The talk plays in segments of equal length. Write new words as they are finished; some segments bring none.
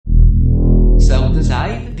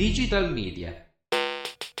Outside Digital Media.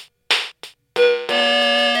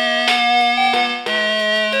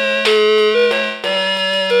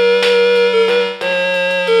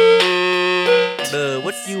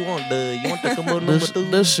 What you want? You want the combo number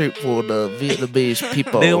 2? This soup for the Vietnamese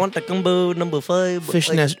people. Do you want the combo number 5?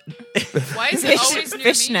 Fishnets. Why is it always near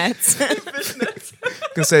me? Fishnets.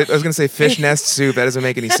 I was gonna say fish nest soup. That doesn't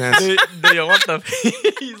make any sense. Do you want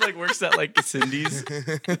the? He's like works at like Cindy's.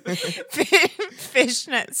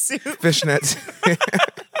 Fishnet soup. Fish nets.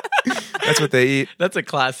 That's what they eat. That's a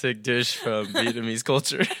classic dish from Vietnamese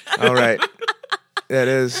culture. All right. That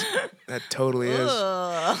is. That totally is.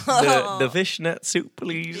 The fishnet soup,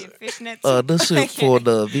 please. Fishnet soup. This soup for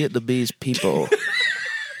the Vietnamese people.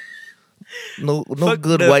 No Fuck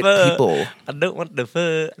good the white pho. people. I don't want the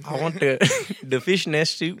pho. I want the fishnet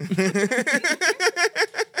soup.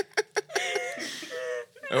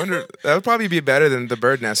 I wonder. That would probably be better than the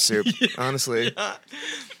bird nest soup, honestly.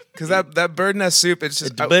 Because that bird nest soup, it's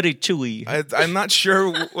just. It's very chewy. I'm not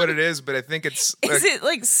sure what it is, but I think it's. Is it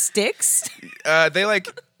like sticks?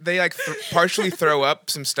 They partially throw up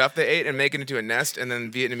some stuff they ate and make it into a nest, and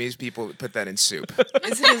then Vietnamese people put that in soup.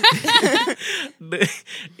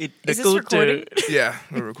 Is this recording? Yeah,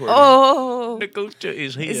 we're recording. Oh. The culture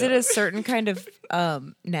is here. Is it a certain kind of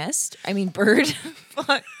nest? I mean, bird?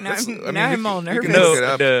 Fuck. Now I'm all you can nervous. look it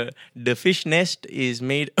up. No, the fish nest is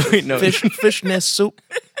made. Wait, no. Fishnest soup.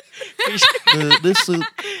 This soup,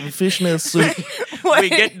 fishnet soup. We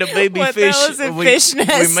get the baby what fish. The hell is a we, fish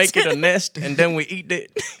nest? we make it a nest and then we eat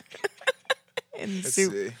it. In Let's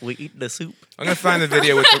soup. see. We eat the soup. I'm gonna find the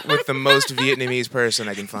video with the most Vietnamese person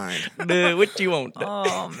I can find. What do you want?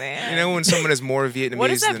 Oh man. You know when someone is more Vietnamese.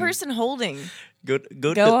 What is that than, person holding? Go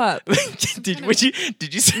up.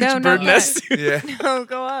 did you search No, not bird that. nest? Yeah. No,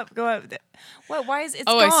 go up. What? Why is it?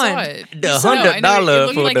 Oh, gone? I saw it. The No, I know, $100 it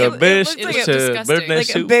looked for like the it best looked like it was disgusting. bird nest Like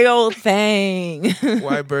a soup. big old thing.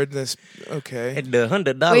 Why bird nest? Okay. And the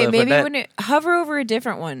 $100 Wait, for maybe that. when it hover over a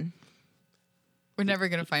different one. We're never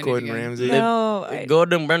gonna find Gordon it again. Ramsay. No,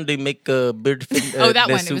 Gordon Ramsay make a bird. Oh, that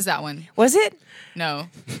one. soup. It was that one. was it? No.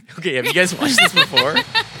 Okay, have you guys watched this before?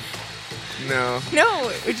 No. No,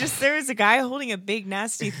 it just there was a guy holding a big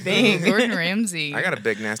nasty thing. Gordon Ramsay. I got a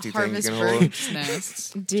big nasty thing you Harvest can hold. birds' nests.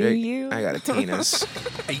 Do Jake, you? I got a penis.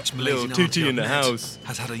 Each Little Malaysian TT in the house.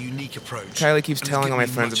 has had a unique approach. Kylie keeps and has telling all my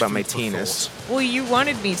given friends much about my food for penis. Well, you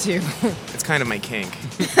wanted me to. It's kind of my kink.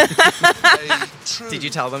 Did you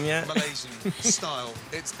tell them yet? style.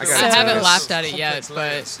 I I got haven't laughed at it yet,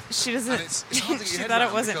 but She doesn't. She thought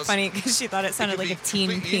it wasn't funny because she thought it sounded like a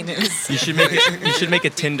teen penis. You should make a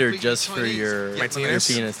Tinder just for your My penis?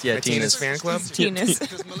 Your penis. Yeah, My penis fan club? Penis.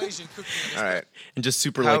 All right. And just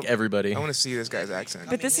super How- like everybody. I want to see this guy's accent.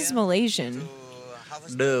 But this is Malaysian.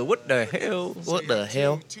 What the hell? What the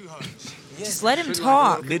hell? Just let him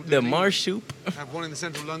talk. Did the marsh soup? Have one in the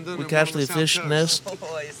central London. We catch the fish nest.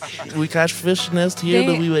 We catch fish nest here,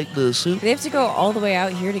 then we make the soup. They have to go all the way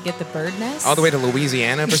out here to get the bird nest. All the way to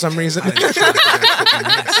Louisiana for some reason.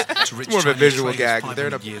 It's more of a visual gag. They're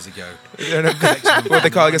in a- years ago. They're in a- what they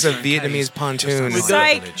call, I guess, a Vietnamese pontoon. It's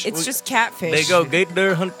like it's just catfish. They go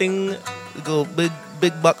gator hunting. We go big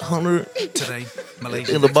buck hunter. Today,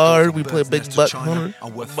 Malaysia In the bar, we play big buck hunter. are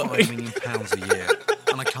worth £5 million a year,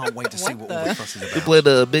 and I can't wait to see what all the fuss is We about. play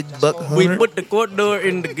the big buck We hunter. put the corridor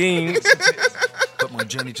in the game. But my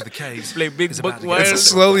journey to the caves Play big is buck about to wild. get It's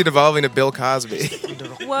slowly devolving to Bill Cosby.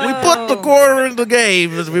 Whoa. We put the quarter in the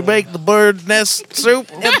game as we make the bird nest soup.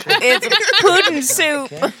 It's pudding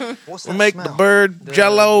soup. We make the bird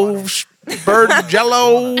jello,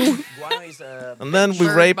 and then we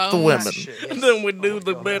Bird rape the bones. women. And then we do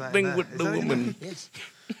the bad thing with the woman.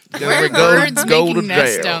 Then we birds go making to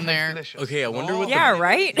nests jail. down there. Okay, I wonder what. Yeah,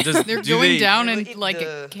 right. They're going down in like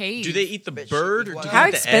a cave. Do they eat the bird or do they How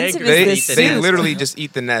eat the egg? expensive or is do They, this eat the they soup? nest? literally just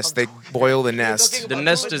eat the nest. They boil the nest. The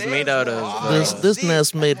nest is made out of. This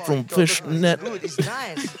nest made from fish net.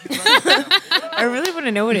 I really want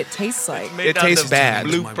to know what it tastes like. made It out tastes of bad.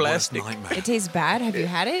 Blue my worst plastic. nightmare. It tastes bad. Have you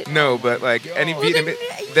had it? No, but like any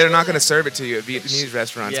Vietnamese, they're not going to serve it to you at Vietnamese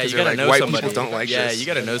restaurants Yeah, because you they're gotta like know white somebody. people don't like yeah, this. you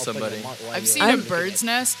gotta know somebody. I've seen a bird's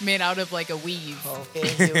nest made out of like a weave.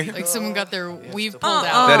 Like someone got their weave pulled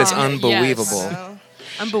out. That is and- unbelievable. yes.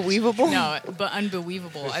 Unbelievable. No, but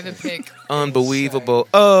unbelievable. I have a pic. Unbelievable.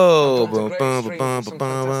 Oh, bum, bum, bum, bum,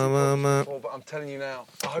 bum, bum, bum. I'm telling you now.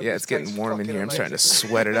 Yeah, it's getting warm in here. I'm starting to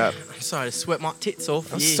sweat it up. I'm sorry to sweat my tits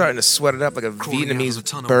off. I'm yeah. starting to sweat it up like a Crawling out of the Vietnamese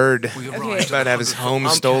tunnel, bird. we Okay. arrived About to have his home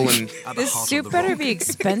stolen. at the This heart of soup the better rock. be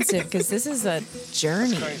expensive because this is a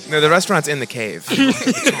journey. No, the restaurant's in the cave.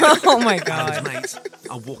 Oh my And god. his mate,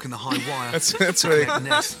 I walk in the high wire. That's really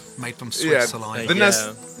nest made from Swiss yeah. saliva. The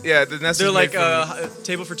nest. Yeah, the nest. They're is like made from-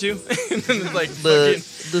 table for two. And then it's like The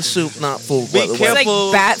fucking the soup not full. Be by the way. It's like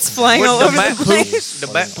careful bats flying with all the over bat the place. The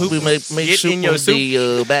bat poop. We make Get soup in your with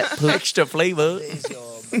the bat poop. extra flavor.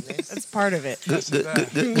 That's part of it.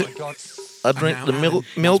 I drink the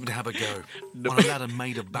milk. To have a go. On a ladder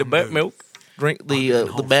made of The bamboo. bat milk. Drink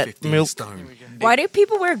the bat 15 milk. stone. Why do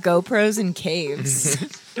people wear GoPros in caves?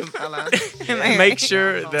 Am I Make right?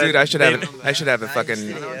 sure that Dude, I should have a fucking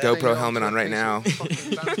GoPro helmet on right now.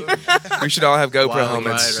 We should all have GoPro Wild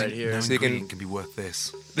helmets. ride right here. No So you can. ingredient can be worth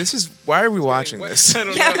this. This is why are we watching this? I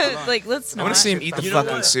Yeah, like let's not. want to see him eat the You know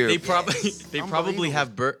fucking what? soup. They probably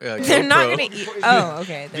have They're not GoPro. gonna eat. Oh,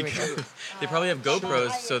 okay. There we go. They probably have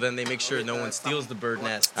GoPros, so then they make sure no one steals the bird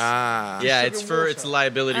nest. Ah. Yeah, it's for its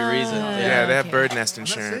liability reasons. Yeah, they have Okay. bird nest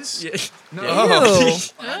insurance. Yeah.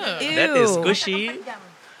 Oh. Ew. That is squishy.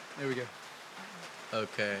 There we go.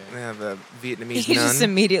 Okay. They have a Vietnamese He just nun.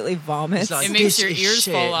 immediately vomits. It makes your is ears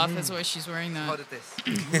shit. fall off. That's why she's wearing that.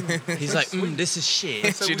 He's like, this is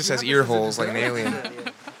shit. She just has ear holes like an alien,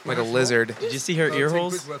 like a lizard. Did you see her ear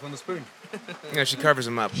holes? On the spoon. Yeah, she covers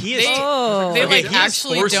them up. He is. Oh. They Okay, like he's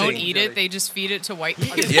actually forcing- don't eat it. They just feed it to white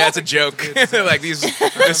people. Yeah, it's a joke. They're like these.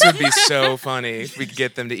 This would be so funny if we could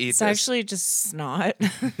get them to eat It's this. actually just snot. I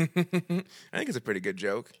think it's a pretty good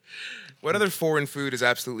joke. What other foreign food is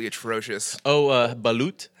absolutely atrocious? Oh,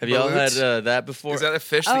 balut. Have y'all had Balut? that before? Is that a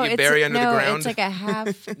fish that you bury under the ground? It's like a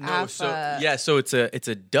half. no, so it's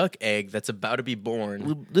a duck egg that's about to be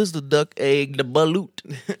born. This is the duck egg, the balut.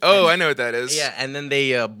 Oh, I know what that is. Yeah, and then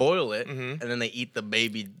they boil it, and then they eat the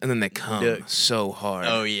baby. And then they come Duck. so hard.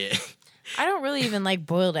 Oh yeah. I don't really even like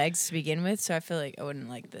boiled eggs to begin with, so I feel like I wouldn't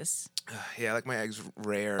like this. Yeah, I like my eggs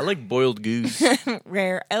rare. I like boiled goose.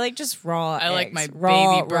 Rare. I like just raw. I like eggs. my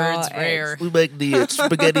raw, baby birds raw rare. eggs. We make the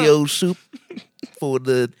spaghetti-o soup for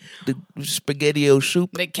the spaghetti-o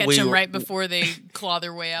soup. They catch We- them right before they claw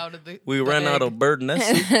their way out of the. We the ran out egg. of bird nest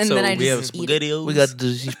soup, And so then I we have just eat it. spaghettios. We got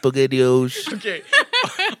the spaghetti-os. Okay.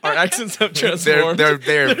 Our accents have they're transformed.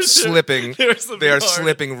 they're slipping. They're slipping They are hard.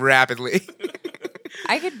 slipping rapidly.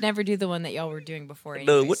 I could never do the one that y'all were doing before.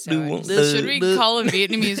 Anyway, what so do I you just- want? Should we call a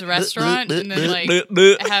Vietnamese restaurant and then like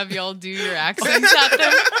have y'all do your accents at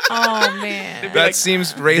them? Oh man. That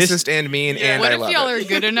seems racist and mean, and What I if love y'all it. are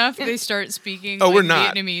good enough? They start speaking. Oh, like, we're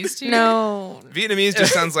not. Vietnamese too. No. Vietnamese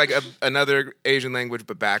just sounds like another Asian language,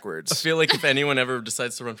 but I backwards. feel like if anyone ever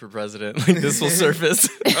decides to run for president, like this will surface.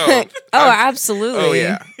 Oh, Oh, absolutely. oh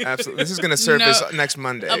yeah, absolutely. This is gonna surface No. next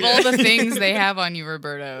Monday. Of all the things they have on you,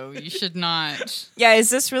 Roberto, you should not. Yeah, is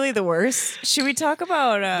this really the worst? Should we talk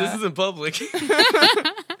about This is in public.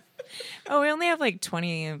 Oh, we only have like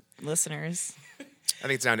 20 listeners I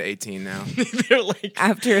think it's down to 18 now. They're like,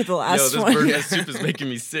 after the yo, last this one. bird nest soup is making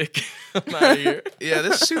me sick. I'm out of here. Yeah,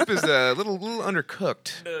 this soup is a little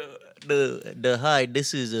undercooked. Hi,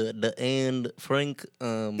 this is the Anne Frank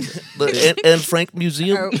The Anne Frank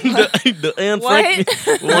Museum. Oh, the Anne What?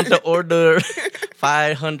 Frank. We want to order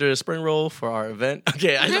 500 spring roll for our event.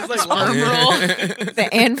 Okay, I just like Arm roll. the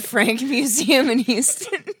Anne Frank Museum in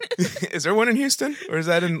Houston. Is there one in Houston, or is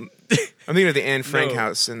that in? I'm thinking of the Anne Frank No,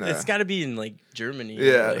 house in. It's got to be in like Germany. or,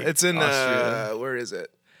 Yeah, like, it's in. Austria. Where is it?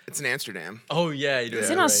 It's in Amsterdam. Oh yeah, you It's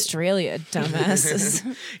right. in Australia, dumbasses.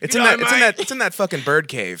 It's Yeah, in that. It's in that. It's in that fucking bird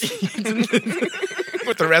cave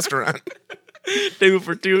with the restaurant. Table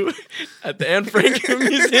for two at the Anne Frank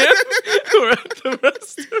Museum. We're at the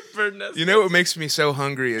rest of bird nest. You know what makes me so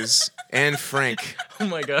hungry is Anne Frank. Oh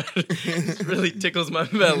my god, it really tickles my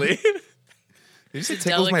belly. Did you say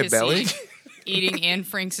tickles my belly? Eating Anne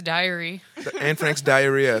Frank's diary. Anne Frank's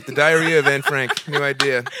diarrhea. The diarrhea of Anne Frank. New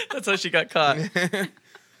idea. That's how she got caught.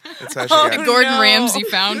 That's how she got it. Gordon no. Ramsay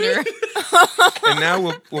found her. And now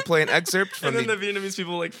we'll play an excerpt from And then the. the Vietnamese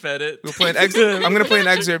people like fed it. We'll play an excerpt. I'm gonna play an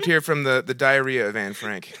excerpt here from the diarrhea of Anne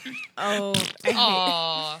Frank. Oh,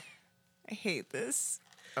 Aww. I hate this.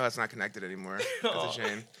 Oh, it's not connected anymore. That's a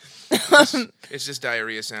shame. It's just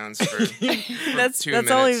diarrhea sounds for That's 2 all he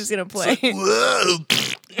minutes. was gonna play.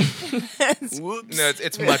 No,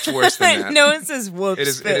 it's much worse than that. No one says whoops. It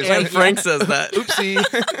is- but it is- Anne like, Frank says that. Oopsie.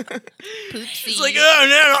 It's like,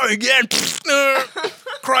 oh no, again.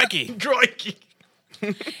 Crikey. Crikey.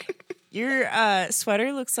 your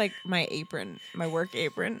sweater looks like my apron, my work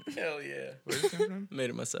apron. Hell yeah. Made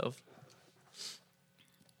it myself.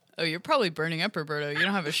 Oh, you're probably burning up, Roberto. You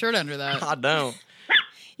don't have a shirt under that. I don't.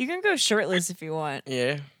 You can go shirtless if you want.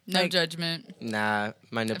 Yeah. No Like- judgment. Nah,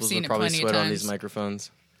 my nipples seen would it probably plenty of sweat on these times.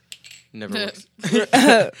 microphones. Never works.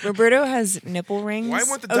 Roberto has nipple rings. Why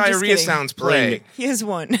won't the Oh, just diarrhea kidding. sounds play? He has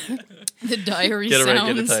one. The diary Get it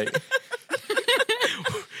sounds. right, get it tight.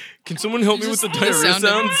 Can someone help me with the The diarrhea sound of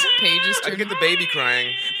sounds? pages I turning. get the baby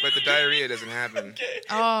crying, but the diarrhea doesn't happen.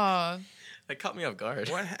 Oh, That caught me off guard.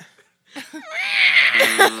 What?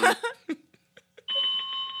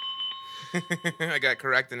 I got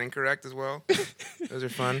correct and incorrect as well. Those are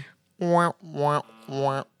fun. So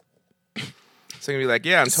I'm gonna be like,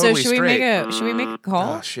 yeah, I'm So totally should we straight. make a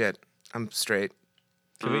call? Oh shit, I'm straight.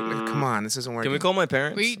 Can we Come on, this isn't working. can we call my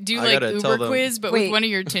parents? we do I like gotta tell Uber them. quiz, but Wait. with one of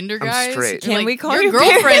your Tinder I'm guys. straight. Can Like, we call your your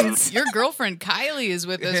girlfriend? parents? Your girlfriend Kylie is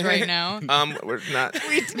with us right now. We're not.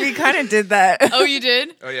 We kind of did that. Oh, you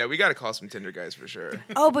did? Oh yeah, we gotta call some Tinder guys for sure.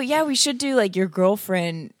 Oh, but yeah, we should do like your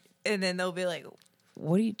girlfriend, and then they'll be like,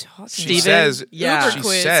 "What are you talking She Steven? says, Yeah. she Uber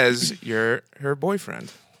quiz. says you're her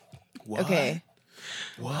boyfriend. about?" Okay.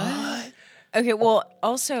 What? Okay. Well,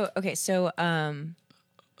 also, okay. So,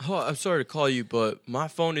 Oh, I'm sorry to call you, but my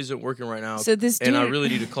phone isn't working right now. So this and I dude- really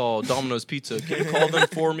need to call Domino's Pizza. Can you call them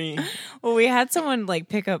for me? well, we had someone like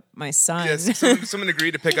pick up my son. Yes, someone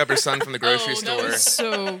agreed to pick up her son from the grocery Oh, that store. was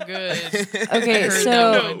so good. Okay, heard so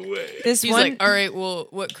that No way. this He's one, like, all right, well,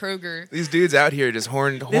 what Kroger? These dudes out here just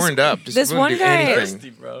horned up. Just this wanna one do guy- anything. Thirsty,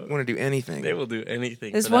 bro. Want to do anything. They will do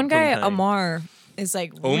anything. this for one that guy, boom bang. Amar, is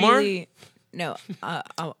like Omar? really no,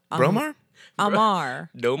 Bromar? Amar.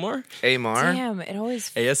 Domar? Amar? Damn, it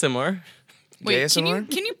always. ASMR? Wait,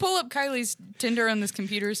 ASMR? can you pull up Kylie's Tinder on this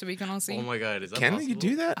computer so we can all see? Oh my god, is that Can possible? you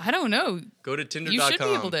do that? I don't know. Go to Tinder.com. You should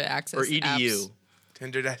be able to access or edu. apps.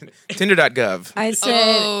 Tinder.gov. I said.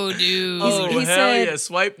 Oh, dude. Oh he hell said- yeah!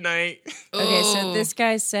 Swipe night. Okay, so Oh. this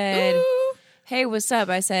guy said, Ooh. "Hey, what's up?"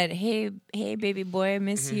 I said, "Hey, baby boy, I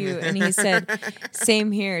miss you." And he said,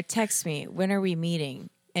 "Same here. Text me. When are we meeting?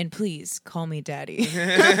 And please call me daddy."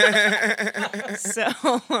 So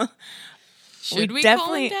Should we call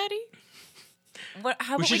definitely- him daddy?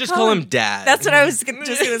 how We about should just call call him Dad. That's what I was just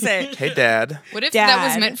gonna say. Hey, Dad. What if that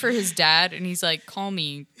was Dad. meant for his dad and he's like, call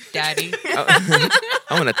me daddy? I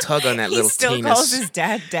want to tug on that He little still penis. calls his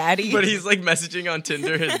dad daddy. But he's like messaging on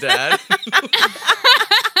Tinder his dad.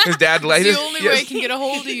 His dad left. It's the only way I can get a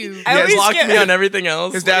hold of you. I Yes. always Blocked get- me on everything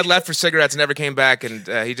else. His dad left for cigarettes, never came back, and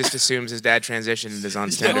he just assumes his dad transitioned and is on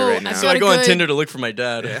Tinder Oh, right I've now. So I got go on good- Tinder to look for my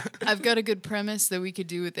dad. I've got a good premise that we could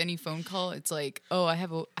do with any phone call. It's like, oh, I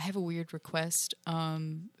have a weird request.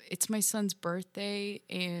 It's my son's birthday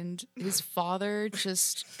and his father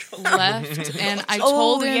just left, and I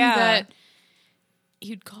told him yeah. that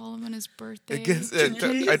you'd call him on his birthday.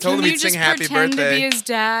 I told him Can you he'd sing just happy pretend to be birthday. his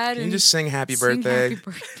dad? Can you and just sing happy sing birthday? happy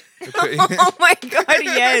birthday? Oh my god,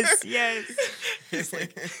 yes, yes.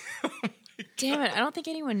 Damn it, I don't think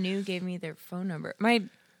anyone new gave me their phone number. My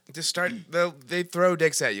Just start. They throw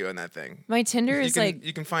dicks at you on that thing. Tinder is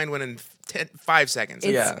You can find one in 5 seconds.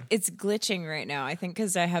 it's glitching right now. I think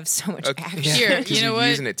because I have so much Okay. action. Here, 'Cause you know you're what?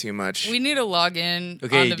 using it too much. We need to log in on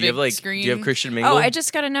Okay, the do you have big like screen. do you have Christian Mingle? Oh, I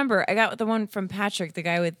just got a number. I got the one from Patrick, the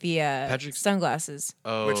guy with the sunglasses.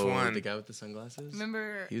 Oh, Which one? The guy with the sunglasses?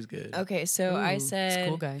 Remember? He was good. Okay, so I He's a said,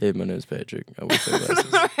 cool guy. Hey, my name's Patrick. I wear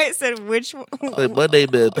sunglasses. I said which one? Hey, my name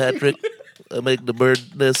is Patrick. I make the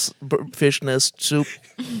fish nest soup.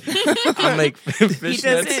 I make fish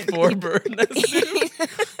nets doesn't- for bird nests.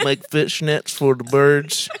 Make fish nets for the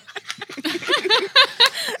birds.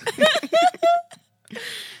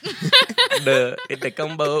 the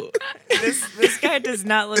combo. This guy does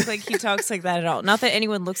not look like he talks like that at all. Not that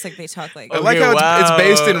anyone looks like they talk like. I like Okay, how it's wow.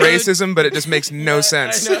 based in racism, but it just makes no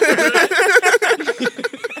sense.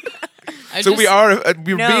 So we're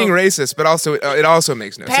No. being racist, but also it also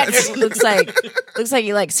makes no sense. Patrick looks like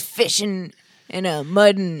he likes fishing and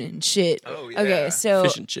mudding and shit. Oh, yeah. Okay, so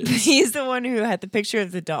Fish and chips. he's the one who had the picture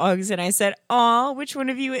of the dogs, and I said, "Aw, which one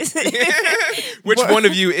of you is it?" Which one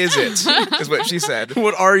of you is it? Is what she said.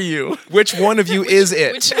 What are you? Which one of you is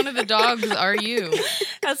it? Which one of the dogs are you?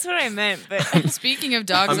 That's what I meant. But Speaking of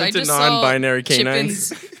dogs, I'm I into just saw non-binary canines.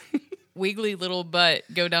 Chippen's wiggly little butt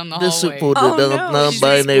go down the This hallway. is for the Oh, no. She's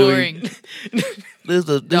non-binary. exploring. This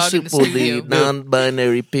Dog in is the for the studio.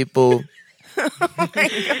 non-binary people.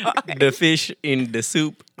 The fish in the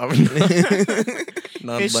soup.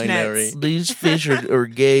 Non-binary. These fish are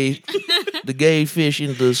gay. The gay fish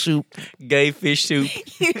in the soup. Gay fish soup.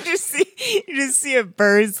 you just see a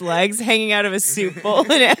bird's legs hanging out of a soup bowl,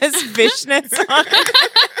 and it has fishnets on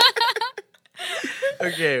it.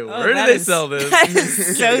 Okay, Oh, where do that they is- sell this? That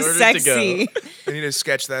is so In order to sexy. go. I need to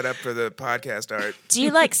sketch that up for the podcast art. Do you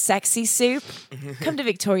like sexy soup? Come to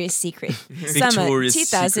Victoria's Secret. Summer Victoria's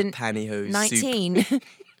Secret pantyhose soup. 2019.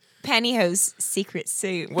 pantyhose secret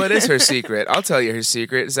soup. What is her secret? I'll tell you her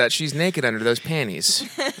secret is that she's naked under those panties.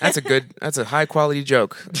 That's a high quality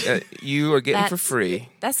joke. You are getting for That's- free.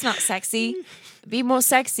 That's not sexy. Be more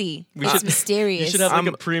sexy. It's mysterious. You should have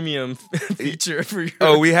like a premium feature for your.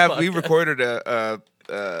 Oh, we podcast. recorded a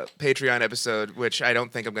Patreon episode, which I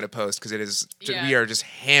don't think I'm going to post because it is Yeah. we are just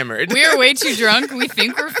hammered. We are way too drunk. We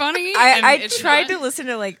think we're funny. and I it's tried not. to listen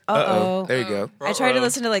to like Uh-oh. There you go. I tried to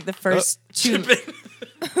listen to like the first two.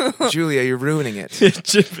 Julia, you're ruining it.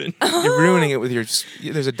 Chipping. You're ruining it with your.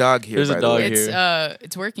 There's a dog here. There's a by dog the way. here.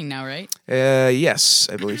 It's working now, right? Yes,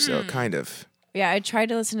 I believe so. Kind of. Yeah, I tried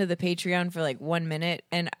to listen to the Patreon for like 1 minute,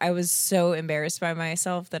 and I was so embarrassed by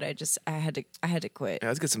myself that I had to quit. Yeah,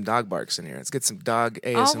 let's get some dog barks in here. Let's get some dog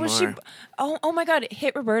Oh, ASMR. was she? Oh my God!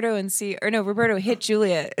 Hit Roberto and see, or no, Roberto hit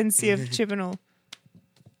Julia and see if Chippin will.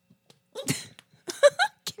 Can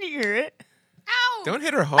you hear it? Don't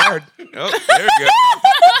hit her hard. Oh, there we go.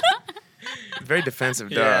 Very defensive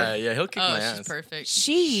dog. Yeah, he'll kick Oh, my she's ass. perfect.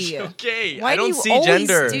 She. Okay, Why I do don't you see always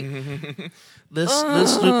gender. do- Let's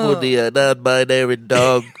look for the non-binary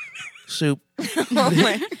dog soup.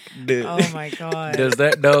 Oh my God! Does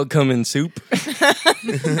that dog come in soup?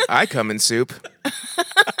 I come in soup.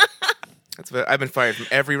 That's what I've been fired from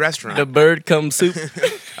every restaurant. The bird comes soup.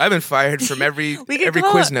 I've been fired from every We could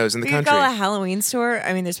call Quiznos in the we country. could call a Halloween store.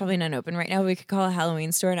 I mean, there's probably none open right now. But we could call a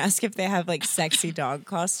Halloween store and ask if they have like sexy dog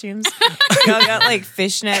costumes. Y'all got like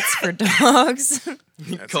fishnets for dogs.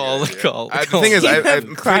 Call. The thing is,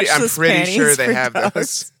 I'm Crotchless pretty sure panties they for have dogs.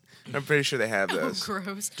 those. I'm pretty sure they have those.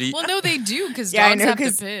 Gross. you- Well, no, they do because Yeah, I dogs know have to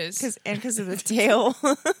piss. because of the tail.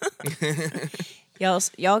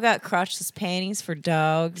 y'all got crotchless panties for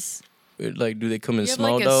dogs. Like, do they come in You have,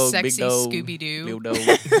 small like, a dog, sexy big dog, Scooby-Doo. little dog?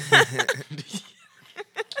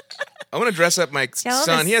 I want to dress up my Tell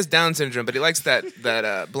son. us- He has Down syndrome, but he likes that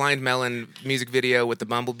Blind Melon music video with the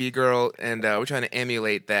Bumblebee girl, and we're trying to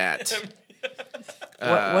emulate that.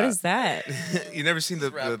 What is that? You never seen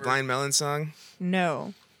the Blind Melon song?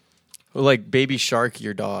 No. Or like Baby Shark,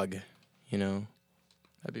 your dog. You know,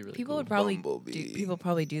 that'd be really People cool. would probably Bumblebee. people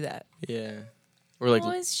probably do that. Yeah. Or like,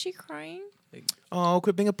 Oh, is she crying? Oh,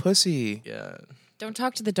 quit being a pussy. yeah, Don't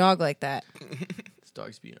talk to the dog like that. this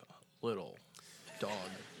dog's being a little dog.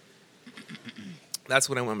 That's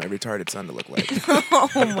what I want my retarded son to look like.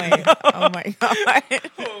 Oh my God.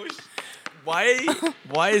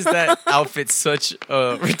 Why is that outfit such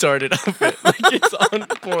a retarded outfit? Like it's on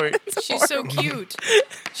point. She's so cute.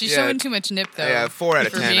 She's Yeah. showing too much nip though. Yeah, 4 out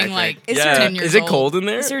of for 10, I being think. like Is 10 years Is it old. cold in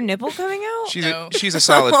there? Is her nipple coming out? No. She's a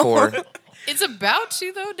solid 4. It's about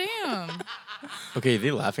to though. Damn. Okay,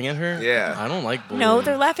 they laughing at her? Yeah. I don't like bullying. No,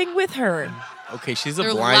 they're laughing with her. Okay, she's a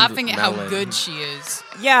They're blind laughing at how melon. good she is.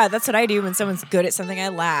 Yeah, that's what I do when someone's good at something. I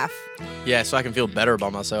laugh. Yeah, so I can feel better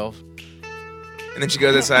about myself. And then she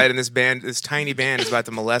goes outside, and this tiny band is about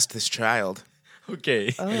to molest this child. Okay.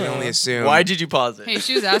 You can only assume. Why did you pause it? Hey,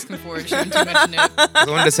 she was asking for it. She had too much nip. I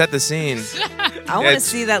wanted to set the scene. I want to it's-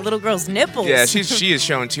 see that little girl's nipples. Yeah, she is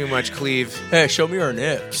showing too much cleave. Hey, show me her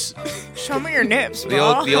nips. Show me your nips, The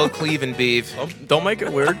old cleave and beeve. Oh, don't make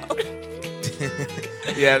it weird.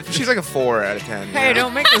 Yeah, she's like a 4 out of 10. Hey, yeah.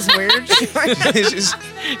 don't make this weird.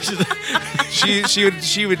 She's-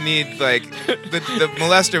 she would need like the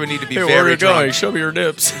molester would need to be Hey, where are very you going? drunk, Show me your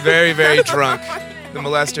nips. very very drunk. The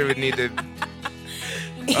molester would need to.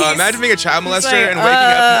 Imagine being a child molester like,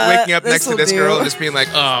 and waking up next to this'll this girl do. and just being like,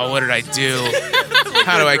 "Oh, what did I do?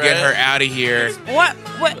 How do I get her out of here?" What?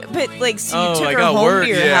 But like, so you Oh, took I her got home work. to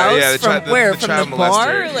your Yeah, house yeah. from where? The From child the bar?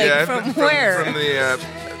 molester. Like Yeah, from where? From the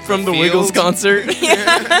From the field? Wiggles concert?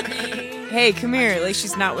 Hey, come here. Like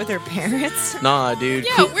she's not with her parents. Nah, dude.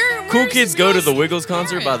 Yeah, cool, where cool is kids this go to guy's the Wiggles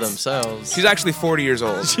concert by parents? themselves. She's actually 40 years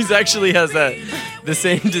old. She's actually has the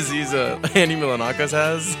same disease Andy Milanakis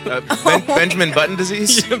has. Benjamin Button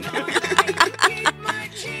disease.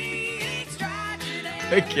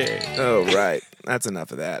 Okay. Oh right, that's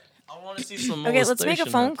enough of that. I want to see some Okay, let's make a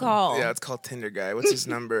molestation phone happen. call. Yeah, it's called Tinder Guy. What's his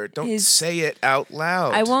number? Don't His- say it out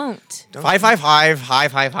loud. I won't.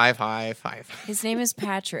 555 His name is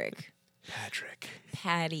Patrick. Patrick.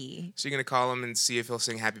 Patty. So you're gonna call him and see if he'll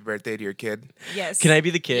sing "Happy Birthday" to your kid? Yes. Can I be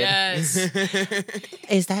the kid? Yes.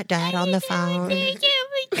 Is that dad on the phone?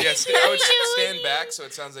 Yes, I would stand back so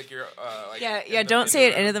it sounds like you're like. Yeah. Don't say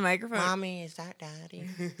it into the microphone. Mommy, is that daddy?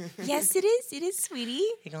 Yes, it is. It is, sweetie.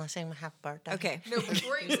 You gonna sing happy birthday? Okay. No,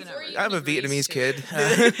 before you I have a Vietnamese kid.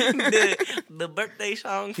 The birthday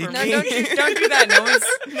song for No, don't do that.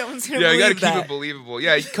 No one's gonna Yeah, you gotta believe keep that. it believable.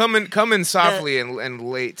 Yeah, come in softly and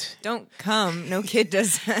late. Don't come. No kid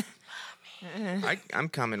does that. I'm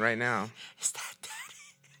coming right now. Is that daddy?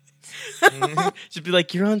 Just be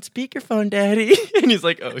like, "You're on speakerphone, Daddy," and he's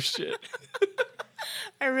like, "Oh shit."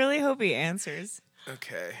 I really hope he answers.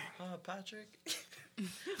 Okay. Patrick.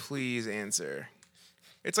 Please answer.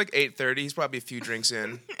 It's like 8:30. He's probably a few drinks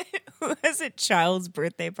in. Who has a child's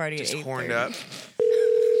birthday party Just at 8:30? horned up.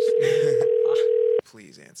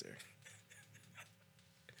 Please answer.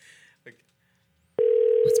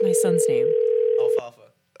 What's my son's name?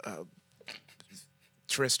 Alfalfa.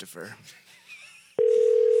 Christopher.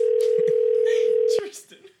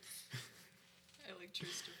 Tristan. I like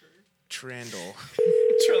Christopher. Trandle.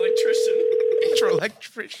 Tristan.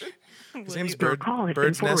 Electrician. His name's Your call has been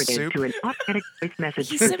Bird's Nest forwarded Soup. to an automatic voice message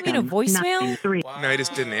He sent me a system. voicemail? 9-3. No, he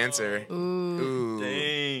just didn't answer. Ooh. Ooh,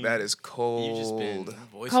 Dang. that is You just been cold.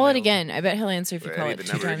 Call it voicemailed. again. I bet he'll answer if you Wait, I call need it the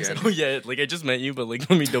 2 number times. again. Oh yeah, like I just met you, but like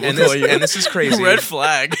let me double And call this, you. and this is crazy. Red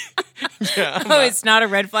flag. Yeah. Oh, it's not a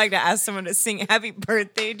red flag to ask someone to sing happy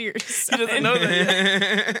birthday to your son. He doesn't know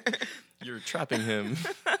that yet. You're trapping him.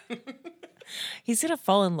 He's going to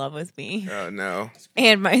fall in love with me Oh no.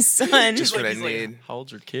 and my son. Just what I He's like, need. how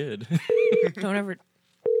old's your kid? Don't ever. Does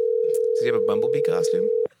he have a bumblebee costume?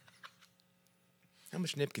 How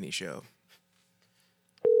much nip can he show?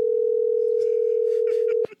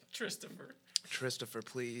 Christopher. Christopher,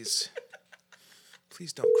 please.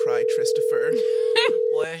 Please don't cry, Christopher.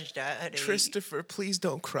 Where's Daddy? Christopher, please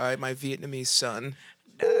don't cry, my Vietnamese son.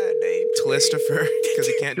 Daddy. Twistifer, because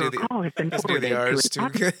he can't do Your the. call has been Let's do the forwarded R's to too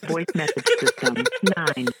an good. automatic voice message system.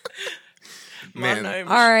 9. Man,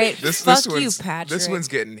 All right. this fuck you, one's Patrick. this one's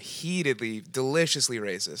getting heatedly, deliciously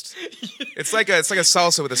racist. It's like a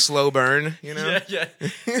salsa with a slow burn, you know. Yeah.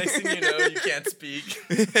 Next thing you know, you can't speak.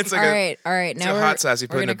 It's like All right. it's Now a we're hot sauce you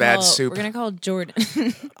put we're in a gonna bad call- soup. We're gonna call Jordan.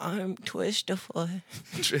 I'm Twistifer.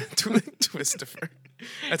 Twistifer.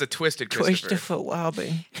 That's a twisted Christopher.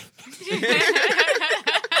 Wobby.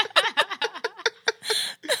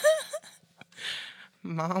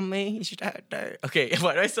 Mommy, okay,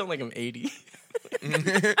 why do I sound like I'm 80?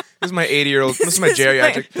 This is my 80-year-old. This is my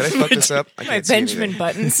geriatric. Did I fuck this up? I My can't see Benjamin anything.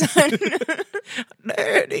 Button son.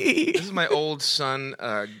 Daddy. This is my old son,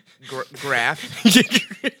 Graf.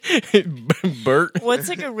 Bert. What's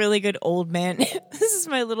like a really good old man? This is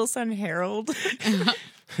my little son Harold.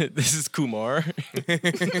 This is Kumar.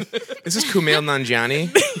 This is Kumail Nanjiani.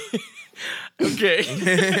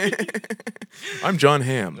 Okay. I'm John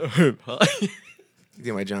Ham. That You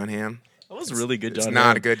get my John Ham? was really good, It's John. not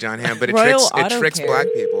Hamm. a good John Ham, but it Royal tricks Auto black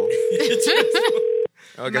Care. people.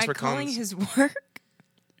 Oh, I Am guess I we're calling calling. his work?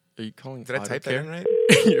 Are you calling? Did I type that in right?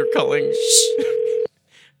 You're calling.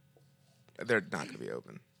 They're not going to be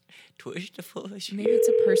open. Maybe it's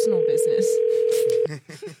a personal business.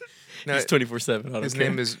 No, He's 24/7. his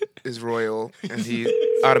name is Royal, and he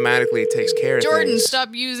automatically takes care of Jordan, things. stop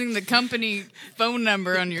using the company phone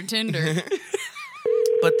number on your Tinder.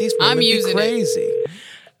 But these I'm women be using it. crazy.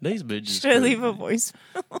 These bitches. Should I leave a voice?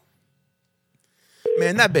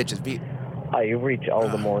 Man, that bitch is beat. Hi, you've reached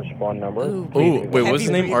Aldermore's phone number. Ooh, Oh, wait, what's his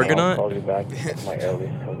Heavy name? breathing. I'll Argonaut? call you back at my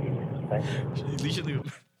earliest convenience. Thank you. You should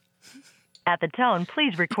leave. At the tone,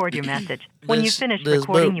 please record your message. When you This- finish this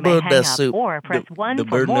recording, you may bird hang nest up soup. or press 1 the for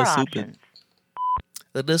bird more nest soup. options.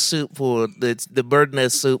 This soup for the bird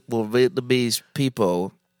nest soup for Vietnamese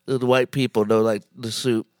people. The white people don't like the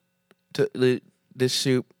soup. This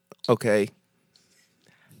soup. Okay.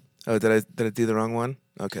 Oh, did I do the wrong one?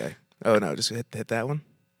 Okay. Oh no, just hit that one.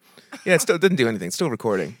 Yeah, it still didn't do anything. It's still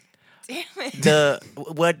recording.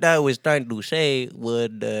 What I was trying to say was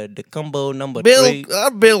the combo number Bill, 3.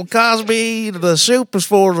 I'm Bill Cosby. The soup is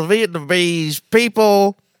for the Vietnamese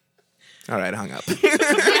people. All right, I hung up.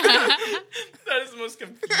 That is the most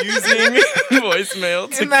confusing voicemail.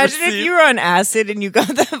 To Imagine if receive. you were on acid and you got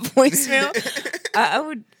that voicemail. I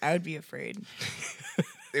would be afraid.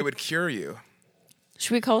 It would cure you.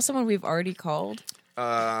 Should we call someone we've already called?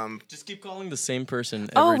 Just keep calling the same person.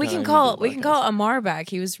 Oh, every we time can you call do a we can podcast. call Amar back.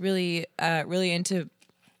 He was really really into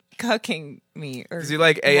cucking me. Or Does he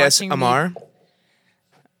like AS watching me- Amar?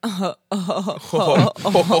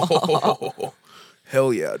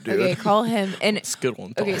 Hell yeah, dude. Okay, call him. And It's a good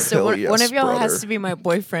one. okay, Paul. so Hell one yes, of y'all brother. has to be my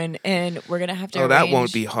boyfriend, and we're gonna have to. Oh, that won't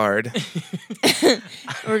arrange- be hard.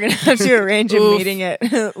 We're gonna have to arrange a meeting at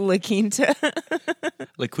La Quinta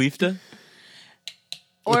La Quifta?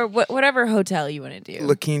 or whatever hotel you want to do.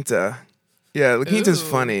 La Quinta. Yeah, La Quinta's Ooh.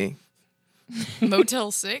 funny.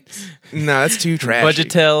 Motel 6? No, that's too trashy.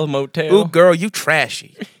 Budgetel Motel. Ooh, girl, you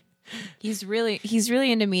trashy. He's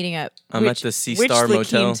really into meeting up. I'm at the Sea Star La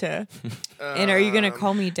Motel. Quinta? And are you gonna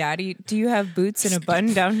call me daddy? Do you have boots and a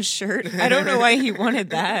button-down shirt? I don't know why he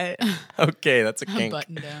wanted that. Okay, that's a A kink.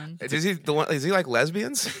 button down. Is he the one? Is he like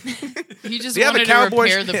lesbians? You just Do you have a wanted to cowboy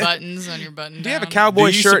repair the shirt? buttons on your button down. Do you have a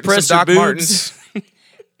cowboy Do you shirt and some suppress your Doc boobs? Martens?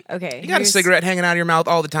 Okay. You got a here's- cigarette hanging out of your mouth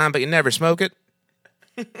all the time, but you never smoke it.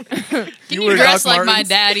 Can you wear dress Doc like my Martens?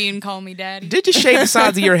 daddy and call me daddy? Did you shave the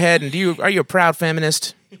sides of your head? And are you a proud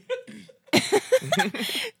feminist?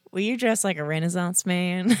 Will you dress like a Renaissance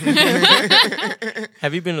man?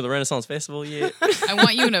 Have you been to the Renaissance Festival yet? I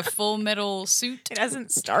want you in a full metal suit. It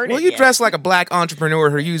hasn't started. Will you yet. dress like a black entrepreneur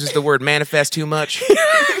who uses the word manifest too much?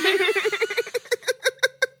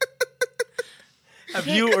 Have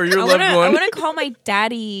you or your I loved one? want to call my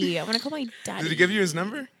daddy. I want to call my daddy. Did he give you his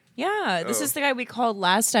number? Yeah, this Oh. is the guy we called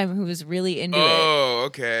last time who was really into it, Oh,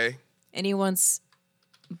 okay. and he wants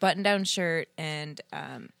button-down shirt and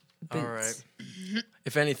boots. All right.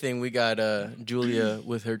 If anything, we got Julia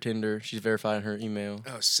with her Tinder. She's verified in her email.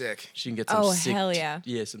 Oh, sick. She can get some Oh, sick, hell yeah.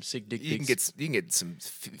 Yeah, some sick dick You pics. can get some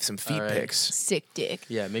feet All right. pics. Sick dick.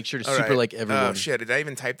 Yeah, make sure to All super right. like everyone. Oh shit! Did I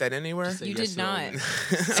even type that anywhere? Say You yes did to all not. of them.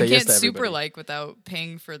 I Say yes can't to super everybody. like without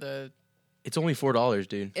paying for the. It's only $4,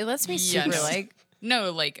 dude. It lets me Yeah, super no. like.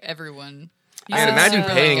 No, like everyone. You Man, said imagine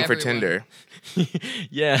super paying like for everyone. Tinder.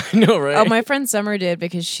 Yeah, I know, right? Oh, my friend Summer did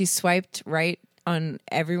because she swiped right on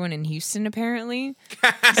everyone in Houston apparently.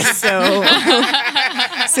 So,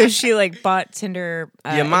 so she like bought Tinder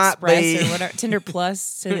You might Express be. or whatever, Tinder Plus,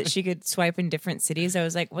 so that she could swipe in different cities. I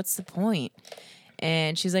was like, "What's the point?"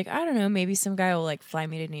 And she's like, "I don't know. Maybe some guy will like fly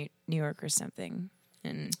me to New York or something."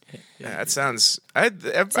 And Yeah, that sounds. I'm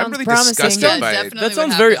Sounds really promising. disgusted Yeah, by it. definitely. that what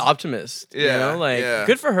sounds very happened. optimist. You Yeah, know, like yeah.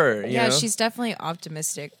 good for her. You yeah, know? she's definitely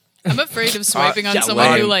optimistic. I'm afraid of swiping on yeah, someone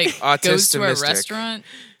well, who like goes to a autistimistic. restaurant.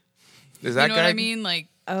 Does You that know guy? what I mean? Like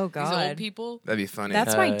Oh these old God, people. That'd be funny.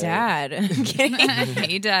 that's my dad. I'm kidding.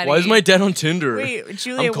 Hey, daddy. Why is my dad on Tinder? Wait,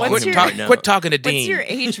 Julia, I'm calling what's him your right now. Quit talking to what's Dean. your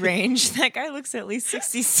age range? That guy looks at least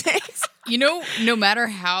 66. You know, no matter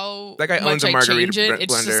how That guy much owns a I margarita change it, blender.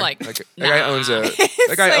 it's just like that nah. guy owns a.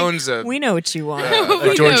 That guy Like, owns a. We know what you want.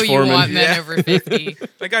 we George know Foreman. you want men Yeah. over 50.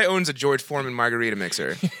 That guy owns a George Foreman margarita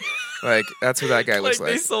mixer. Like that's what that guy looks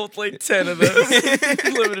They like. sold like 10 of those.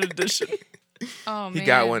 Limited edition. Oh man, He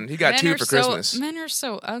got one. He got Men two are for so- Christmas. Men are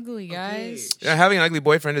so ugly, guys. Yeah, having an ugly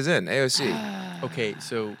boyfriend is in AOC Okay,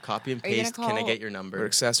 so copy and Are you gonna paste. Can I call- get your number? or on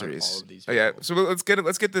accessories. all of these Oh yeah. people? So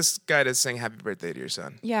let's get this guy to sing "Happy Birthday" to your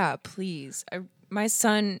son. Yeah, please. My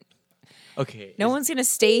son. Okay. No one's gonna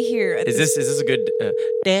stay here. Is this a good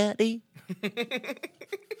daddy?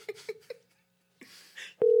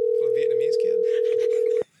 Vietnamese kid.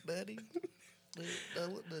 Buddy,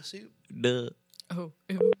 the soup. Duh. Oh,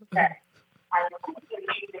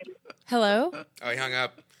 Hello? Oh, he hung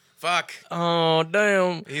up. Fuck. Oh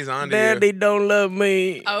damn. He's on to Daddy you. don't love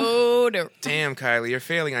me. oh, no. Damn, Kylie, you're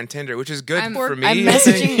failing on Tinder, which is good I'm, for me. I'm I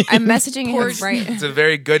think. messaging. I'm messaging Poor him right. It's a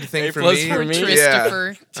very good thing A for plus me. for me. Yeah,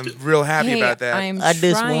 Christopher. I'm real happy Hey, about that. I'm I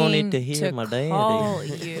just trying wanted to hear my daddy. call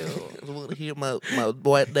you. I want to hear my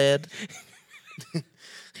white dad.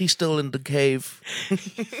 He's still in the cave.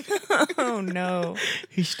 Oh no.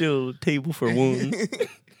 He's still a table for one.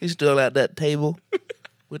 He's still at that table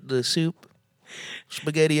with the soup,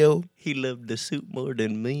 spaghetti-o. He loved the soup more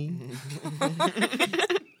than me.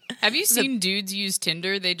 Have you seen dudes use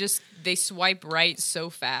Tinder? They swipe right so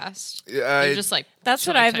fast. Yeah, They're just like That's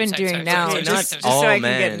what swipe, I've been swipe, doing swipe, now, swipe, just swipe, so all I can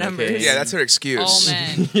men, get okay. numbers. yeah, that's her excuse. all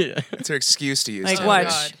men. Yeah. That's her excuse to use. Like, Tinder. watch,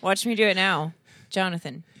 God. watch me do it now,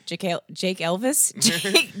 Jonathan. Jake Elvis.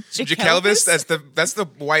 Jake Jake Elvis. That's the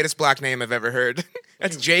whitest black name I've ever heard.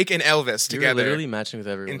 That's Jake and Elvis You're together literally matching with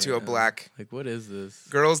everyone into right a now. black. Like, what is this?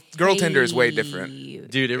 Girl Tinder is way different.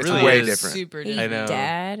 Dude, it It's really way is. different. Super Hey, I know.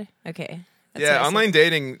 Dad. Okay. That's Yeah, what I said. online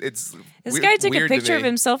dating. It's This weird- guy took a weird to picture of me.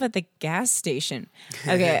 himself at the gas station.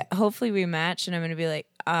 Okay, hopefully we match, and I'm gonna be like,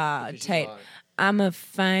 tight. I'ma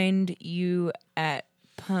find you at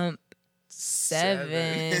pump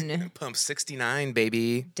 7, Pump 69,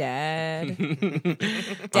 baby. Dad. On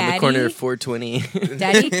Daddy? the corner of 420.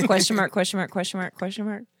 Daddy? Question mark? Question mark? Question mark? Question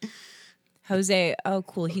mark? Jose. Oh,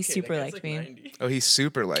 cool. He super liked me. Oh, he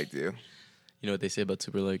super liked you. You know what they say about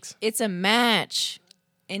super likes? It's a match,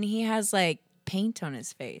 and he has like paint on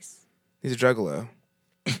his face. He's a juggalo.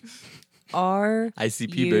 R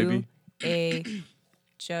ICP, U baby. A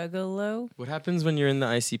juggalo. What happens when you're in the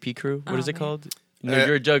ICP crew? What is it called? No, Uh,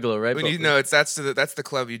 you're a juggalo, right? When you know, that's the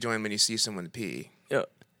club you join when you see someone pee. Yeah.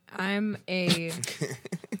 I'm a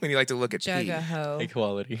When you like to look at pee. juggaho.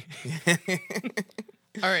 Equality.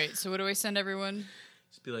 All right. So what do I send everyone?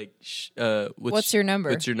 Just be like, What's your number?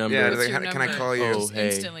 What's your number? Yeah, What's like, your can I number? call you? Oh, hey.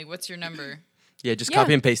 Instantly, what's your number? Yeah, just Yeah.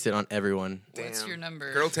 copy and paste it on everyone. What's your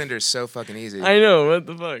number? Girl Tinder is so fucking easy. I know, what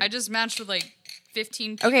the fuck? I just matched with like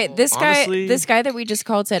 15 people. Okay, Honestly- this guy that we just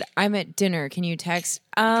called said, "I'm at dinner. Can you text?"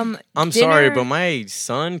 I'm dinner- sorry, but my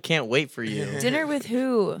son can't wait for you. Dinner with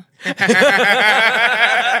who?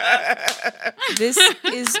 This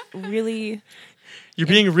is really You're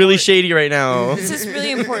being really shady right now. this is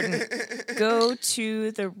really important. Go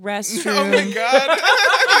to the restroom. Oh my god.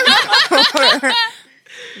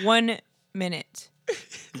 for 1 minute.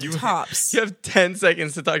 You, Tops. you have 10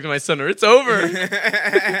 seconds to talk to my son or it's over.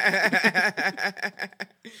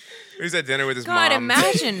 Who's at dinner with his God, mom?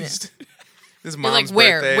 imagine. His You're mom's like,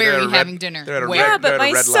 where? birthday. Where They're are at you a red- having dinner? they're at a Where? Yeah, red- but they're at a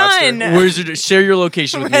my Red son. Lobster. Where's your share your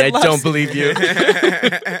location with me? I Red don't Lobster. believe you.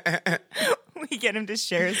 We get him to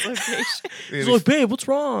share his location. He's like, babe, what's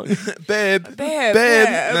wrong? Babe. Babe.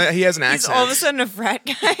 No, he has an He's accent. all of a sudden a frat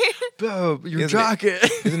guy. Babe, He your has an- jacket.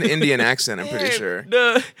 He has an Indian accent, I'm pretty sure.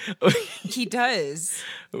 No. He does.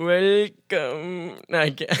 Welcome. No,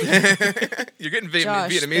 I can't. You're getting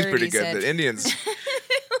Josh, Vietnamese 30 pretty good, said- but Indians.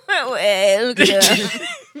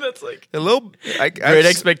 That's like Hello. great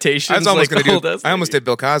expectations. I was almost like, gonna old do. ass I almost lady. did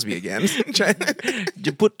Bill Cosby again.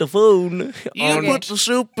 You put the phone You on put the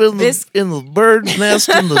soup in the bird's nest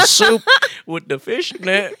in the soup. with the fish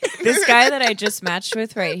net. This guy that I just matched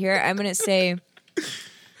with right here, I'm going to say,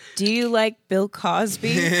 do you like Bill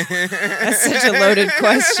Cosby? That's such a loaded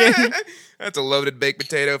question. That's a loaded baked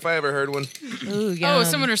potato if I ever heard one. Ooh, Oh, yum.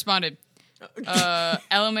 someone responded.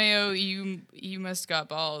 LMAO, you must got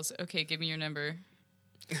balls. Okay, give me your number.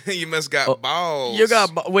 You must got balls. You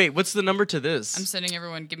got wait. What's the number to this? I'm sending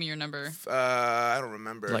everyone. Give me your number. I don't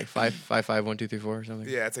remember. Like 555 1 2 3 4 or something.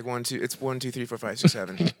 Yeah, it's like 1 2. It's 1 2 3 4 5 6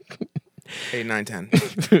 7 8 9 10.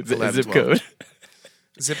 Zip code.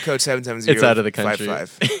 Zip code 770. It's out of the country.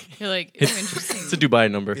 55. You're like, ooh, interesting. It's a Dubai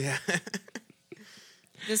number. Yeah.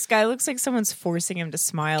 This guy looks like someone's forcing him to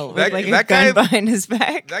smile with That- like a that gun guy- behind his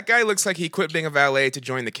back. That guy looks like he quit being a valet to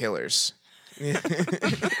join the Killers. Yeah.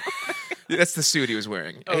 That's the suit he was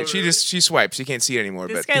wearing. And she swipes. You can't see it anymore.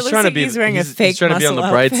 This But guy looks like he's wearing a fake He's trying to be on the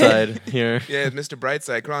muscle bright outfit. side here. yeah, Mr.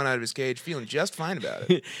 Brightside crawling out of his cage, feeling just fine about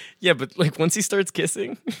it. Yeah, but like once he starts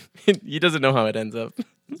kissing, he doesn't know how it ends up.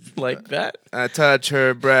 Like that. I touch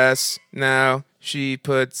her breasts now. She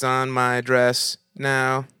puts on my dress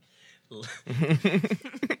now.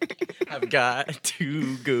 I've got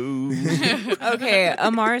to go. Okay,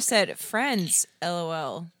 Amar said, friends,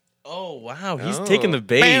 LOL. Oh wow, he's taking the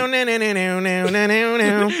bait. Can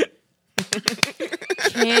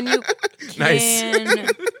you Nice.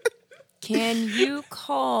 can you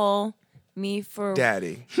call me for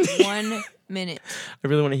Daddy. 1 minute? I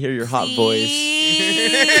really want to hear your hot voice.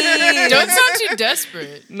 Don't sound too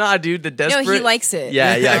desperate. Nah, dude, the desperate. No, he likes it.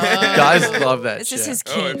 Yeah, yeah. Guys love that This shit. is his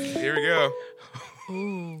Oh, kink. here we go.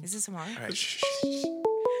 Is this Amar? All right. Shh.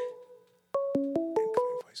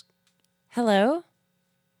 Hello?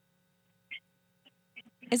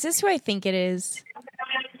 Is this who I think it is?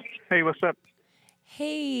 Hey, what's up?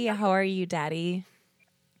 Hey, how are you, Daddy?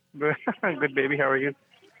 Good, baby. How are you?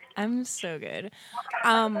 I'm so good.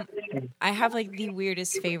 I have like the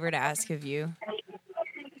weirdest favor to ask of you.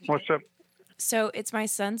 What's up? So it's my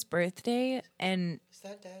son's birthday, and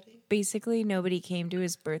basically nobody came to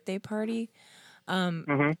his birthday party.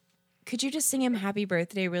 Could you just sing him happy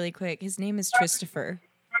birthday really quick? His name is Christopher.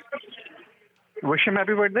 Wish him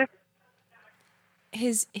happy birthday,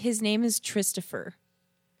 His name is Christopher.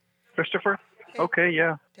 Christopher. Okay,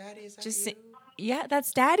 yeah. Just sing, yeah,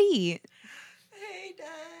 that's Daddy. Hey,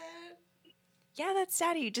 Dad. Yeah, that's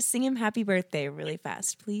Daddy. Just sing him happy birthday really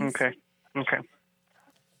fast, please. Okay.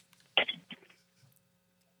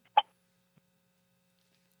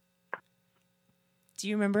 Do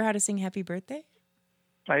you remember how to sing happy birthday?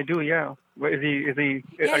 I do, yeah. Wait, is he?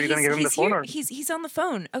 Are you gonna give him the phone here. or? He's on the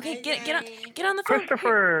phone. Okay, get on the phone.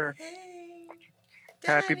 Christopher.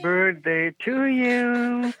 Happy birthday to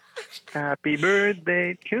you. Happy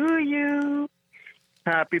birthday to you.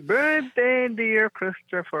 Happy birthday, dear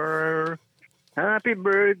Christopher. Happy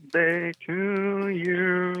birthday to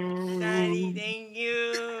you. Daddy, thank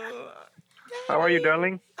you. How are you,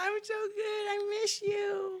 darling? I'm so good. I miss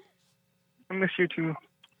you. I miss you too.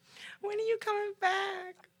 When are you coming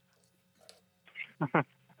back?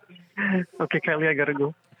 Okay, Kylie, I gotta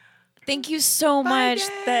go. Thank you so much.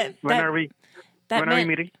 When are we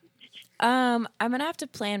meeting? I'm gonna have to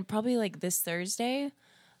plan probably like this Thursday.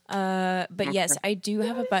 But yes, I do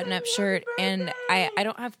have a button-up shirt, and I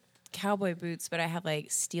don't have cowboy boots, but I have like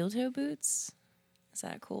steel-toe boots. Is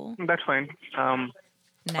that cool? That's fine. Nice.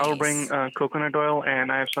 I'll bring coconut oil,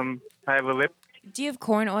 and I have a lip Do you have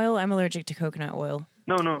corn oil? I'm allergic to coconut oil.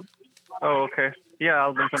 No. Oh, okay. Yeah,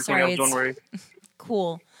 I'll bring something Sorry, else. Don't worry.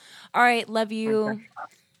 Cool. All right, love you. Okay.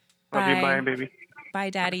 Love you. Bye, baby. Bye,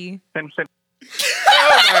 Daddy. Send.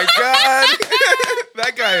 Oh my god,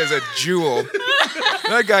 that guy is a jewel.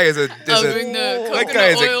 That guy is a. Doing the that coconut guy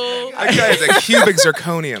is oil. That guy is a cubic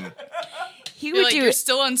zirconium. He You're would like, do you're it.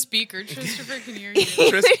 still on speaker. Christopher can hear you.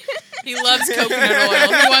 He loves coconut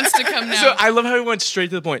oil. He wants to come now. So I love how he went straight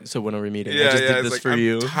to the point. So when are we meeting? I just did it's this like, for I'm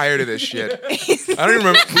you. tired of this shit. I don't even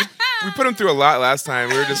remember. We put him through a lot last time.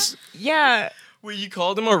 We were just. Yeah. Wait, you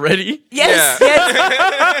called him already? Yes. Yeah.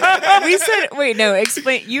 Yes. We said. Wait, no.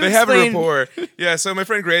 Explain. You. They explain. have a rapport. Yeah, so my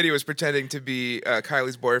friend Grady was pretending to be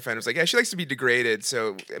Kylie's boyfriend. It was like, yeah, she likes to be degraded,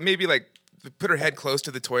 so maybe like put her head close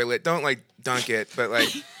to the toilet. Don't like dunk it, but like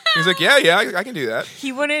he was like, yeah, I can do that.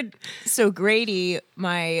 He wanted. So Grady,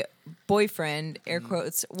 my boyfriend, air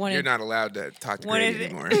quotes, wanted. You're not allowed to talk to Grady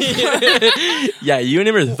anymore. Yeah, you and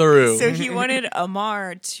him are through. So he wanted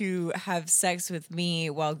Amar to have sex with me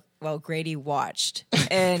while Grady watched,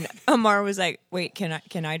 and Amar was like, "Wait, can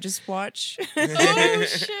I just watch?" Oh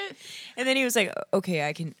shit! And then he was like, "Okay,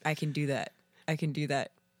 I can do that. I can do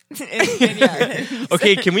that." and yeah.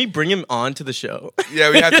 Okay, can we bring him on to the show?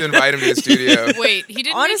 Yeah, we have to invite him to the studio. Wait, he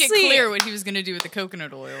didn't Honestly- make it clear what he was going to do with the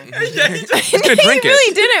coconut oil. He's gonna drink he it.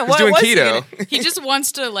 really didn't. He's What doing was he keto. gonna- He just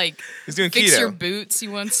wants to like He's doing fix keto. your boots. He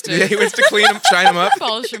wants to Yeah, he wants to clean them, shine them up.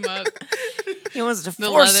 polish them up. He wants to The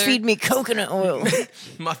force leather. feed me coconut oil.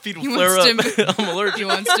 My feet will He flare up. wants to. I'm allergic. He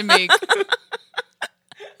wants to make.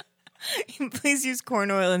 Please use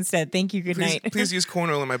corn oil instead. Thank you. Good night. Please use corn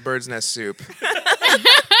oil in my bird's nest soup.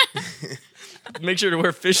 Make sure to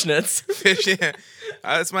wear fishnets. Fish, yeah.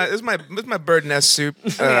 This is my bird nest soup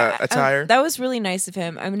attire. That was really nice of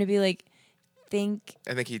him. I'm gonna be like,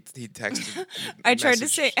 I think he texted. I tried to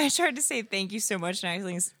message. say thank you so much, and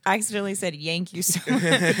I accidentally said yank you so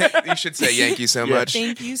much. You should say "Thank you so much."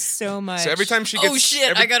 Thank you so much. So every time she gets, Oh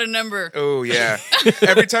shit! I got a number. Oh yeah.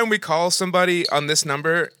 Every time we call somebody on this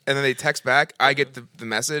number and then they text back, I get the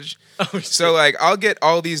message. Oh, So like I'll get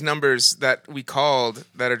all these numbers that we called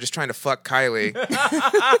that are just trying to fuck Kylie,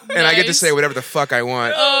 and I get to Nice. say whatever the fuck I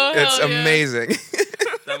want. Oh, It's hell yeah. amazing.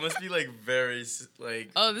 that must be like very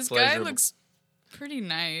like. Oh, this guy pleasurable. looks pretty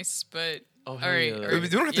nice, but Oh, all hell right. yeah. or- We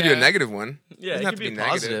don't have to do a negative one. Yeah, Doesn't it have could to be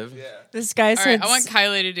negative. positive. This guy All said, right, I want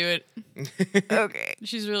Kylie to do it. okay.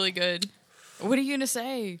 She's really good. What are you gonna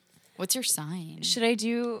say? What's your sign? Should I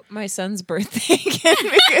do my son's birthday again?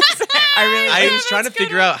 Because I was trying to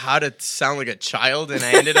figure out how to sound like a child, and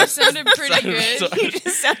I ended up sounded pretty good. you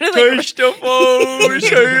just sounded like I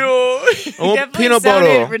want definitely peanut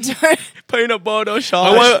sounded butter. retarded. peanut butter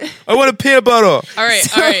sauce. I want a peanut butter. All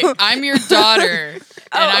right. I'm your daughter, and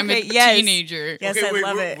I'm a okay, yes. teenager. Yes, Okay, I wait,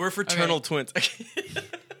 love we're, it. we're fraternal twins.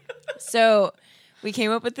 So we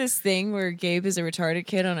came up with this thing where Gabe is a retarded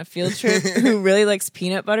kid on a field trip who really likes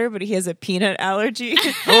peanut butter, but he has a peanut allergy.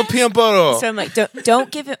 I want peanut butter. So I'm like,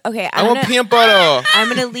 don't give him. Okay, I want peanut butter. I'm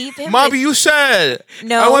gonna leave him. Mommy, with- you said.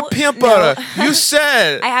 No, I want peanut no. butter. You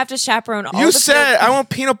said. I have to chaperone all. You the said field- I want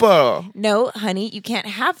peanut butter. No, honey, you can't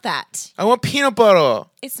have that. I want peanut butter.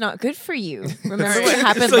 It's not good for you. Remember what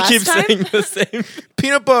happened So I keep last time? saying the same.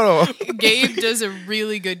 Peanut butter. Gabe does a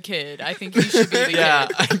really good kid. I think he should be the Yeah,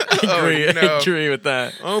 kid. I agree. Oh, no. I agree with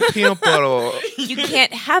that. I want peanut butter. You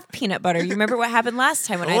can't have peanut butter. You remember what happened last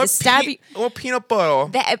time when I had to want stab you? I want peanut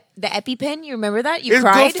butter. The EpiPen. You remember that? You It's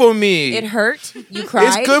cried. good for me. It hurt. You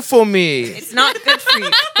cried. It's good for me. It's not good for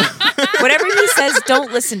you. Whatever he says,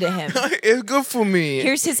 don't listen to him. It's good for me.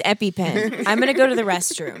 Here's his EpiPen. I'm gonna go to the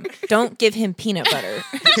restroom. Don't give him peanut butter.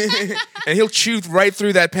 And he'll chew right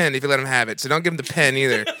through that pen if you let him have it. So don't give him the pen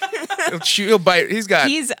either. He'll chew. He'll bite. He's got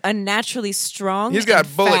unnaturally strong. He's got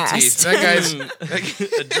and bullet fast. teeth. That guy's.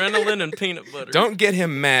 Adrenaline and peanut butter. Don't get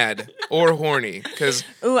him mad or horny because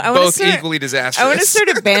Ooh, I wanna both start- equally disastrous. I want to start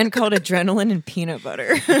a band called Adrenaline and Peanut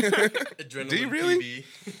Butter. Adrenaline Do you really?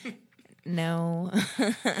 PB. No.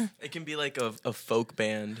 It can be like a folk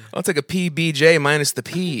band. I'll take a PBJ minus the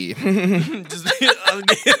P. Just,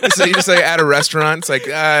 So you just like at a restaurant, it's like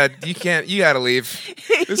you can't. You gotta leave.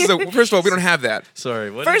 This is first of all, we don't have that.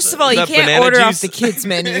 Sorry. What First is of that? all, Is you that can't banana order juice? off the kids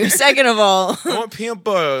menu. Second of all, I want peanut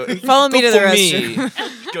butter. follow me to Good the for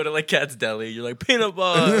restroom. Go to like Cat's Deli. You're like peanut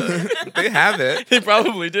butter. They have it. They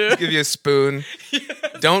probably do. Give you a spoon.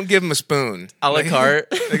 Don't give them a spoon. A la carte.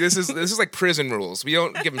 Like this is like prison rules. We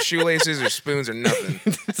don't give them shoelaces or spoons or nothing.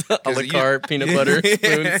 A la carte peanut butter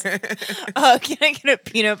spoons. Can I get a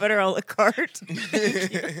peanut butter a la carte?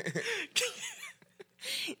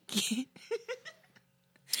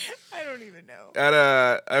 I don't even know.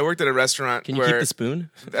 I worked at a restaurant. Can you where keep the spoon?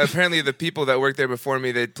 Apparently, the people that worked there before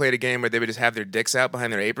me, they played a game where they would just have their dicks out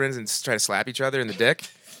behind their aprons and try to slap each other in the dick.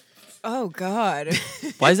 Oh God.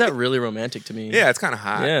 Why is that really romantic to me? Yeah, it's kind of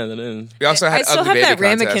hot. Yeah, that is. We also had I still ugly have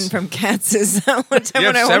that baby ramekin contests. from Katz's. One time You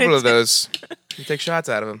have when I several wanted of those. You take shots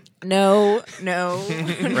out of them. No.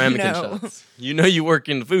 Ramekin no. shots. You know you work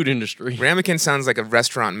in the food industry, Ramekin sounds like a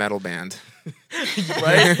restaurant metal band.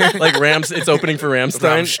 right? Like Rams. It's opening for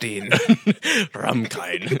Ramstein. Rammstein.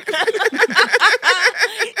 Ramkein.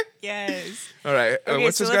 Yes. All right. Okay,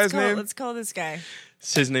 What's so this let's guy's name? Let's call this guy.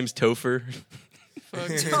 His name's Topher.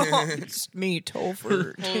 It's me,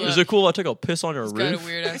 Topher. Is it cool? I took a piss on your He's got roof. a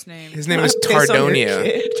weird ass name. His name is Piss on your Tardonia.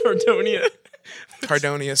 kid. Tardonia.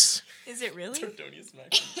 Tardonius. Is it really? Tardonius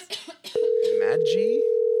Max. Maggi?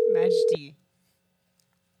 Majdi.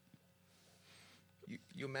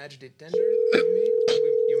 You Magdi Tender?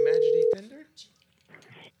 You Magdi Tender?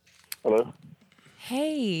 Hello.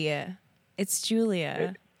 Hey, it's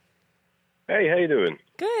Julia. Hey, how you doing?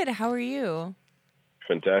 Good. How are you?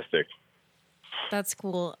 Fantastic. That's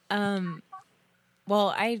cool.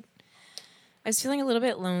 Well, I was feeling a little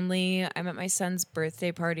bit lonely. I'm at my son's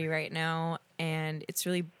birthday party right now, and it's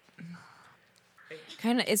really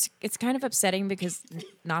it's kind of upsetting because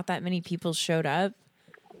not that many people showed up.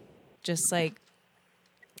 Just like,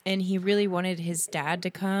 and he really wanted his dad to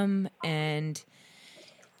come, and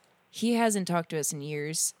he hasn't talked to us in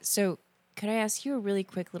years. So, could I ask you a really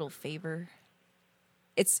quick little favor?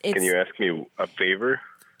 It's Can you ask me a favor?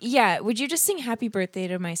 Yeah, would you just sing happy birthday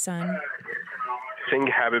to my son? Sing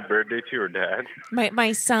happy birthday to your dad?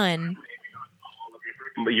 My son.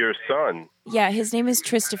 Your son? Yeah, his name is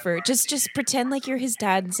Christopher. Just pretend like you're his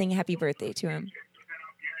dad and sing happy birthday to him.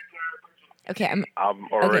 Okay, I'm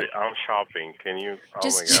shopping. Can you? Oh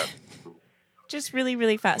Just- my god. just really,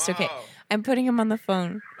 really fast. Okay, Wow. I'm putting him on the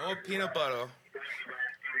phone. Oh, peanut butter.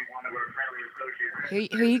 Here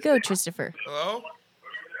you go, Christopher. Hello?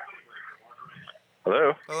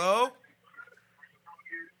 Hello? Hello?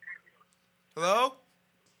 Hello?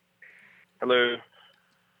 Hello?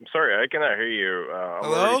 I'm sorry, I cannot hear you. I'm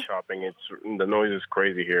Hello? already shopping. The noise is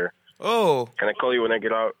crazy here. Oh, Can I call you when I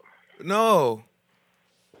get out? no.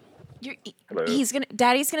 Hello?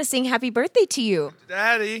 Daddy's gonna sing happy birthday to you.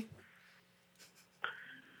 Daddy.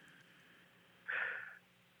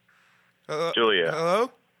 Hello? Julia.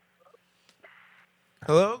 Hello?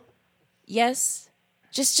 Hello? Yes.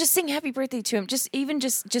 Just sing happy birthday to him. Just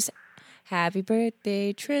happy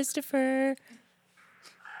birthday, Christopher.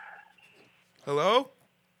 Hello?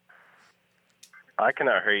 I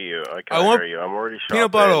cannot hear you. I I cannot want hear you. I'm already shopping.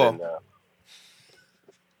 peanut butter. and,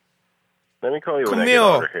 let me call you when I get Camille.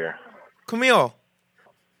 out of here. Camille.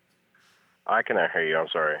 I cannot hear you. I'm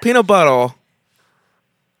sorry. Peanut butter.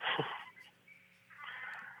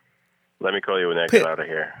 Let me call you when I get out of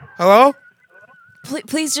here. Hello?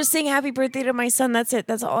 Please just sing happy birthday to my son. That's it.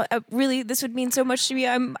 That's all. Really, this would mean so much to me.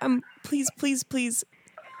 I'm please. Just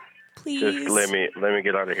let me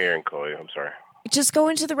get out of here and call you. I'm sorry. Just go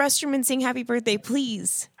into the restroom and sing happy birthday,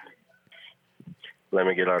 please. Let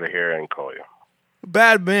me get out of here and call you.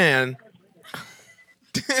 Bad man.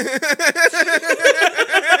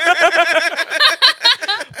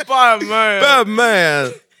 Bad man. Bad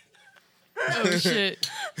man. Oh shit.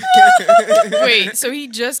 Wait, so he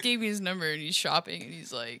just gave me his number and he's shopping and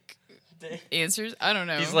he's like answers? I don't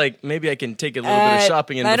know. He's like, maybe I can take a little bit of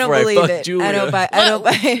shopping in I don't before I believe fuck it. Julia. I don't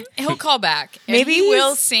buy. He'll call back. And Maybe he will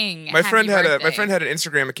he's- sing. My friend happy had birthday. an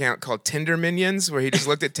Instagram account called Tinder Minions, where he just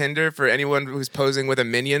looked at Tinder for anyone who's posing with a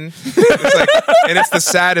minion. It's like, and it's the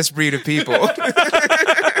saddest breed of people.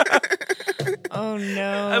 Oh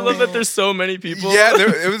no! I love that there's so many people. Yeah,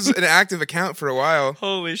 it was an active account for a while.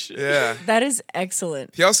 Holy shit. Yeah. That is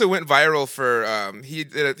excellent. He also went viral for he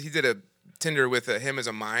did a Tinder with him as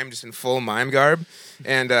a mime, just in full mime garb,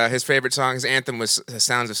 and his favorite song, his anthem was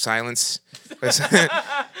 "Sounds of Silence." It's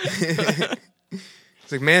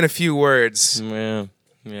like, man, a few words. Yeah,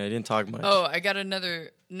 I didn't talk much. Oh, I got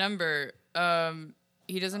another number.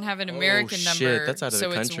 He doesn't have an American shit, number, that's out of the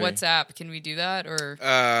so it's country. WhatsApp. Can we do that or?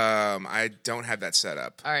 I don't have that set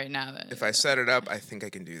up. All right, now then. If I set it up, I think I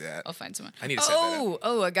can do that. I'll find someone. I need to set that up.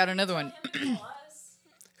 Oh, I got another one.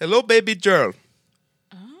 Hello, baby girl.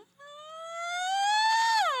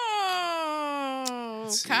 Oh,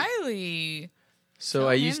 Kylie. So Tell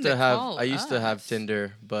I him used to to have call have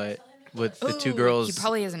Tinder, but with the two Ooh, girls, he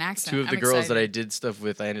probably has an accent. two of the I'm girls that I excited. did stuff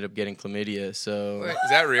with, I ended up getting chlamydia. So Is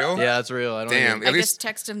that real? yeah, that's real. I don't Damn, even, at I least just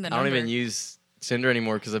text him the I number. don't even use Tinder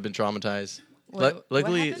anymore because I've been traumatized. What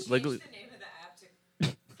Luckily, happened? luckily,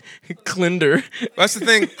 Clinder. That's the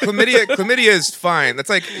thing. Chlamydia is fine. That's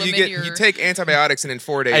like you Chlamydia. take antibiotics and in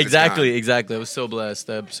 4 days. Exactly. I was so blessed.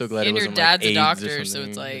 I'm so glad it And your wasn't dad's like a AIDS or doctor, so something.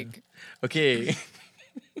 it's like Okay.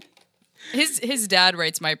 his dad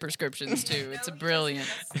writes my prescriptions too. It's a brilliant.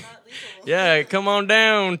 Yeah, come on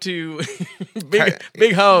down to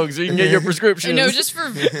Big Hogs so you can get your prescriptions. No, just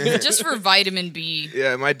for vitamin B.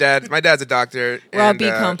 Yeah, my dad's a doctor. Raw and, B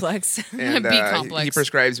complex. And, B complex. He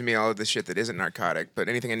prescribes me all of the shit that isn't narcotic, but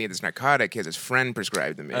anything I need that's narcotic, his friend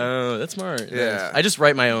prescribed to me. Oh, that's smart. Yeah. Nice. I just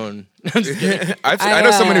write my own. I'm just kidding. I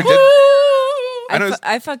know someone who did.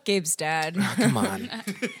 I fuck Gabe's dad. Oh, come on.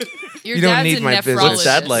 Your You don't dad's need a my nephrologist. business. What's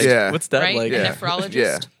dad like? Yeah. What's dad Right? like? A Yeah. nephrologist.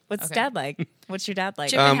 Yeah. What's Okay. dad like? What's your dad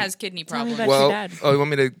like? Chippen has kidney tell me problems. about Well, your dad. oh, you want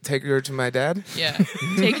me to take her to my dad? Yeah.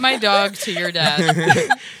 Take my dog to your dad.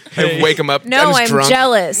 And wake him up. No, I'm drunk.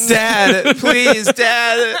 jealous. Dad, please,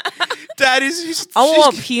 Dad. Dad, he's I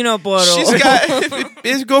want peanut butter. she's got.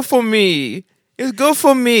 It's good for me. It's good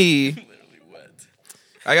for me.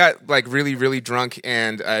 I got like really, really drunk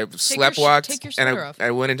and I sleptwalked take your and sweater off.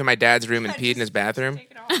 I went into my dad's room and peed in his bathroom.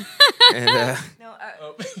 And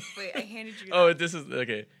Wait, I handed you. Oh, this is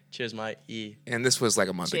okay. Cheers, mate. E. and this was like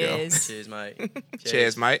a month ago. Cheers. Cheers, mate.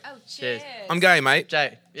 Cheers, mate. Oh, Cheers. I'm Guy, mate.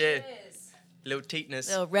 Jay. Yeah. Little teetness.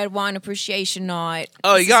 Little red wine appreciation night.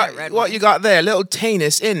 Oh, This you got isn't red what wine. you got there? Little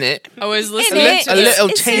Tanis in it. I was In listening it. to A little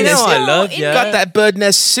It's Tanis. in it. I love in ya. it. Got that bird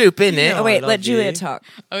nest soup in it. Oh wait, I let love Julia you. talk.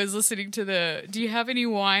 I was listening to the. Do you have any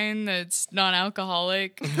wine that's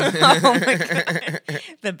non-alcoholic? Oh my god,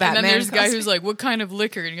 the And Batman. then there's a guy costume. who's like, "What kind of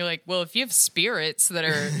liquor?" And you're like, "Well, if you have spirits that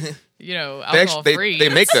are, They alcohol actually free, they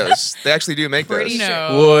make those. They actually do make Pretty those.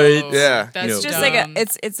 sure. What? Yeah. that's No. It's just dumb. like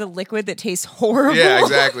it's a liquid that tastes horrible. Yeah,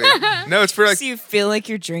 exactly. No, it's for like so you feel like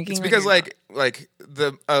you're drinking. it's when because you're like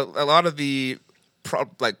the a lot of the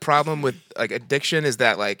problem with like addiction is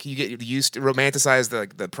that like you get used to romanticize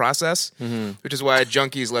the process, which is why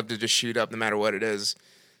junkies love to just shoot up no matter what it is.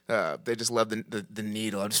 They just love the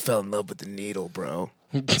needle. I just fell in love with the needle, bro.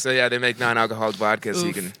 So yeah, they make non-alcoholic vodka so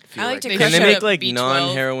you can feel I like like to They crush Can they up make like B12?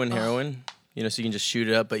 non-heroin heroin? You know, so you can just shoot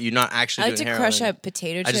it up, but you're not actually I like to doing crush heroin. up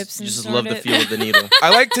potato I chips and just snort love the it. feel of the needle. I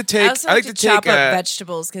like to I take also like to chop take up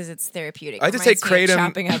vegetables because it's therapeutic. I like to Reminds take me of kratom.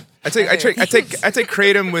 chopping up I take other things.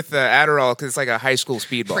 kratom with Adderall because it's like a high school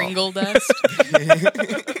speedball. Pringle dust.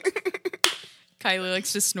 Kylie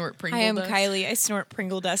likes to snort Pringle Hi, I'm dust. Kylie. I snort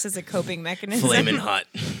Pringle dust as a coping mechanism. Flaming hot.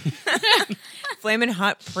 Flamin'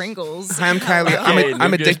 hot Pringles. Hi, I'm Kylie. Okay, I'm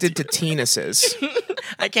no good. addicted to penises.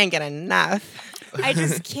 I can't get enough. I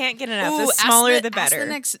just can't get enough. Ooh, The smaller, ask the better. Ask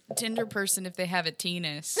the next Tinder person if they have a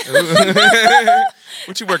penis.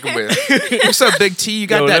 What you working with? What's up, Big T? You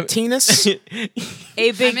got Yo, that let- penis? A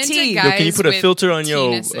big I'm into T. guys Yo, can you put a with filter on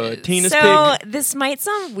your penises. penis So pig? this might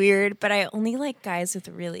sound weird, but I only like guys with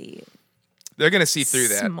really They're gonna see through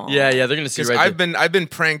that. small. Yeah, they're gonna see Because right there. I've been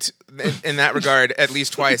pranked in that regard at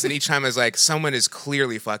least twice, and each time I was like, someone is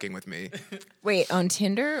clearly fucking with me. Wait, on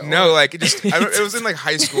Tinder? Or- No, like it was in like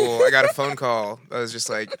high school. I got a phone call. I was just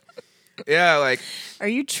like, yeah, like Are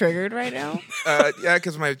you triggered right now? yeah,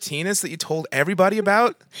 because my penis that you told everybody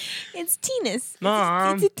about. It's Tinas.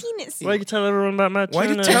 Mom. It's a penis. Why you tell everyone about my Why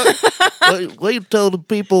you tuna? tell? Why you tell the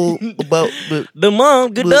people about the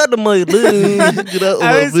mom? Get out of my loop. get out of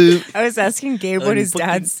I my was, loop? I was asking Gabe what his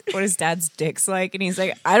dad's dick's like, and he's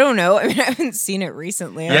like, I don't know. I mean, I haven't seen it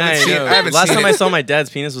recently. Yeah, I know. I haven't Last seen time it. I saw my dad's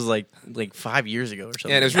penis was like 5 years ago or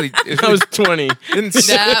something. Yeah, and it was really. I was 20.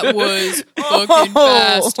 That was fucking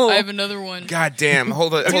fast. I have another one. God damn!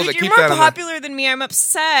 Hold on, hold Dude, on. you're Keep more that on. popular than me. I'm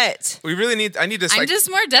upset. We really need. I need to. I'm Like, just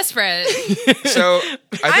more desperate. so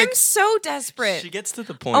I I'm think so desperate. She gets to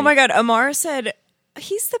the point. Oh my god, Amara said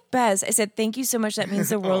he's the best. I said thank you so much. That means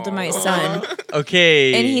the world to my son.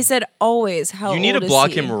 Okay. And he said always. How you need old to is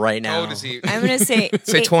block he? him right now. how old is he? I'm gonna say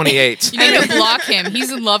Say 28. You need to block him.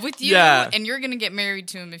 He's in love with you, Yeah. and you're gonna get married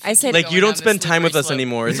to him. If I you said- keep Like going you down don't spend this time with slippery us slope.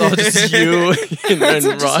 anymore. It's all just you and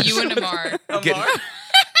Just Raj. you and Amar. Get-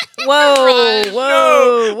 Whoa,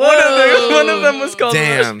 whoa, whoa. One of them was called.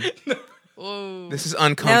 Damn, Whoa. this is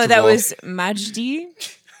uncomfortable. No, that was Majdi.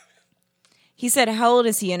 He said, "How old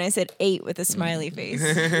is he?" And I said, 8 with a smiley face.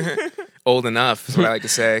 old enough. Is what I like to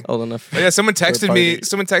say. Old enough. But yeah, someone texted me. party.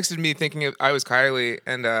 Someone texted me thinking I was Kylie,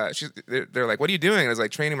 and they're like, "What are you doing?" And I was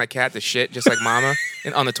like, "Training my cat to shit, just like Mama,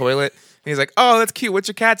 on the toilet." And he's like, "Oh, that's cute. What's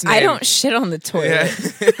your cat's name?" I don't shit on the toilet.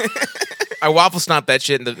 Yeah. I waffle stomp that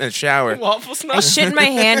shit in the shower. Waffle I snot. shit in my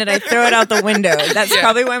hand and I throw it out the window. That's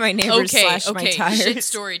probably why my neighbors slashed my Shit tires.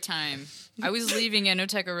 story time. I was leaving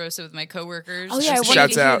Enoteca Rosa with my coworkers. Oh yeah, I wanted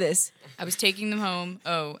Shouts to hear out. this. I was taking them home.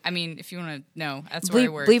 Oh, I mean, if you want to know, that's where I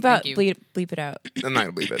Bleep, work. bleep out, Thank you. bleep it out. I'm not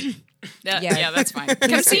gonna believe it. Yeah, that's fine.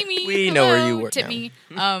 Come see me. We know where you Hello, work Tip now. me.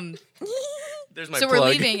 There's my So plug. we're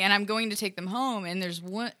leaving, and I'm going to take them home, and there's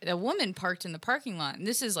a woman parked in the parking lot, and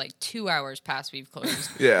this is like 2 hours past we've closed.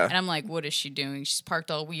 Yeah. And I'm like, what is she doing? She's parked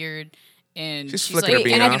all weird, and She's she's flicking like her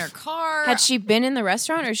bean in off. her car. Had she been in the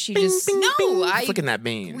restaurant or she just No, Flicking that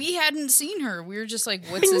bean. we hadn't seen her. We were just like,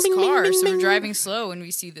 what's this car? So we're driving slow, and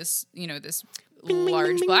we see this, this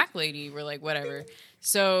large black lady. We're like, whatever.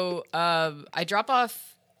 So I drop off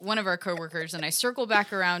one of our coworkers, and I circle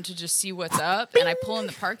back around to just see what's up, and I pull in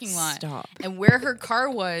the parking lot. Stop. And where her car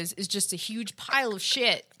was is just a huge pile of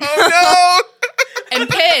shit Oh and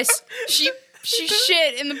piss. She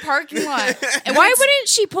shit in the parking lot. And why once- wouldn't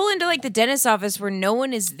she pull into like the dentist's office where no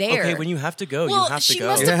one is there? Okay, when you have to go, Well, you have to she go.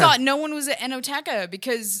 must have thought no one was at Enoteca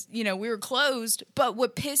because, we were closed. But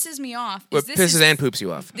what pisses me off is What this pisses is, and poops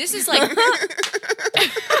you off? This is like...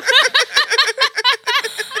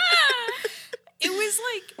 It was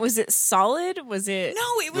like... Was it solid? Was it No,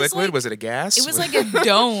 it was Liquid? like... Was it a gas? It was like a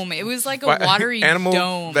dome. It was like a Fi- watery animal,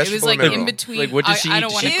 dome. It was vegetable, like mineral. in between. Like, what did she I eat? don't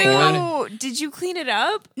Did want she to eat corn? Oh, did you clean it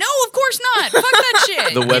up? No, of course not. Fuck that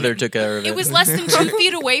shit. The weather took care of it. It was less than 2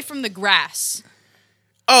 feet away from the grass.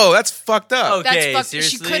 Oh, that's fucked up. That's Okay, fucked. She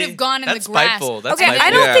seriously? could have gone in That's the grass. spiteful. That's Okay, spiteful.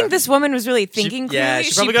 I don't Yeah. think this woman was really thinking yeah, clearly.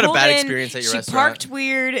 she probably got a pulled bad in, experience at your she restaurant. parked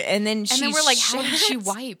weird, and then she. And then we're like, how did she shat.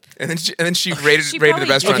 wipe? And then she rated She the probably-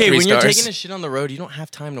 restaurant Okay, 3 when you're stars. taking a shit on the road, you don't have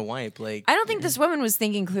time to wipe. Like, I don't think this woman was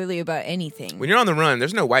thinking clearly about anything. When you're on the run,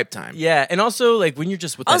 there's no wipe time. yeah, and also like when you're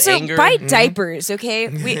just with Also, that anger. buy diapers, okay?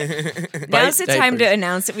 Now's the time to diapers.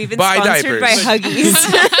 announce that we've been Buy sponsored by diapers.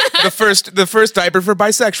 Huggies. the first diaper for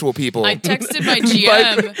bisexual people. I texted my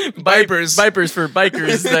GM. Vipers. Vipers for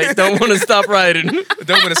bikers that don't want to stop riding.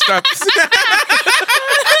 Don't want to stop.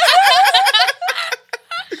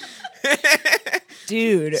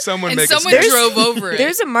 Dude. Someone And make someone a drove over it.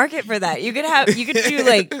 There's a market for that. You could do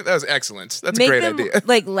like That was excellent. That's a make great them idea.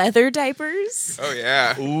 like leather diapers. Oh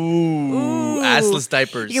yeah. Ooh, assless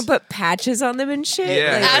diapers. You can put patches on them and shit.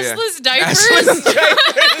 Yeah. Like, Assless diapers?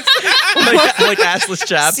 like assless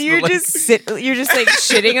chaps. so you're but, like, you're just like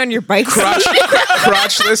shitting on your bike.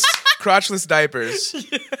 crotchless diapers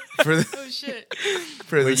for the, Oh, shit.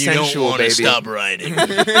 for the sensual baby. riding.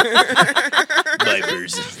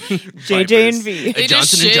 Vipers. JJ and V. They Johnson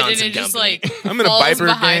just and shit Johnson and it just company. like I'm in a falls Viper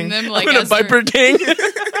behind gang. them. Like I'm in a as they're- Viper gang.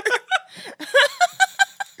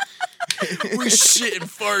 We shit and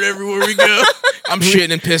fart everywhere we go. I'm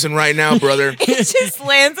shitting and pissing right now, brother. It just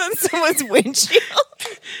lands on someone's windshield.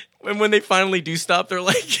 And when they finally do stop, they're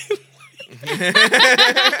like,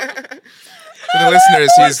 For the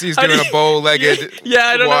listeners, he's How do doing you- a bow-legged yeah,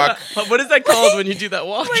 I don't walk. know. What is that called when you do that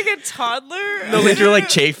walk? Like a toddler. No, like you're like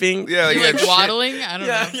chafing. Yeah, like, You like shit. waddling? I don't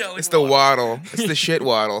know. yeah. Like It's the waddle. It's the shit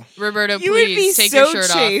waddle. Roberto, You would be please take so your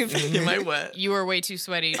shirt chafed. off. Am I wet? You are way too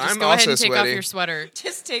sweaty. Just I'm go ahead also and take off sweaty. your sweater.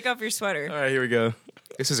 Just take off your sweater. All right, here we go.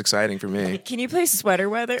 This is exciting for me. Can you play sweater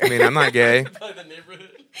weather? I mean, I'm not gay.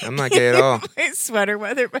 I'm not gay at all. Play sweater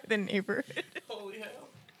weather by the neighborhood. Holy hell!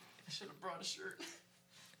 I should have brought a shirt.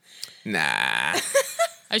 Nah.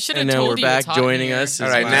 I should have And now told we're you. back to talk joining here. us. All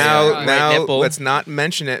is right, my, now right nipple. let's not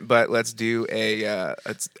mention it, but let's do a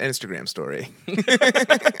Instagram story.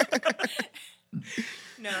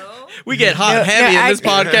 No. we get hot No, and heavy no, in this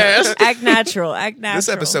podcast. Act natural. Act natural. This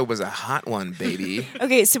episode was a hot one, baby.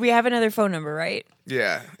 Okay, so we have another phone number, right?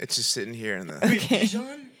 Yeah, it's just sitting here in the. Okay.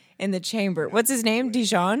 In the chamber. What's his name?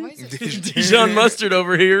 Dijon? Dijon Mustard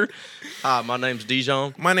over here. Hi, my name's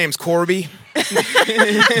Dijon. My name's Corby.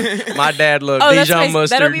 My dad loved Oh, that's Dijon my,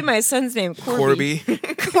 Mustard. that'll be my son's name. Corby.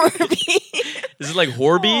 Corby. Is it like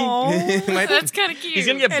Horby? That's kind of cute. He's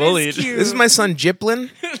gonna get That is bullied. cute. This is my son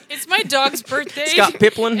Jiplin. It's my dog's birthday. Scott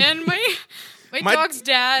Piplin. And my My- dog's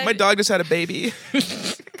dad. My dog just had a baby.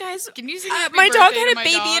 Guys, Can you sing happy my dog birthday had to a my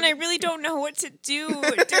baby dog? and I really don't know what to do.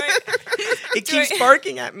 It keeps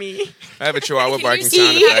barking at me. I have a Chihuahua Can you barking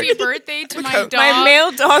sing sound happy effect. birthday to my how- dog? My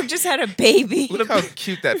male dog just had a baby. Look how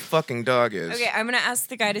cute that fucking dog is. Okay, I'm gonna ask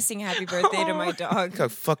the guy to sing happy birthday to my dog. Look how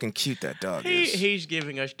fucking cute that dog is. He's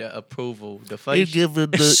giving us the approval. The You face. give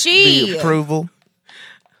it She. the approval.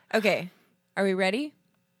 Okay, are we ready?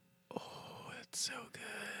 That's so good.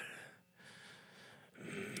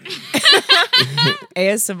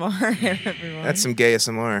 ASMR, everyone. That's some gay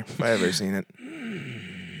ASMR if I ever seen it.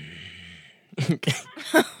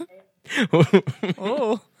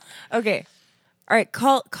 Oh, okay. All right,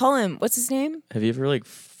 call him. What's his name? Have you ever like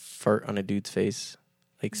fart on a dude's face,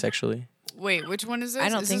 like sexually? Wait, which one is this? I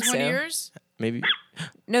don't is think this one so. of yours? Maybe.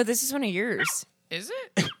 No, this is one of yours. Is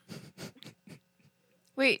it?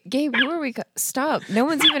 Wait, Gabe, who are we? Stop! No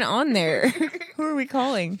one's even on there. Who are we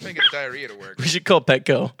calling? I'm gonna get diarrhea to work. We should call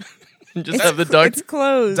Petco. Just have the dog. It's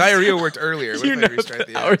closed. Diarrhea worked earlier. What You if I know restart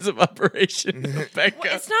the the hours of operation.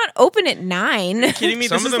 Becca. It's not open at 9. Kidding me?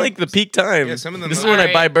 Some This of is them- like the peak time. Yeah, some of them This is are- when I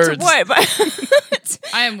Alright. buy birds. What?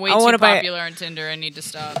 I am way I too wanna buy- popular on Tinder. I need to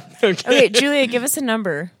stop. Okay, Julia, give us a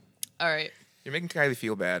number. All right. You're making Kylie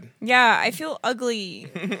feel bad. Yeah, I feel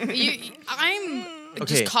ugly. I'm Okay.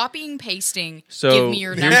 just copying, pasting. So Give me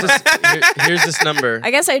your here's number. here's this number.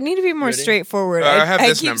 I guess I need to be more straightforward. I have I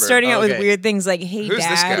this keep number. starting out with Okay. weird things like, "Hey, Who's this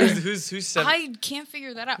Dad." guy? Who's sent? I can't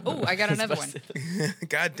figure that out. Oh, I got another one.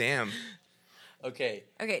 God damn. Okay.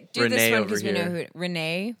 Okay, do Renee this one over because we know here. who.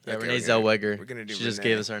 Renee. Yeah, Okay, Renee we're gonna- Zellweger. we're gonna do She just Renee.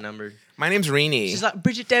 gave us our number. My name's Rini. She's like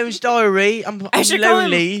Bridget Jones' Diary. I'm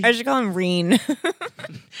lonely. I should call him Reen.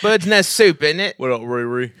 Bird's nest soup, isn't it? What up,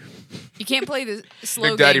 Riri? You can't play the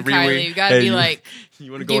slow Daddy game, Kylie. Riri. You gotta Hey, be you- like,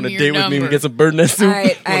 You want to go Give on a me your date with me and number. get some bird nest soup? All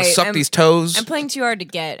right, Want to suck these toes? I'm playing too hard to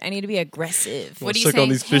get. I need to be aggressive. what do you suck say? on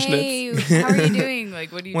these fishnets? Hey, how are you doing?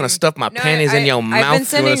 Like, what do you Want doing? to stuff my No, panties in your I've been mouth?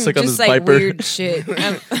 sending suck on just this like viper? weird shit.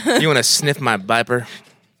 You want to sniff my viper?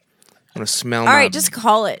 Want to smell All my... right, just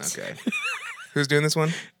call it. Okay. Who's doing this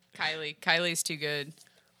one? Kylie. Kylie's too good.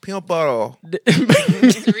 peanut butter.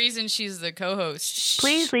 It's the reason she's the co-host.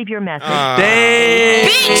 Please leave your message.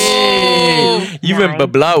 Dang! You've been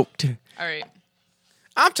bebloked. All right.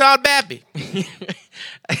 I'm Todd Babby.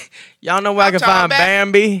 Y'all know where I can Tom find Back.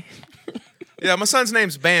 Bambi? Yeah, my son's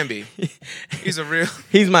name's Bambi. He's a real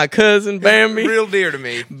He's my cousin, Bambi. real dear to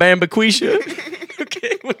me. Bambiquisha.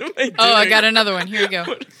 Okay, what am I doing? Oh, I got another one. Here we go.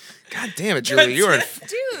 God damn it, Julia. You are.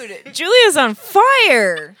 Dude, Julia's on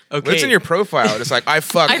fire. Okay. What's in your profile? It's like, I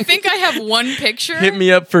fuck. I think I have one picture. Hit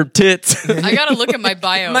me up for tits. I gotta look at my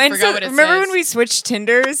bio. I Mine forgot said, what it remember says. when we switched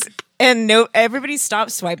Tinders and no everybody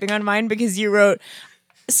stopped swiping on mine because you wrote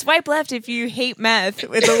swipe left if you hate meth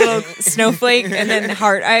with a little snowflake and then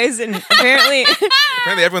heart eyes and apparently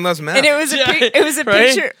Apparently everyone loves meth. and it was a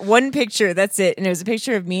right? picture, one picture, that's it, and it was a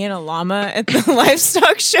picture of me and a llama at the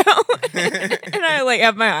livestock show, and I like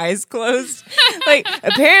have my eyes closed. Like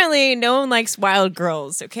apparently no one likes wild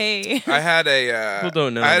girls. Okay, I had a People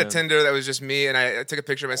don't know I had a that. Tinder that was just me, and I took a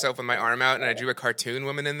picture of myself with my arm out, and I drew a cartoon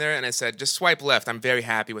woman in there, and I said, "Just swipe left. I'm very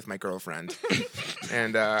happy with my girlfriend."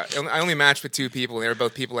 And I only matched with 2 people, and they were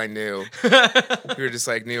both people I knew. We were just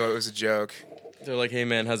like knew it was a joke. They're like, hey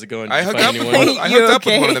man, how's it going? I Did you hooked find up. anyone? I You hooked up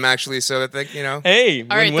with okay? one of them actually, so that they, you know. Hey, All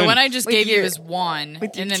right, the win-win. one I just With gave you your- is Juan,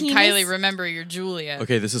 with your and then penis? Kylie, remember you're Julia.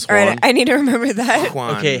 Okay, this is all Juan. right, I need to remember that.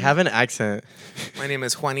 Juan. Okay, have an accent. My name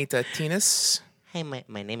is Juanita Tinas. Hey, my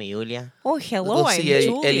name is Julia. Oh, hello, Go I'm see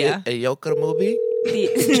Julia. a Joker movie? No,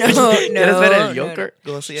 ¿Quieres ver el no. Joker?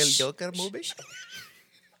 Go see a Joker movie?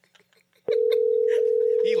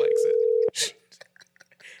 He likes it.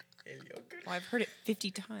 Well, I've heard it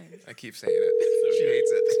 50 times. I keep saying it. She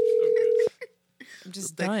hates it. I'm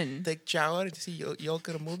just done. Take shower to see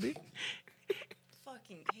Joker movie?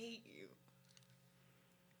 Fucking hate you.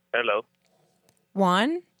 Hello.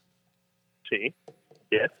 Juan? Sí.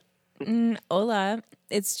 Yes. Hola,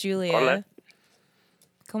 it's Julia. Hola.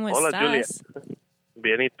 ¿Cómo Hola, estás? Julia.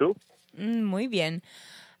 Bien, ¿y tú? Muy bien.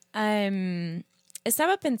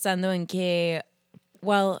 Estaba pensando en que,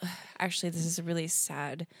 well, actually, this is really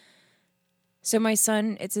sad. So my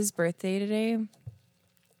son, it's his birthday today.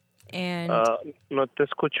 And, No te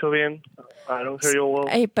escucho bien. I don't hear you well.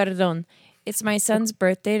 ay, perdón. It's my son's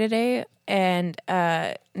birthday today, and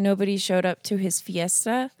nobody showed up to his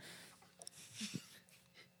fiesta.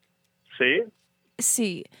 Sí.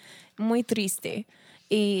 Sí, muy triste.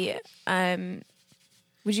 Y,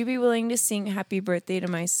 would you be willing to sing happy birthday to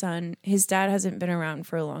my son? His dad hasn't been around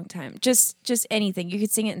for a long time. Just anything. You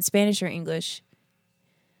could sing it in Spanish or English.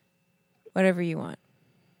 Whatever you want.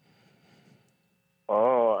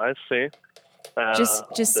 Oh, I see.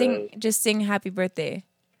 Just sing happy birthday.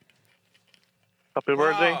 Happy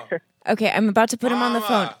birthday. Okay, I'm about to put him on the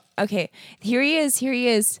phone. Okay, here he is.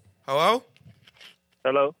 Hello?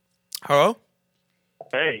 Hello. Hello?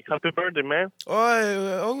 Hey, happy birthday, man.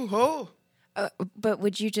 But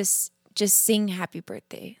would you just sing happy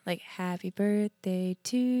birthday? Like happy birthday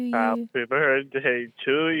to you. Happy birthday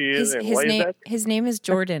to you. His, And his why is name that? his name is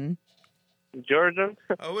Jordan. Jordan?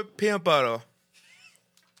 Oh, with peanut butter.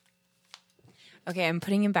 Okay, I'm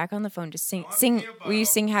putting him back on the phone. Just sing. Will you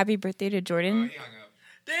sing happy birthday to Jordan?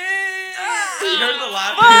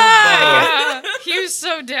 He was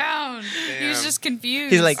so down. He was just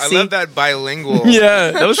confused. He's like, I see? love that bilingual.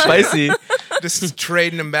 Yeah, that was spicy. Just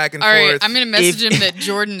trading them back and all right, forth. I'm gonna message him that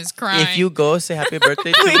Jordan is crying. If you go say happy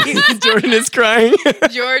birthday to me, Jordan is crying.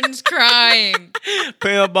 Jordan's crying.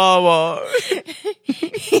 Peanut butter.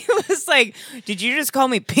 He was like, "Did you just call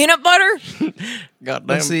me peanut butter?" Go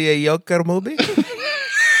Goddamn. see a Joker movie?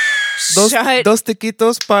 Dos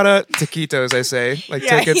taquitos para taquitos, I say. Like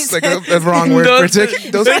Yeah, tickets, he like said- the wrong word for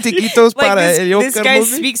ticket. Dos taquitos Like para el this Joker guy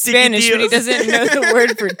movie. speaks Spanish, but he doesn't know the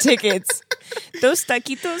word for tickets. Dos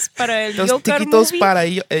taquitos para el Dos Joker tiquitos movie. para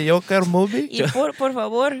el Joker movie. Y por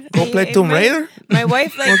favor. Go play Tomb Raider. My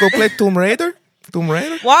wife like. Wanna go play Tomb Raider? Tomb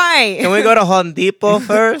Raider? Why? Can we go to Home Depot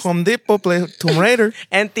first? Home Depot play Tomb Raider.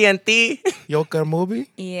 NTNT. Joker movie.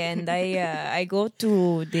 And I go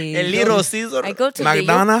to the El Little Caesar. I go to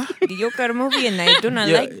McDonald's. the Joker movie and I do not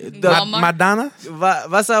Yeah, like the- Madonna.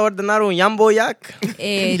 ¿Vas a ordenar un Jumbo Yak?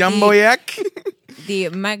 Jumbo Yak. the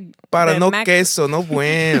Mac Para the no Mac- queso, no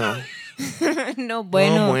bueno. no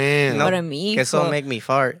bueno. No bueno. Para mi Que eso hijo. make me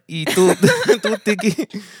fart. Y tú Tiki.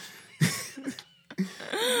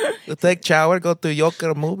 You take shower, go to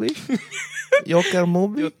Joker movie. Joker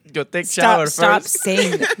movie. Yo take shower Stop first.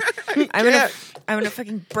 saying that. I'm gonna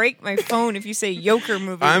fucking break my phone if you say Joker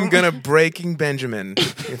movie. I'm gonna breaking Benjamin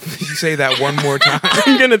if you say that one more time.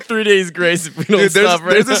 I'm gonna 3 days grace if we don't Dude, stop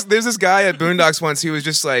right now. there's this guy at Boondocks once. He was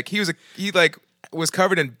just like he was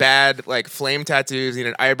covered in bad like flame tattoos and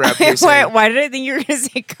an eyebrow piercing. Why did I think you were gonna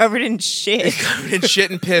say covered in shit? Covered in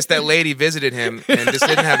shit and piss. That lady visited him and just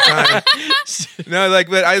didn't have time. No, like,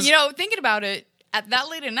 but I was You know, thinking about it, at that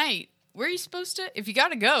late at night, where are you supposed to? If you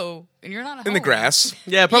gotta go and you're not at in the home. grass.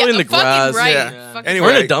 Yeah, probably in the fucking grass. Right. Yeah. Fucking Anyway.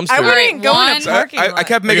 Or in a dumpster. I All right, wouldn't go in a one- parking lot. I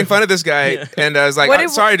kept making fun of this guy, and I was like, What I'm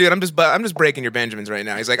did- sorry, dude. I'm just breaking your Benjamins right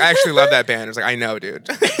now. He's like, I actually love that band. I was like, I know, dude.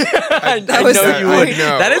 I was- know you I would.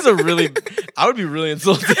 know. That is a really. I would be really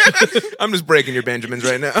insulted. I'm just breaking your Benjamins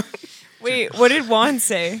right now. Wait, what did Juan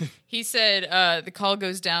say? He said, the call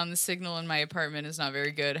goes down. The signal in my apartment is not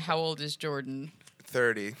very good. How old is Jordan?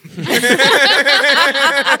 30.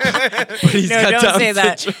 But he's No, got don't Down say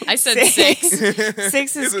that. syndrome. I said 6.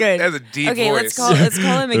 6 is Has a- good. has a deep okay, voice. let's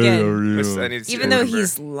call him again. I need to see Even the though number.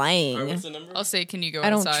 he's lying. I'll say, can you go I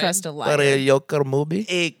don't outside? trust a Para liar. el Joker movie.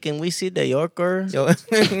 Hey, can we see the Yorker? Yo,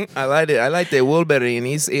 I like it. I like the Wolverine.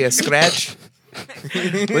 He's a scratch.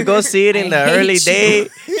 We go see it in the hate early you. day,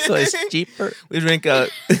 so it's cheaper. We drink a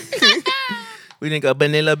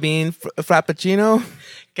vanilla bean frappuccino.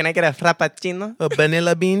 Can I get a frappuccino? A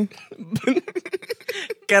vanilla bean.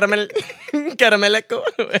 Caramelico.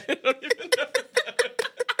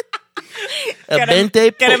 A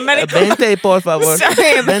vente, caramelico. a vente, por favor.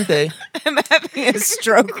 Sorry, I'm- Vente. I'm having a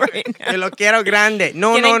stroke right now. Yo lo quiero grande.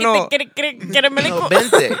 No, Can no, I no. get a No,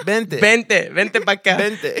 vente, vente. Vente pa' acá.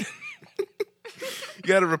 Vente. You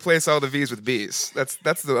got to replace all the V's with B's.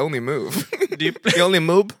 That's the only move. The only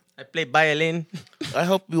move. I play violin. I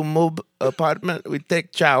hope you move apartment. We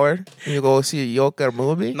take shower and you go see a Joker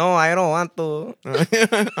movie. No, I don't want to.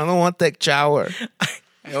 I don't want to take shower.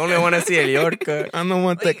 I only want to see El Yorker. I don't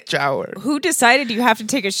want to take shower. Who decided you have to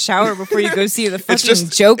take a shower before you go see the fucking It's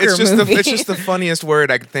just Joker it's just movie? it's just the funniest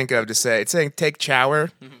word I could think of to say. It's saying take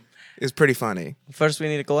shower is pretty funny. First, we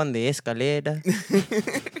need to go on the escalera.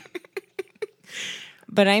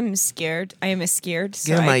 But I'm scared. I am scared,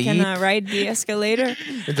 so Get my I cannot Jeep. ride the escalator.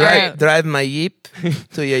 Drive my Jeep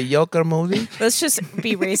to a Joker movie. Let's just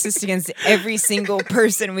be racist against every single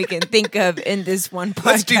person we can think of in this one podcast.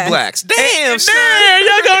 Let's do blacks. Damn, son. Man,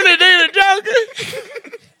 y'all gonna do the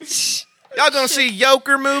Joker? Y'all gonna see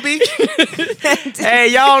Joker movie? Hey,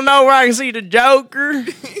 y'all know where I can see the Joker?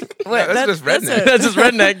 What, No, that's just redneck. That's just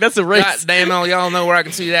redneck. That's a race. God damn all y'all know where I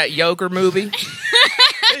can see that Joker movie?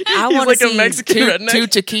 I He's want like to a see. Mexican Two redneck.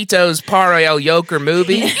 taquitos para el Joker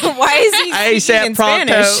movie. Why is he I speaking in said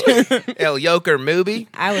pronto. Spanish? El Joker movie.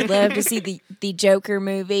 I would love to see the Joker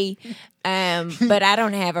movie, but I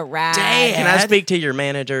don't have a ride. Can I speak to your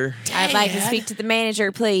manager? I'd like to speak to the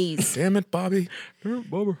manager, please. Damn it, Bobby.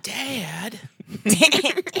 Dad.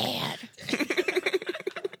 Dad.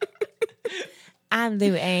 I'm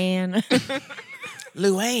Luann.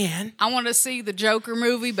 Luann. I want to see the Joker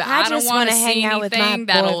movie, but I I don't just want to wanna see hang out with my anything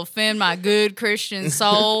that'll boy- offend my good Christian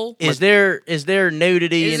soul. Is there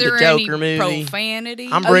nudity Is in the there Joker any movie? profanity?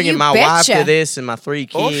 I'm bringing you my wife betcha. to this and my 3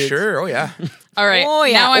 kids. Oh, sure. Oh, yeah. All right. Oh,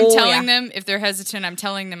 yeah. Now I'm Oh, telling yeah. them, if they're hesitant, I'm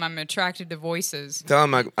telling them I'm attracted to voices. Tell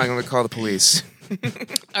him I'm going to call the police.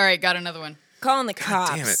 All right, got another one. Calling the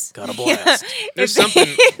cops. damn it. Got a blast. There's If they,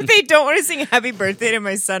 something. if they don't want to sing happy birthday to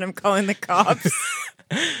my son, I'm calling the cops.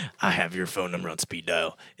 I have your phone number on speed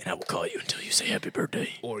dial, and I will call you until you say happy birthday.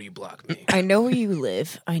 Or you block me. I know where you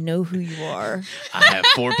live. I know who you are. I have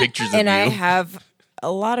 4 pictures of And you. I have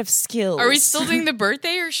a lot of skills. Are we still doing the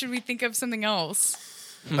birthday, or should we think of something else?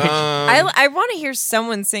 I want to hear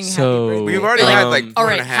someone sing So- happy birthday. We've already had like All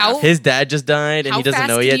one right, and a half. how His dad just died, and How he doesn't fast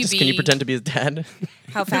know can yet. you Just can you be? pretend to be his dad?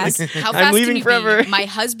 How fast? How I'm fast leaving can you forever. Be? My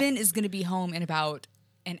husband is going to be home in about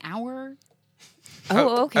an hour.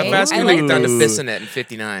 Oh, okay. How fast I can we like get down to this. Bissonnet in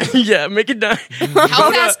 59? Yeah, make it down.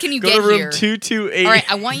 How fast can you go get to room here? 228. All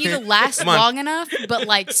right, I want you to last Come on. long enough, but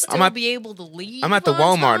like still at- be able to leave. I'm at the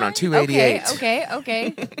Walmart on 288.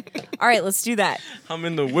 Okay. All right, let's do that. I'm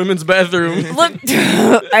in the women's bathroom. Look,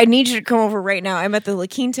 I need you to come over right now. I'm at the La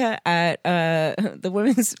Quinta at the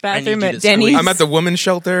women's bathroom you at to Denny's. squeeze. I'm at the women's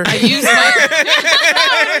shelter. I use my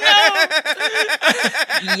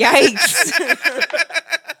Yikes.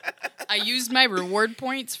 I used my reward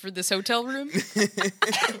points for this hotel room. I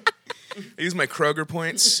use my Kroger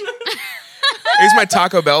points. I use my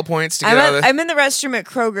Taco Bell points to get out of the... I'm in the restroom at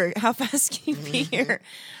Kroger. How fast can you be here?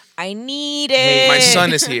 I need it. Hey, my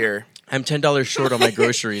son is here. I'm $10 short on my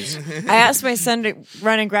groceries. I asked my son to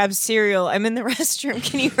run and grab cereal. I'm in the restroom.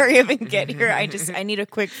 Can you hurry up and get here? I need a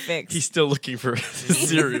quick fix. He's still looking for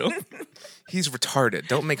cereal. He's retarded.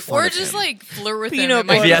 Don't make fun Or of just him. like flirt with Peanut him. It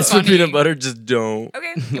might If be he asks for funny. peanut butter, just don't.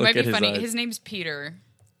 Okay. It Look might at be his funny. eyes. His name's Peter.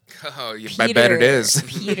 Oh, I bet it is.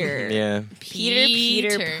 Peter. Yeah.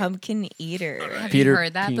 Peter, pumpkin eater. Have Peter you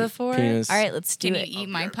heard that before? penis. All right, let's do Can it. you eat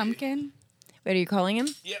my pumpkin? Wait, are you calling him?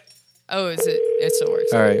 Yep. Oh, is it? It still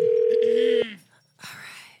works. All right.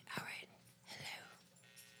 All right.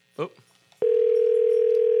 Oh.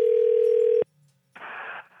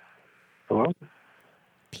 Hello?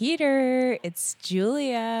 Peter, it's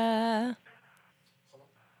Julia.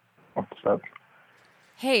 What's up?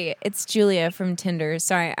 Hey, it's Julia from Tinder.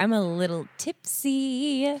 Sorry, I'm a little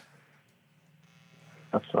tipsy.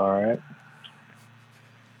 That's all right.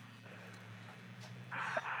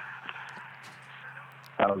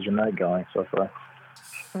 How's your night going so far?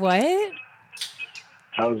 What?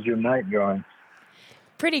 How's your night going?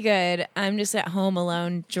 Pretty good. I'm just at home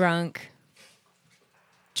alone, drunk,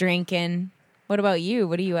 drinking. What about you?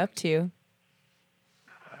 What are you up to?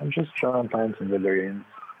 I'm just chilling, playing some video games.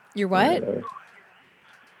 You're what?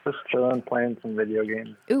 Just chilling, playing some video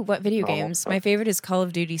games. Ooh, what video Oh, games? My favorite is Call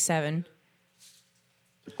of Duty 7.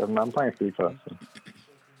 I'm playing FIFA.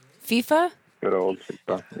 FIFA? Good old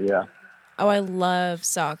FIFA. Yeah. Oh, I love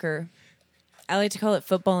soccer. I like to call it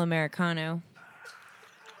football Americano.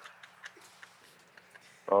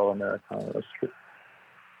 All Americano. That's true.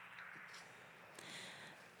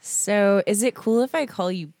 So, is it cool if I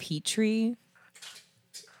call you Petrie?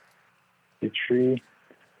 Petrie.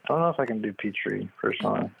 I don't know if I can do Petrie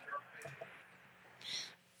personally.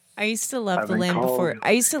 I used to love I've the been Land called- Before.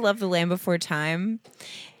 I used to love the Land Before Time.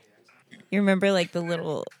 You remember like the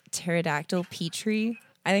little pterodactyl Petrie?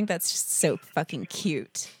 I think that's just so fucking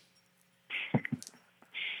cute.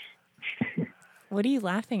 What are you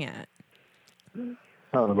laughing at?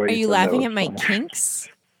 Oh, the way Are you said that laughing was at my funny. kinks?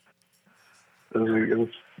 It was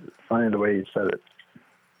funny the way you said it.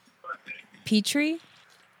 Petrie?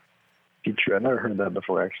 Petrie. I never heard that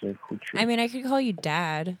before, actually. Petrie. I mean, I could call you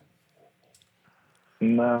Dad.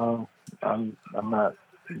 No, I'm not.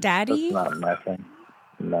 Daddy? That's not my thing.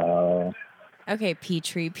 No. Okay,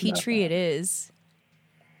 Petrie. Petrie it is.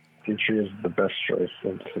 Petrie is the best choice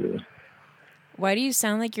of the two. Why do you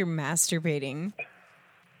sound like you're masturbating?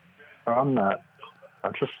 Oh, I'm not.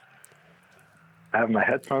 I'm just. I have my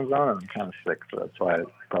headphones on and I'm kind of sick, so that's why it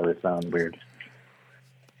probably sounds weird.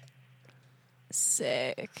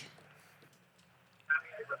 Sick.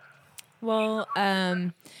 Well,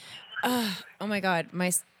 oh my God,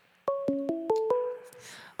 do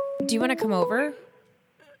you want to come over?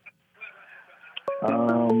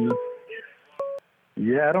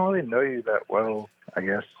 Yeah, I don't really know you that well, I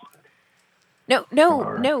guess. No,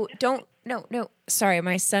 don't, no. Sorry,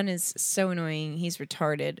 my son is so annoying. He's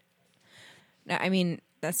retarded. No, I mean,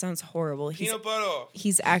 that sounds horrible.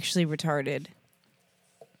 He's actually retarded.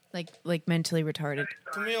 Like mentally retarded.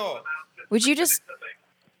 Come here. Would you just,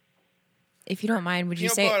 if you don't mind, would you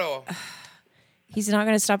say, he's not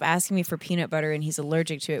going to stop asking me for peanut butter and he's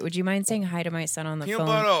allergic to it. Would you mind saying hi to my son on the Peanut phone?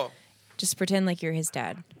 butter. Just pretend like you're his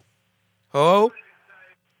dad. Hello?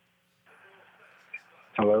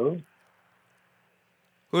 Hello?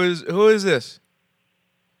 Who is this?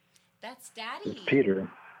 That's Daddy. Peter.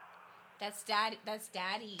 That's Daddy. That's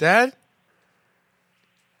Daddy. Dad?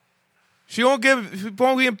 She won't give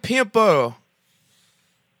peanut butter.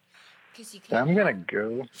 Because you can't. I'm gonna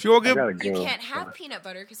go. She won't I give. gotta go. You can't have peanut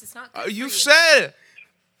butter because it's not good for You you. said.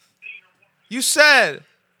 You said.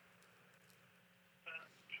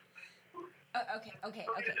 Okay.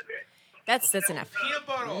 That's enough. Peanut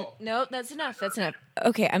butter. No, that's enough. That's enough.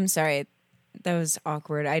 Okay, I'm sorry. That was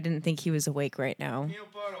awkward. I didn't think he was awake right now.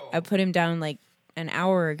 Peanut butter. I put him down like an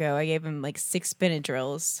hour ago. I gave him like 6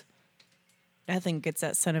 Benadryls. Nothing gets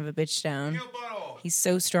that son of a bitch down. Peanut butter. He's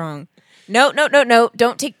so strong. No.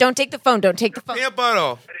 Don't take the phone. Don't take the phone. Peanut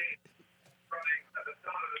butter.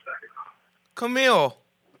 Camille.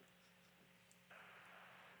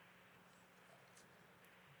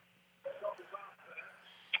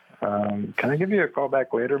 Can I give you a call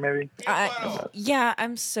back later, maybe? Yeah,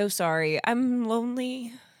 I'm so sorry. I'm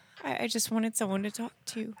lonely. I just wanted someone to talk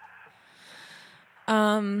to.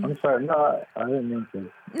 I'm sorry. No, I didn't mean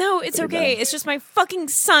to. No, it's Pretty okay. bad. It's just my fucking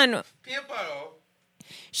son. Peanut butter.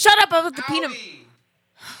 Shut up about the peanut. Owie.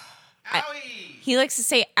 He likes to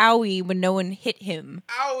say "owie" when no one hit him.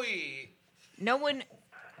 Owie. No one.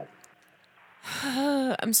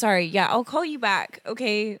 I'm sorry. Yeah, I'll call you back.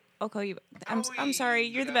 Okay, I'll call you back. I'm sorry.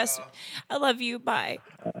 You're the best. I love you. Bye.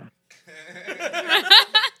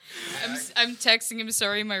 I'm texting him.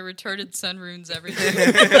 Sorry, my retarded son ruins everything.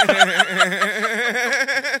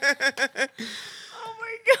 Oh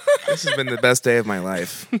my god. This has been the best day of my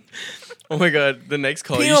life. Oh my god, the next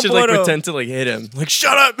call, you Peanut should like butter. pretend to like hit him. Like,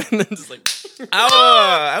 shut up! And then just like,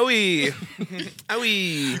 Owie.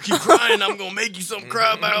 Owie. you keep crying, I'm gonna make you something to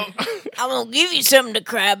cry about. I'm gonna give you something to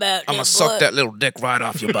cry about. I'm gonna suck that little dick right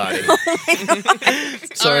off your body.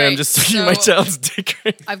 Sorry, I'm right, just sucking my so- child's dick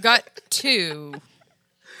right now. I've got 2.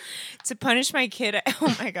 To punish my kid.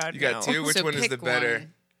 Oh my god. You got no. 2? Which So one is pick the better?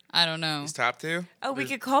 one. I don't know. These top 2? Oh, we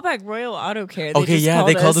could call back Royal Auto Care. Okay, yeah,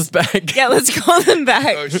 they called us back. Yeah, let's call them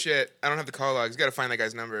back. Oh shit! I don't have the call logs. You gotta find that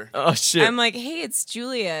guy's number. Oh shit. I'm like, hey, it's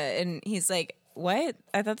Julia, and he's like, what?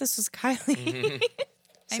 I thought this was Kylie.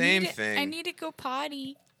 Same thing. I need to go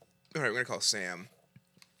potty. All right, we're gonna call Sam.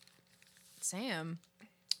 Sam.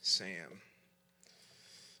 Sam.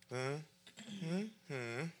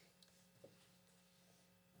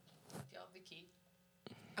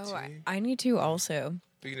 Oh, I need to also.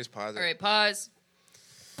 We can just pause it. All right, pause.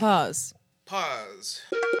 Pause. Pause.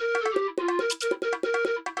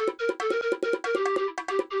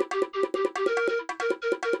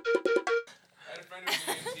 I had a friend who was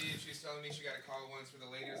doing tea, and she was telling me she got a call once where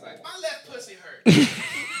the lady was like, "My left pussy hurts."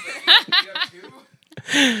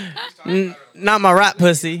 You have 2? Not my right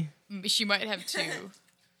pussy. She might have 2.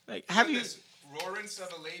 Like, have you? This Lawrence of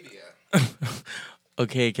Arabia.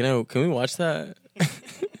 Okay, can we watch that?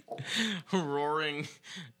 Roaring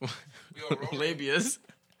labias.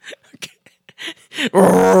 Okay.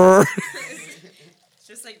 It's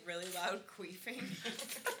just like really loud queefing.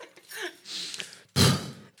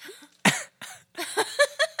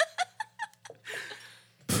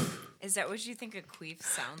 Is that what you think a queef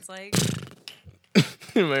sounds like?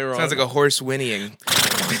 Am I wrong? Sounds like a horse whinnying.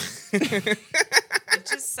 It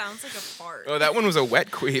just sounds like a fart. Oh, that one was a wet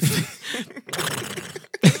queef.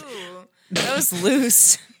 Ooh, that was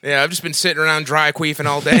loose. Yeah, I've just been sitting around dry queefing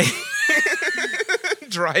all day.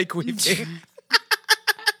 Dry queefing.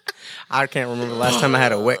 I can't remember the last time I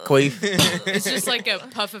had a wet queef. It's just like a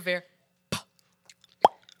puff of air.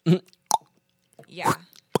 Yeah.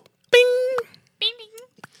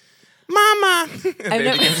 Mama. I've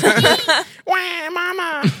never- Wah,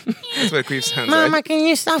 mama. That's what a queef sounds like. can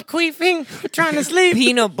you stop queefing? I'm trying to sleep.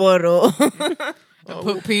 Peanut butter. I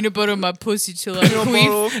put peanut butter in my pussy till I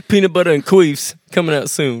queef. Peanut butter and queefs coming out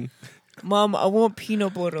soon. Mom, I want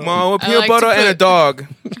peanut butter. Mom, I want I peanut like butter to and a put- dog.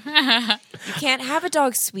 You can't have a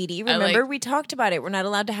dog, sweetie. Remember, we talked about it. We're not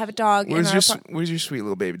allowed to have a dog. in our Where's your sweet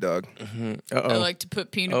little baby dog? I like to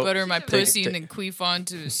put peanut butter in my pussy and then queef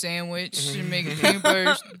onto a sandwich and make a peanut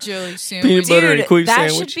butter jelly sandwich. Peanut butter and Dude, queef that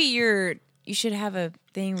sandwich. should be your. You should have a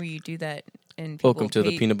thing where you do that. And people Welcome to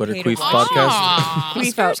the pay- Peanut Butter pay to Queef watch you. podcast.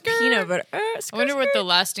 Queef out peanut butter. I wonder what the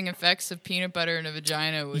lasting effects of peanut butter in a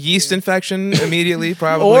vagina would Yeast be. infection immediately,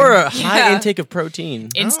 probably. Or a high Yeah. intake of protein.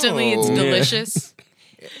 Instantly, it's Oh. Yeah. delicious.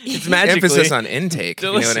 It's magically. Emphasis on intake. You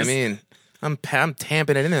know what I Delicious. mean? I'm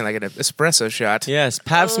tamping it in there like an espresso shot. Yes,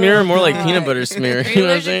 pap smear, more like peanut butter smear. Are You you know what I'm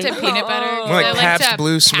allergic saying? to peanut butter? 'Cause More like I like Pabst to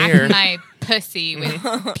Blue pack Smear. my pussy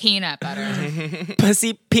with peanut butter.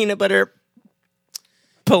 Pussy peanut butter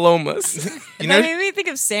palomas. You That know, made me think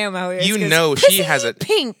of Sam. How he you goes, know she "Pussy has a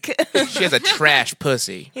pink. she has a trash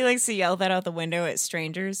pussy. He likes to yell that out the window at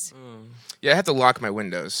strangers. Yeah, I have to lock my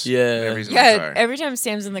windows. Yeah. whenever he's in the Yeah, car. every time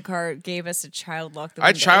Sam's in the car, gave us a child lock the I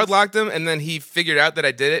windows. child locked him, and then he figured out that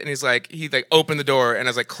I did it, and he opened the door, and I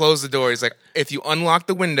was like, close the door. He's like, if you unlock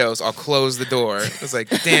the windows, I'll close the door. I was like,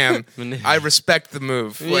 damn, I respect the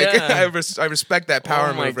move. Like, Yeah. I respect that power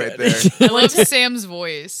Oh my move right God. there. I love Sam's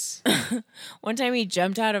voice. One time he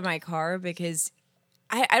jumped out of my car because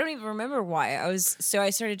I don't even remember why. I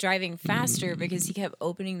started driving faster because he kept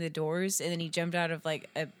opening the doors, and then he jumped out of like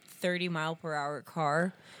a 30-mile-per-hour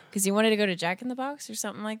car because he wanted to go to Jack in the Box or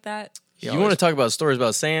something like that. You want to talk about stories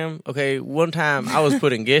about Sam? Okay, one time I was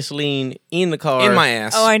putting gasoline in the car. In my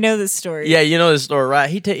ass. Oh, I know this story. Yeah, you know this story, right?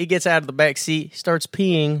 He gets out of the back seat, starts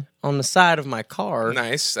peeing on the side of my car.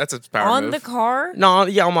 Nice. That's a power On move. the car? No,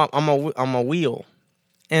 yeah, on my wheel,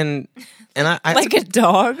 and I Like a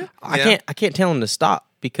dog? Yeah. I can't tell him to stop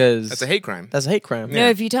because That's a hate crime. That's a hate crime. No,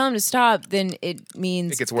 if you tell him to stop, then it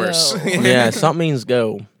means It gets worse. go. Yeah, something means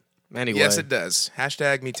go. Anyway. Yes, it does.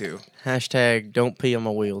 Hashtag me too. Hashtag don't pee on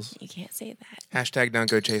my wheels. You can't say that. Hashtag don't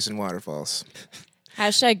go chasing waterfalls.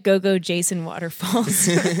 Hashtag go Jason Waterfalls.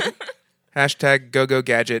 Hashtag go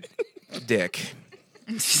gadget dick.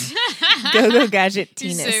 Go gadget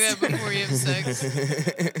You Tinas. say that before you have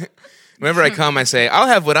sex. Whenever I come, I say, I'll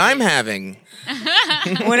have what I'm having.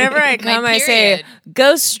 Whenever I My come, I say, period.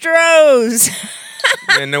 go Strohs.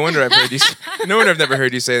 And no wonder I've heard you. No wonder I've never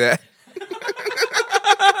heard you say that.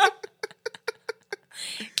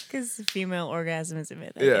 Because female orgasms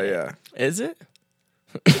admit that. Yeah, yeah. Is it?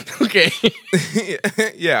 Okay.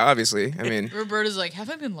 Yeah, obviously. I mean, Roberta's like, have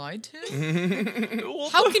I been lied to?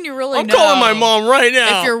 How can you really I'm know? calling my mom right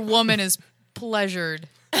now. If your woman is pleasured.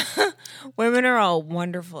 Women are all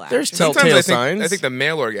wonderful There's actors. sometimes telltale I think, signs. I think the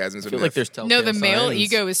male orgasms I are feel like there's telltale No, the male signs.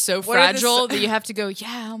 ego is so What are the fragile that you have to go,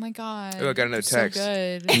 yeah, oh my God. Oh, I got another so text.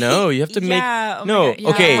 good. No, you have to make. Yeah, oh my no, God, yeah.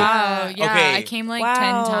 okay. Wow, yeah, Okay. I came like Wow,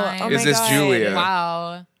 10 times. oh Is my this God. Julia?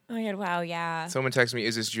 Wow. Oh my God, wow, yeah. Someone texted me,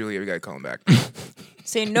 is this Julia? We got to call him back.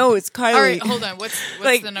 Say, no, it's Kylie. All right, hold on. What's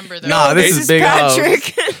Like, the number though? Nah, this is big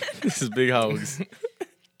Patrick. hogs. This is big hogs.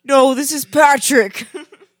 No, this is Patrick.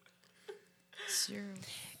 Zero.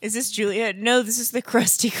 Is this Julia? No, this is the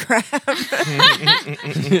Krusty Krab.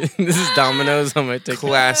 This is Domino's on my TikTok.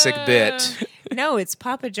 Classic bit. No, it's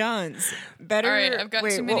Papa John's. Better. All right, I've got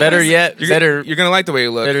wait, too many- what Better was it? yet, better You're going to like the way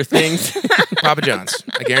you look. better things. Papa John's.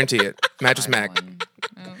 I guarantee it. Mattress Mac.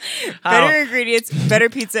 Better ingredients, better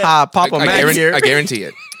pizza. Papa I, Mac here. I guarantee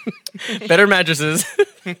it. Better mattresses.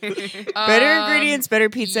 better ingredients, better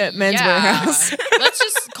pizza at Men's Warehouse. Let's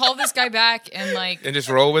just call this guy back and like, And just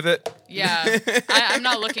roll with it. yeah. I'm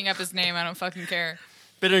not looking up his name. I don't fucking care.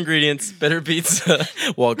 Better ingredients. Better pizza.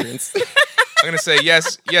 Walgreens. I'm going to say,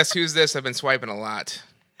 yes, who's this? I've been swiping a lot.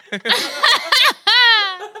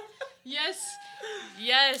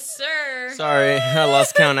 Yes, sir. Sorry, I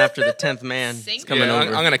lost count after the 10th man. It's coming Yeah, over.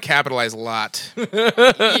 I'm going to capitalize a lot.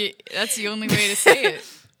 That's the only way to say it.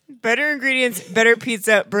 Better ingredients, better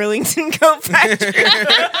pizza at Burlington Coat Factory.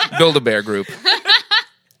 Build-A-Bear group.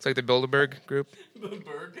 It's like the Build-A-Berg group.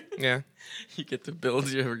 Yeah. You get to build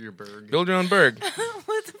your burger. Build your own berg.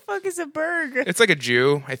 What the fuck is a burger? It's like a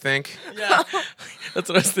Jew, I think. Yeah, that's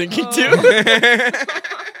what I was thinking too.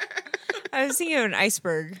 I was thinking of an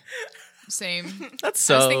iceberg. Same. That's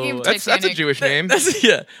I was so. thinking of That's a Titanic. Jewish name. That's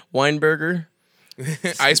yeah. Weinberger.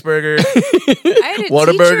 Iceberger. I had a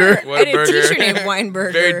Whataburger. teacher. I had a Whataburger. teacher named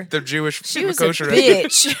Weinberger. Very the Jewish She was a kosher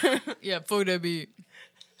restaurant. bitch. Yeah, photo beat.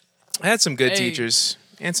 I had some good Hey. teachers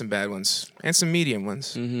and some bad ones and some medium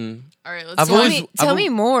ones. Mm-hmm. All right, let's I've go. always- Tell me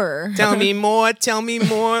more. Tell me more. Tell me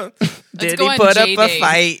more. Did go he on put up a J-Day.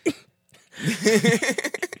 fight?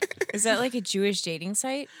 Is that like a Jewish dating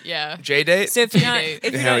site? Yeah. J-Date? So if you're not, J-Date.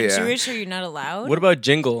 if you're Hell not yeah. Jewish, are you not allowed? What about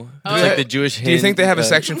Jingle? Oh. It's like the Jewish. Do you think they have a Hind,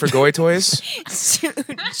 section for goy toys?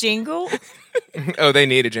 Jingle? Oh, they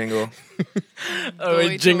need a jingle. Oh, Goy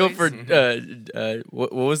a Jingle toys. for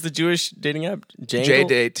what was the Jewish dating app? Jangle?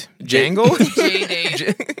 J-Date. Jangle?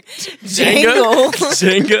 J-Date. Jangle.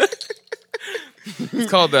 Jenga. It's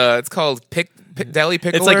called deli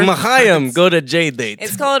pickler. It's like Mahayim. Go to J date.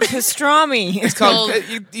 It's called pastrami. It's called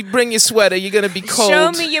you bring your sweater. You're gonna be cold.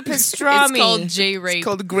 Show me your pastrami. It's called J-Rape. It's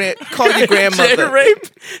called call your grandmother. J rape.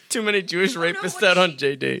 Too many Jewish rapists out on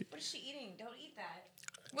J date. What is she eating? Don't eat that.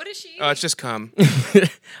 What is she? Oh, it's just cum.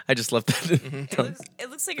 I just left that. It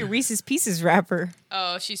looks like a Reese's Pieces wrapper.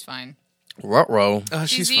 Oh, she's fine. Ruh-roh. Oh,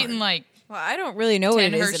 She's eating fine. like Well, I don't really know what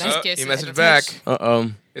 10 it is. Hershey's and I- Kisses. You messaged back.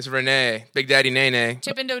 Uh-oh. It's Renee, Big Daddy Nene.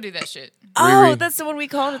 Chip and don't do that shit. Oh, Riri. that's the one we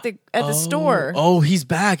called at the store. Oh, he's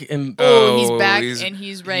back. And Oh, he's back and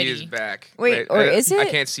he's ready. He is back. Wait, or is I it?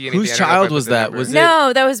 can't see anything. Whose I don't know if child I put was the that? number. Was it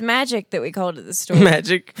No, that was Magic that we called at the store.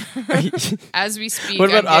 Magic? As we speak. What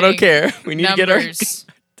about I'm auto getting care? We need to get our numbers.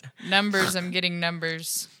 Numbers. I'm getting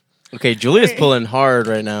numbers. Okay, Julia's pulling hard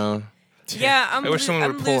right now. Yeah, I wish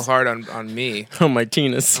someone would pull hard on me, on my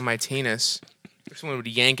penis. on my penis. I wish someone would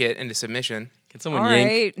yank it into submission. Can someone All yank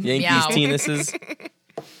right. these Meow. penises?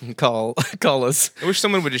 Call us. I wish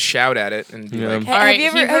someone would just shout at it and be Yeah. like, All right,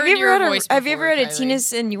 have you he ever heard your had a voice have you ever before, had a Kylie.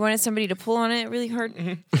 penis and you wanted somebody to pull on it really hard?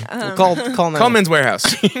 Call now. "Call Men's Warehouse."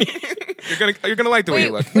 you're gonna like the way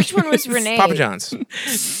you look. Which one was Renee? Papa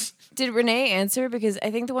John's. Did Renee answer? Because I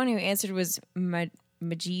think the one who answered was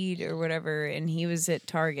Majid or whatever, and he was at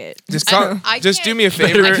Target. Just call. I Just can't- do me a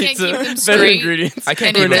favor. I can't keep them Better straight. ingredients. I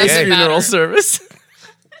can't and do it Renee. doesn't Funeral matter. service.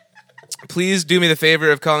 Please do me the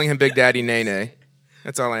favor of calling him Big Daddy Nene.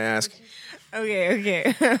 That's all I ask.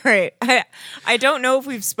 Okay. All right. I don't know if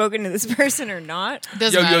we've spoken to this person or not.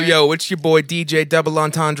 Yo, it's your boy DJ Double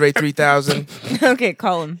Entendre 3000. Okay,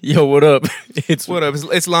 call him. Yo, what up? What up?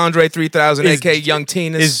 It's Landre 3000, aka Young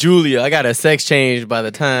Teenus. It's Julia. I got a sex change by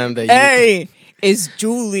the time that you... Hey, it's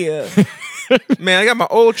Julia. Man, I got my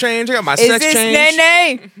oil change. I got my sex change.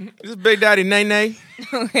 Nene? This is Big Daddy Nene.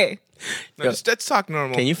 Okay. No, let's talk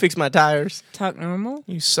normal. Can you fix my tires? Talk normal?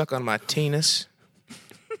 You suck on my penis.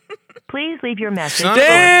 Please leave your message. Son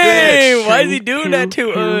Dang, why is he doing that to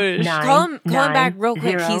us? Call him back real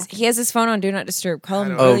quick. He has his phone on Do Not Disturb. Call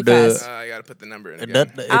him Oh, really fast. I gotta put the number in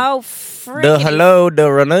again. The hello,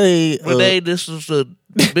 the Renee. Renee, this is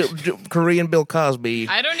Korean Bill Cosby.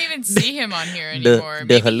 I don't even see him on here anymore. The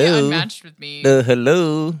Maybe hello. he unmatched with me. The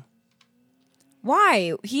hello.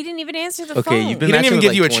 Why? He didn't even answer the phone. Okay, you've been He didn't even matching give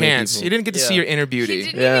with you a like 20 chance. people. You didn't get to see your inner beauty. You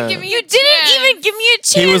didn't even give me a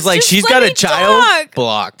chance. He was like, Just she's let got me a child talk.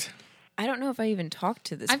 blocked. I don't know if I even talked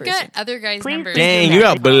to this I've person. got other guys' numbers. Dang, you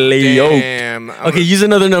got Bleo. Damn. Okay, use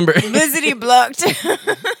another number. Felicity blocked.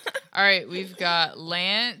 All right, we've got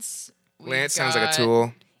Lance. Lance sounds like a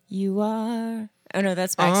tool. You are. Oh no,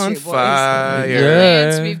 that's On Backstreet Boys. fire.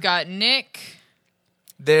 Lance. We've got Nick.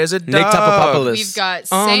 There's a dog Nick Topopoulos. We've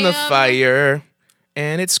got on the Sam. fire,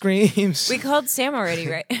 and it screams. We called Sam already,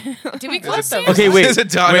 right? Did we call Sam? Okay, wait. There's a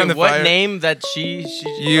dog wait, on the what fire. name that she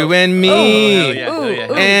You and me. Oh, hell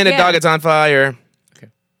yeah. Ooh, And a yeah. dog that's on fire.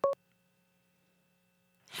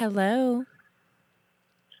 Hello.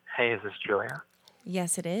 Hey, is this Julia?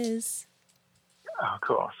 Yes, it is. Oh,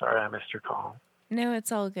 cool. Sorry I missed your call. No,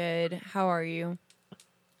 it's all good. How are you?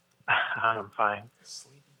 I'm fine. Just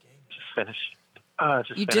finished. You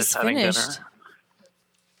finished just having finished. dinner.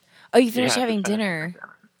 Oh, you finished Yeah, having just finished dinner.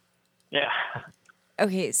 Yeah.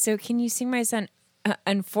 Okay, so can you sing my son?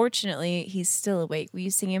 Unfortunately, he's still awake. Will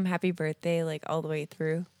you sing him happy birthday like all the way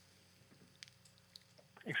through?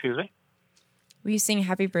 Excuse me? Will you sing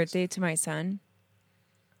happy birthday to my son?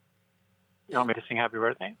 You want me to sing happy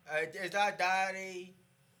birthday? Is that Daddy?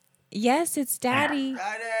 Yes, it's Daddy.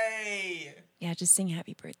 Daddy! Yeah, just sing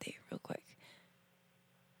happy birthday real quick.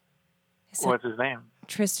 What's his name?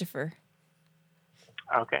 Christopher.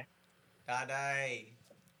 Okay. Daddy.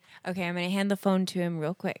 Okay, I'm gonna hand the phone to him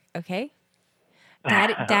real quick. Okay.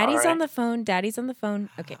 Daddy's All on right. the phone. Daddy's on the phone.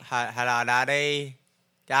 Okay. Hello, Daddy.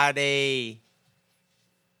 Daddy.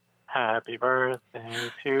 Happy birthday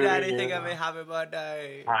to Daddy, you. think of me. Happy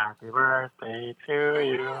birthday. Happy birthday to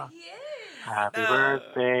you. Happy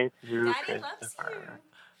birthday to Christopher.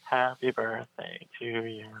 Happy birthday to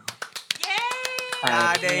you.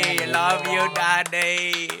 Daddy, love you,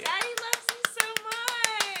 Daddy. Daddy loves you so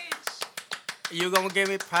much. You gonna give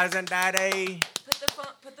me present, Daddy?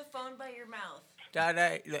 Put the phone by your mouth.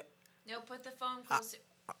 Daddy. Look. No, put the phone closer.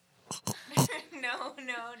 No,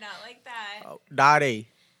 not like that. Oh, Daddy.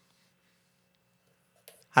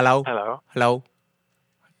 Hello? Hello? Hello?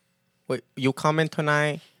 Wait, you coming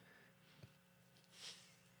tonight?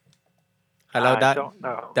 Hello, I don't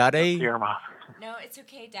know. Daddy? Up to your mom. No, it's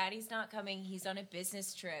okay. Daddy's not coming. He's on a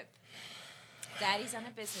business trip. Daddy's on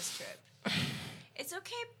a business trip. It's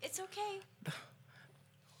okay. It's okay.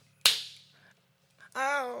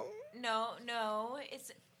 Oh. No.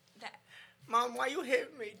 It's that. Mom, why you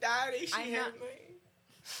hit me? Daddy, she I'm not- me.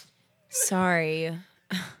 Sorry.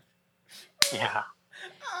 Yeah.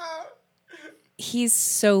 He's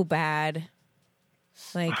so bad.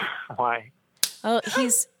 Like, Why? oh,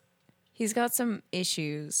 he's got some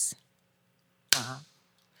issues. Mom.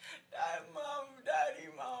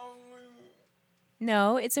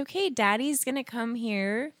 No, it's okay. Daddy's gonna come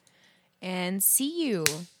here and see you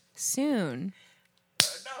soon.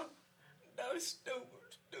 No, stupid,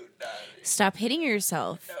 Daddy. Stop hitting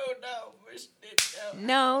yourself.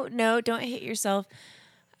 No, don't hit yourself.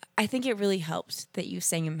 I think it really helped that you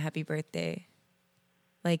sang him happy birthday.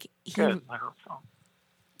 Like Good. I hope so.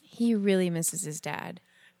 he really misses his dad.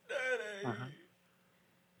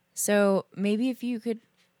 So maybe if you could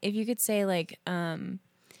say like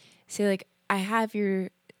I have your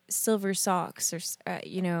silver socks, or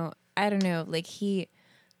I don't know, like he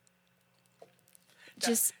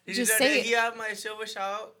just say You have my silver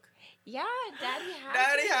sock. yeah, Daddy has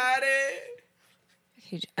Daddy had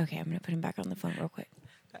it. Okay, I'm gonna put him back on the phone real quick.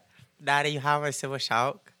 Daddy, you have my silver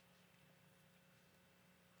sock.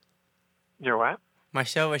 Your what? My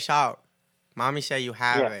silver sock. Mommy said you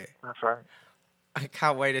have Yeah, it. that's right. I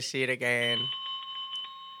can't wait to see it again.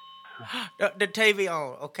 The TV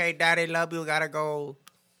on. Okay, Daddy, love you. Gotta go.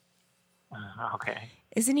 Okay.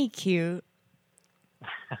 Isn't he cute?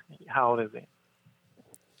 How old is he?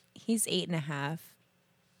 He's 8.5.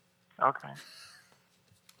 Okay.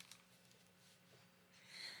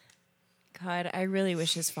 God, I really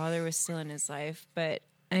wish his father was still in his life, but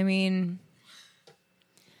I mean,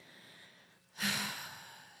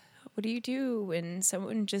 what do you do when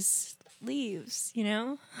someone just leaves, you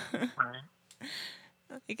know?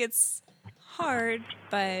 Like, it's hard,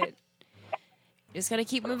 but you just gotta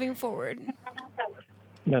keep moving forward.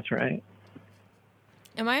 That's right.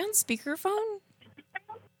 Am I on speakerphone?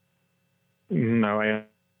 No, I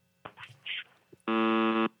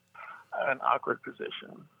an awkward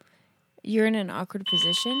position. You're in an awkward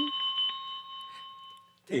position?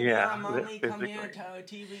 Yeah.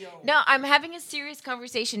 No, I'm having a serious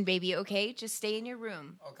conversation, baby, okay? Just stay in your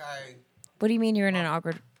room. Okay. What do you mean you're in an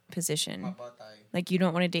awkward position? Like you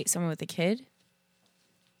don't want to date someone with a kid?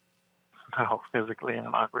 No, physically in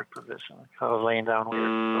an awkward position. So I was laying down weird,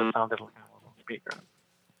 so it sounded like I was on speaker.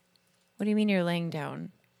 What do you mean you're laying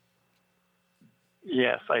down?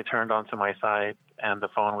 Yes, I turned onto my side, and the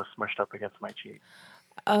phone was smushed up against my cheek.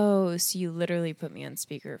 Oh, so you literally put me on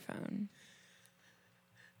speakerphone.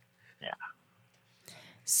 Yeah.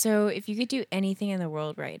 So if you could do anything in the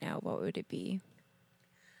world right now, what would it be?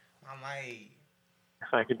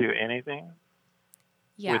 If I could do anything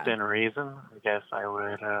Yeah. within reason, I guess I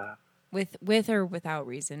would. With or without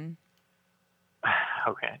reason?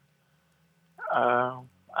 Okay.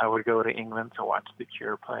 I would go to England to watch The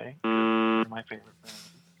Cure play. It's my favorite band.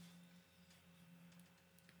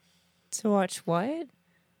 To watch what?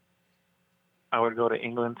 I would go to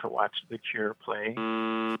England to watch The Cure play.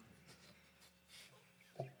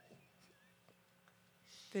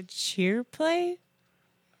 The Cheer play?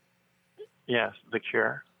 Yes, The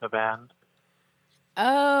Cure, the band.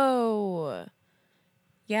 Oh.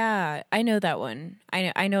 Yeah, I know that one.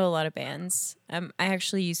 I know a lot of bands. I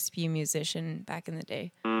actually used to be a musician back in the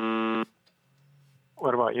day.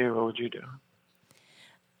 What about you? What would you do?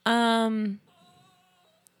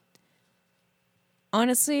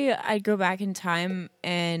 Honestly, I'd go back in time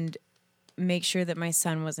and make sure that my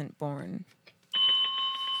son wasn't born.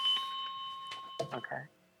 Okay.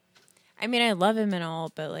 I mean, I love him and all,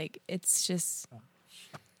 but like it's just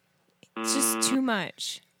too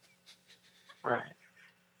much. Right.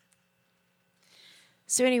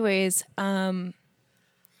 So anyways,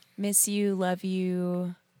 miss you, love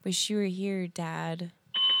you, wish you were here, Dad.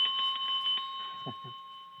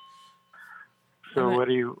 So what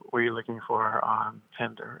are you looking for on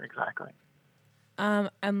Tinder exactly?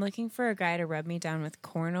 I'm looking for a guy to rub me down with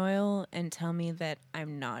corn oil and tell me that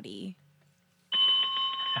I'm naughty.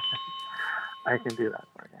 I can do that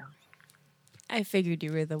for you. I figured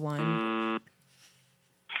you were the one.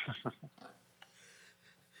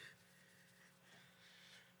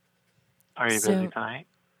 Are you busy tonight?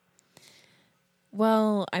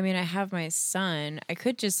 Well, I mean, I have my son. I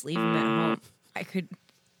could just leave him at home. I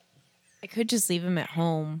could just leave him at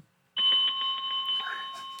home.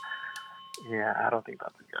 Yeah, I don't think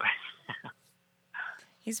that's a good idea.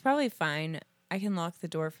 He's probably fine. I can lock the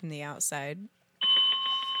door from the outside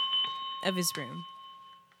of his room.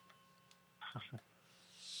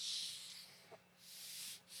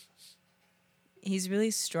 He's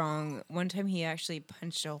really strong. One time he actually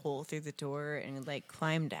punched a hole through the door and like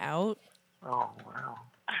climbed out. Oh, wow.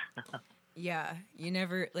 Yeah, you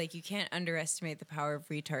can't underestimate the power of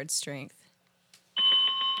retard strength.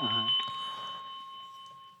 Uh-huh.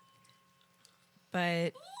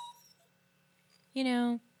 But,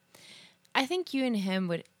 I think you and him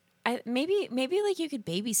would, maybe like you could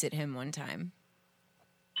babysit him one time.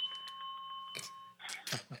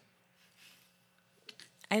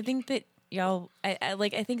 I think that y'all,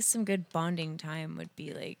 I think some good bonding time would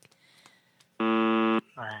be like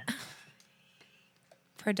Right.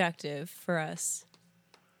 productive for us.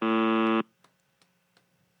 But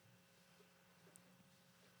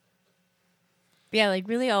yeah, like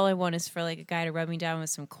really all I want is for like a guy to rub me down with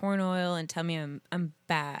some corn oil and tell me I'm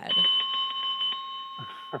bad.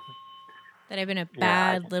 That I've been a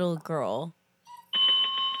bad little girl.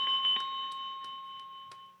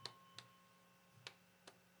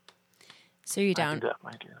 So you're down? I can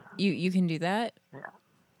definitely do that. You can do that?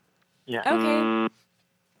 Yeah. Okay.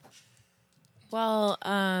 Well,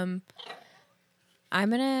 I'm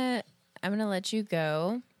gonna let you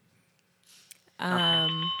go.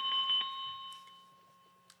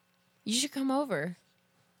 You should come over.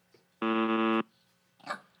 All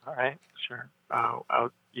right, sure.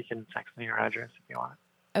 You can text me your address if you want.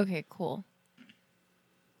 Okay, cool.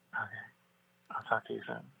 Okay. I'll talk to you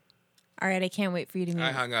soon. All right, I can't wait for you to meet.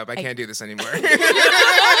 I hung up. I can't do this anymore.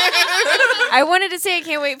 I wanted to say I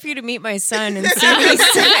can't wait for you to meet my son and see what he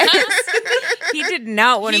says. He did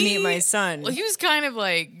not want to meet my son. Well, he was kind of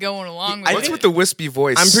like going along with What's it. with the wispy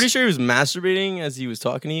voice? I'm pretty sure he was masturbating as he was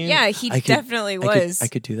talking to you. Yeah, he definitely was. I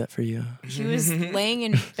could do that for you. He was laying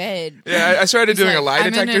in bed. Yeah, I started doing a lie I'm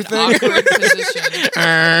in detector an thing. awkward position.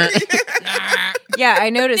 Yeah, I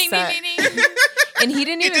noticed Ding, that. ding, ding, ding. And he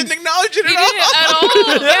didn't even acknowledge it He didn't at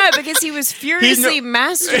all. Yeah, because he was furiously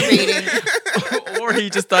masturbating. Or he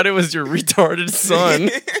just thought it was your retarded son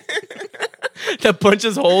that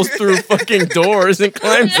punches holes through fucking doors and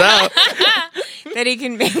climbs out. That he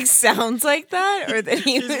can make sounds like that, or that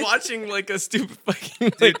He's watching like a stupid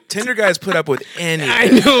fucking. Dude, Tinder guys put up with anything. I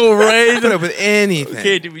know, right? Put up with anything.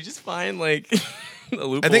 Okay, did we just find like a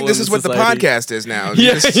loophole? I think this in is what society? the podcast is now.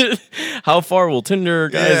 Yeah. Just- How far will Tinder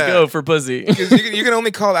guys Yeah. go for pussy? 'cause you can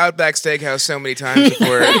only call Outback Steakhouse so many times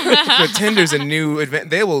before Tinder's a new event.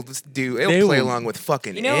 They will play will. along with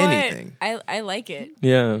fucking You know anything. what? I like it.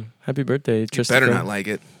 Yeah. Happy birthday, Tristan. Better not like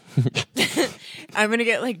it. I'm gonna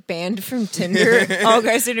get like banned from Tinder. Oh,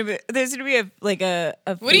 guys, there's gonna be a What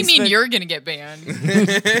do you mean Facebook- you're gonna get banned?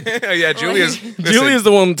 Oh yeah, Julia's. Julia's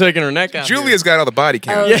the one taking her neck out. Julia's got all the body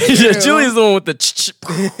count. Oh, Yeah, yeah, true. Julia's the one with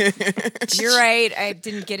the. You're right. I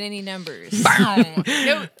didn't get any numbers.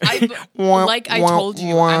 No, like I told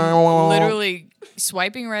you, I'm literally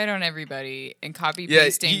swiping right on everybody and copy Yeah,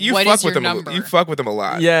 pasting. you What fuck is with your them. number? You fuck with them a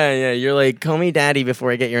lot. Yeah, yeah. You're like, call me daddy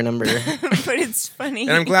before I get your number. But it's funny.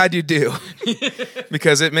 And I'm glad you do,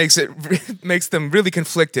 because it makes them really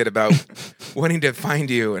conflicted about wanting to find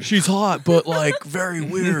you. And She's hot, but like very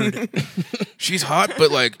weird. she's hot,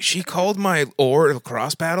 but like she called my oar a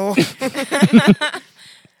cross paddle.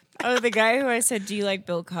 Oh, the guy who I said, "Do you like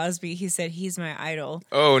Bill Cosby?" He said he's my idol.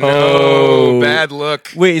 Oh no, Oh. bad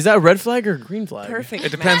look. Wait, is that a red flag or a green flag? Perfect.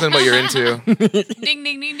 It depends on what you're into. Ding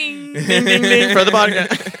ding ding ding. Ding, ding, ding for the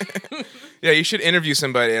podcast. Yeah, you should interview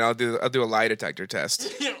somebody, and I'll do a lie detector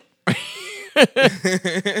test.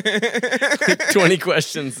 20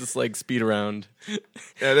 questions, just like speed around.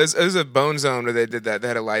 Yeah, there's a Bone Zone where they did that. They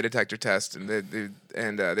had a lie detector test, and they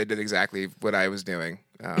did exactly what I was doing.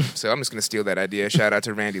 So I'm just gonna steal that idea. Shout out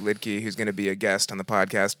to Randy Lidke, who's gonna be a guest on the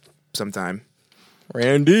podcast sometime.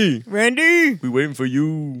 Randy, Randy, we waiting for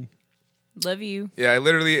you. Love you. Yeah,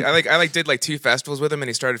 I did like 2 festivals with him, and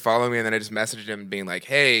he started following me, and then I just messaged him being like,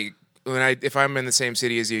 "Hey, if I'm in the same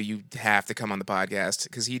city as you, you have to come on the podcast,"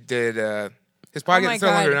 because he did his podcast. my It's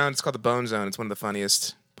no longer God. around. It's called the Bone Zone. It's one of the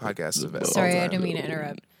funniest podcasts of all Sorry, I time. didn't mean to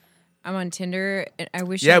interrupt. I'm on Tinder, and I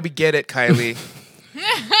wish. Yeah, we get it, Kylie.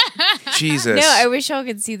 Jesus. No, I wish y'all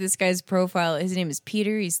could see this guy's profile. His name is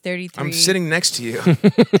Peter. He's 33. I'm sitting next to you.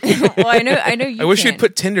 Well, I know you. I wish can't. you'd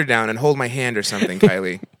put Tinder down and hold my hand or something,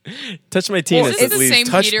 Kylie. Touch my penis this at is the least.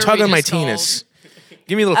 same Peter Tug we on my just called. penis.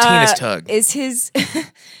 Give me a little penis tug. Is his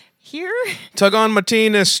here? Tug on my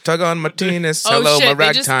penis. Tug on my penis. Oh Hello, shit! my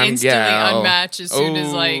They just ragtime instantly gal. unmatch as soon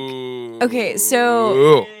as like. Okay,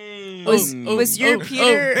 so Oh. was your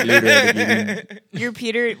Peter? Your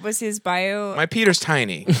Peter was his bio. My Peter's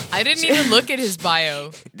tiny. I didn't even look at his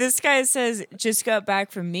bio. This guy says just got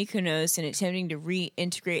back from Mykonos and attempting to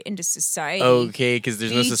reintegrate into society. Okay, because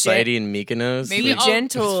there's no Be society in Mykonos. Maybe Be I'll-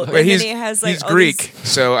 gentle. Wait, and he's then he has like he's all Greek, these-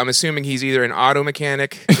 so I'm assuming he's either an auto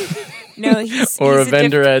mechanic No, he's or he's a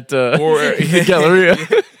vendor at or the Galleria.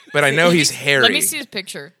 but I know he's hairy. Let me see his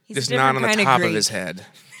picture. He's Just a not on different the kind top Greek. of his head.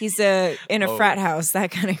 He's in a frat house, that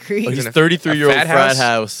kind of Greek. Oh, He's in a 33-year-old frat frat house?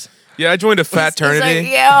 house. Yeah, I joined a He's like, fraternity.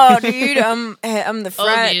 yeah, dude, I'm the I'll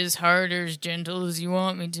frat. be as hard or as gentle as you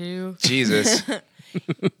want me to. Jesus.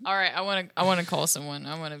 All right, I want to call someone.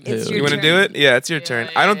 I want to. It's your You want to turn. do it? Yeah, it's your turn.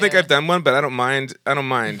 I don't think yeah. I've done one, but I don't mind. I don't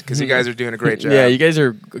mind because you guys are doing a great job. Yeah, you guys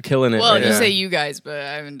are killing it. Well, right you now. say you guys, but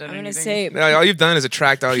I haven't done I'm gonna anything. say No, all you've done is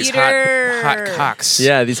attract all these Peter. hot cocks.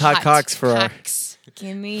 Yeah, these hot cocks for our Cocks.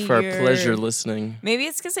 give me for our your... pleasure listening. Maybe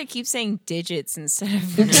it's because I keep saying digits instead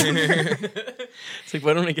of. It's like,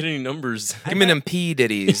 why don't I get any numbers? Give me them P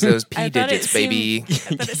ditties, those P I thought it digits, baby.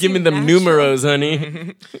 seemed- Give me them numeros,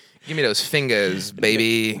 honey. Give me those fingers,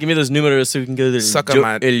 baby. Give me those numeros so we can go to Suck on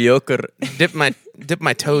my- El Joker. Dip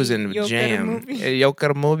my toes in Joker jam. movie. El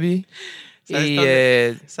Joker movie.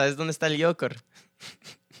 ¿Sabes dónde está el Joker?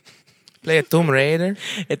 Play a Tomb Raider.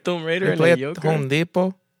 El Tomb Raider en Play El a Joker. Home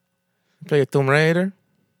Depot. Play a Tomb Raider.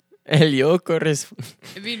 El Joker is...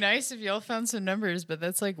 It'd be nice if y'all found some numbers, but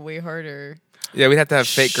that's like way harder. Yeah, we'd have to have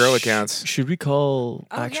fake girl accounts. Should we call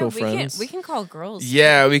actual yeah, friends? We can call girls.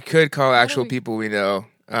 Yeah, we could call actual people we know.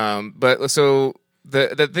 But so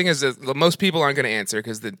the thing is that most people aren't going to answer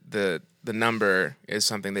because the number is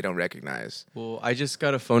something they don't recognize. Well, I just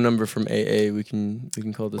got a phone number from AA. We can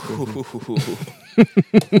call this person.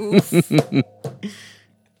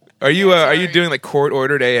 Are you doing like court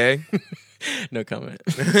ordered AA? No comment.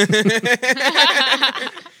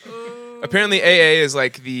 Apparently, AA is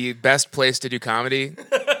like the best place to do comedy.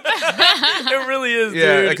 It really is,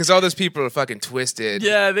 Yeah, dude. because all those people are fucking twisted.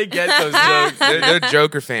 Yeah, they get those jokes. They're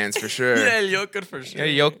Joker fans for sure. Yeah, Joker for sure.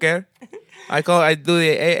 Yeah, Joker. I do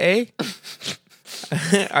the AA.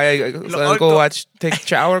 I go watch, take a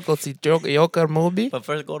shower, go see Joker movie. But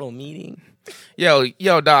first, go to a meeting. Yo,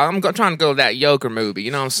 dog, I'm trying to go to that Joker movie.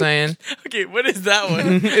 You know what I'm saying? Okay, what is that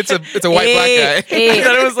one? It's a white black guy. I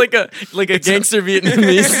thought it was like a gangster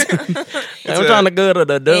Vietnamese. I'm trying to go to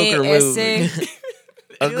the Joker movie.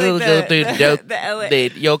 I'm gonna go to the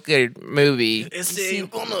Joker movie.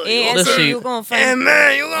 You gonna find Hey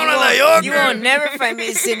man, you going to the Joker? You won't never find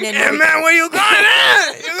me sitting in Hey there. man, where you going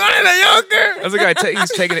at? You going to the Joker? That's the guy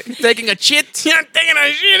he's taking a shit. Yeah, I'm taking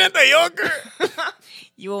a shit at the Joker.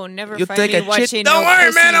 You will never You find take me a watching. shit- Don't no worry,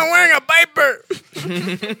 pussy. man. I'm wearing a diaper.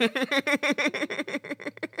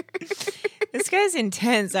 This guy's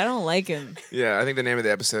intense. I don't like him. Yeah, I think the name of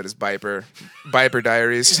the episode is Biper. Biper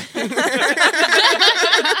Diaries.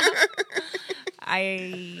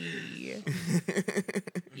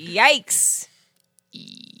 Yikes.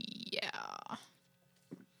 Yeah.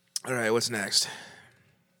 All right, what's next?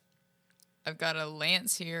 I've got a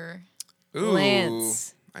Lance here. Ooh,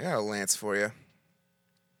 Lance. I got a lance for you.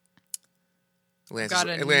 Lance, Got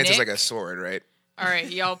is, a lance is like Nick. a sword, right? All right,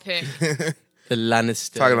 y'all pick. The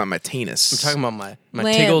Lannister. Talking about my penis. I'm talking about my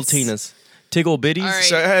Lance. tiggle tenas. Tiggle bitties. All right.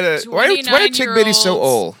 So I had a why are Chick Biddies so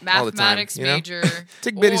old all the time? Mathematics You know, major.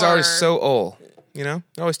 Chick Biddies are always or- so old. You know,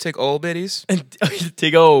 they always take old biddies.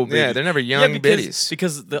 Tiggle bitties. Yeah, they're never young biddies.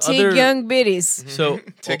 Because the Take other young biddies. So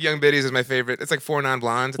Take young biddies is my favorite. It's like 4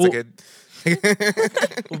 non-blondes. It's Well- like a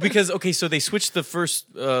well, because so they switched the first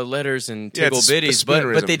letters in Yeah, Tiggle it's a bitties,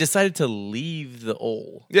 spoonerism. but they decided to leave the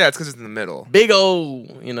O. yeah, it's because it's in the middle. Big O,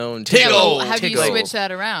 and Yeah, Tiggle. well, how do you Tiggle. switch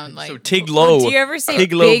that around? Like So Tiglo. Do you ever say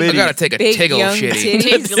Tiglo big- bitties. I gotta take a Big Tiggle young shitty.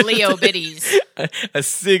 titties? big Leo biddies. a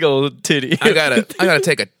siggle titty. I gotta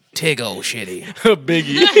take a Tiggle shitty. a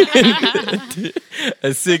biggie. a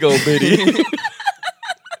siggle bitty.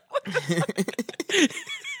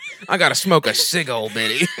 I gotta smoke a cig-old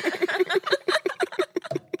bitty.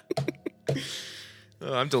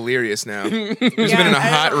 Oh, I'm delirious now. Just been in a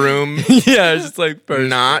hot room, yeah, it's just like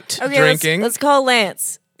not Okay, drinking. Let's call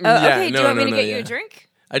Lance. Yeah, Okay, do you no, want me no, to no, get you yeah. a drink?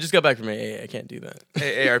 I just got back from AA. I can't do that.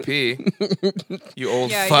 AARP. You old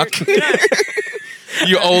Yeah, fuck. you're not-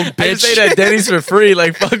 You old I just bitch. ate at Denny's for free.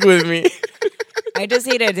 Like, fuck with me. I just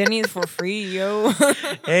ate at Denny's for free, yo.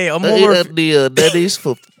 Hey, I'm I over. ate at the Denny's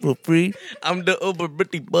for free. I'm the over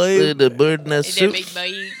bitty boy. The bird nest Is soup. that big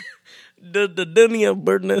boy? The Denny of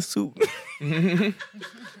bird nest soup.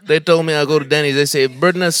 They told me I go to Denny's. They say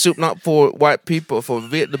bird nest soup not for white people, for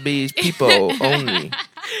Vietnamese people only.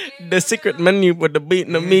 The secret menu for the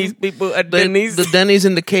Vietnamese people at Denny's. The Denny's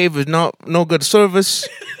in the cave is no good service.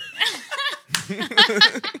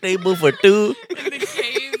 Table for two. In the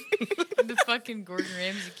cave. In the fucking Gordon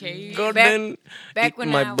Ramsay cave. Gordon. Back when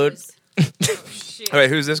my I butt. was All right,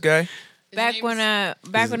 who's this guy? back when I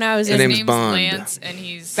was His in name's Bond. Lance, and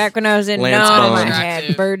he's back when I was in Lance Nam, I Bond.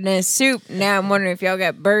 had bird nest soup. Now I'm wondering if y'all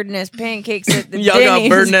got bird nest pancakes at the Y'all Denny's.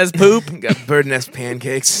 got bird nest poop. Got bird nest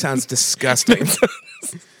pancakes. Sounds disgusting.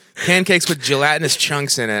 Pancakes with gelatinous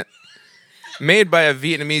chunks in it. Made by a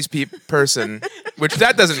Vietnamese person, which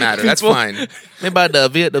that doesn't matter. That's fine. Made by the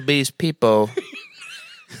Vietnamese people.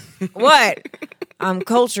 What? I'm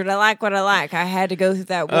cultured. I like what I like. I had to go through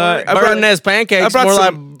that war. I brought- Bird nest pancakes. I brought More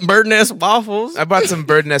some- like bird nest waffles. I bought some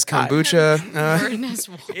bird nest kombucha. Bird nest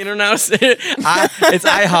wall. International. It's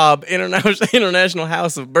IHOB, International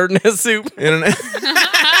House of Bird Nest Soup. Internet.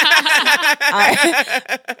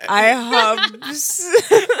 I hubs.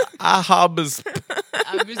 IHOB is.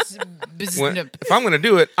 I was When- if I'm gonna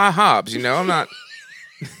do it, I Hobbs. I'm not.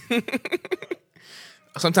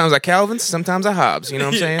 Sometimes I Calvins, sometimes I Hobbs. You know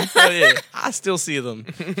what I'm saying? Hell yeah. I still see them.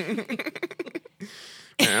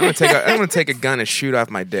 Yeah, I'm gonna take a gun and shoot off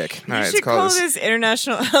my dick. All right, You it's should call called this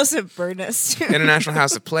International House of Bird Nest. International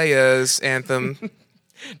House of Players Anthem.com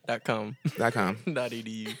 .com.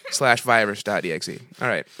 .edu. /virus.exe. All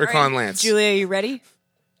right, we're All calling right, Lance. Julia, you ready?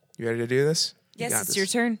 You ready to do this? You Yes, got it's this. your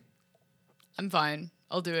turn. I'm fine.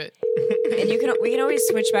 I'll do it. And we can always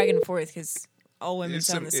switch back and forth because all women It's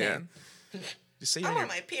sound the some- yeah. same. Just say you're in your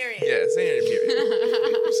period. Yeah, say you're in your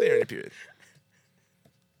period. Say you're in your period.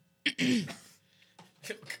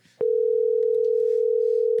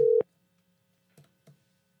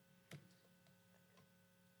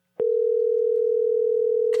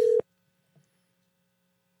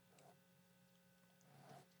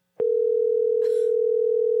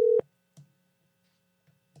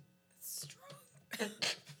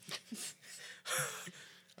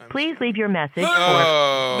 Please leave your message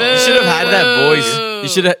Oh. You should have had that voice.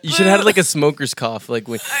 You should have had like a smoker's cough, like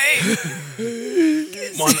when.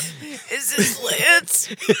 Is this Lance?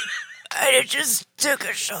 I just took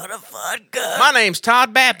a shot of vodka. My name's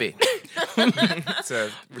Todd Bappy. It's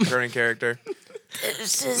a recurring character.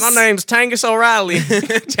 My name's Tangus O'Reilly.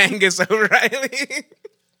 Tangus O'Reilly.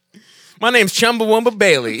 My name's Chumbawamba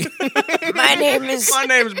Bailey. My name's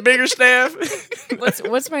Biggerstaff.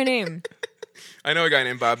 What's my name? I know a guy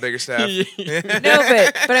named Bob Biggerstaff. No,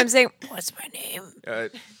 but I'm saying, what's my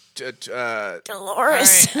name? Dolores. All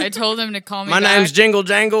right, I told him to call me My back, name's Jingle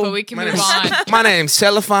Jangle. but we can move on. My name's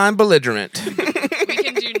Cellophane Belligerent. We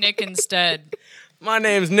can do Nick instead. My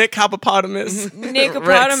name's Nick Hippopotamus.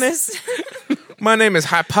 Nicopotamus. My name is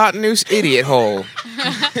Hypotenuse Idiot Hole.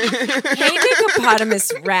 Hey,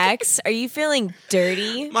 Nicopotamus Rex. Are you feeling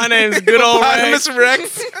dirty? My name's Good Old Rex.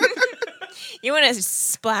 Rex. You want to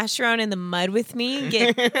splash around in the mud with me?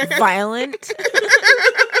 Get violent?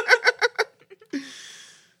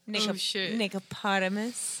 Shit.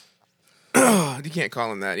 Nicopotamus. You can't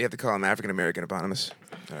call him that. You have to call him African American Eponymous.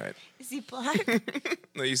 All right. Is he black?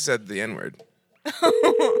 No, you said the N word.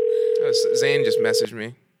 Zane just messaged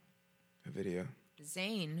me a video.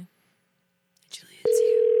 Zane. Juliet's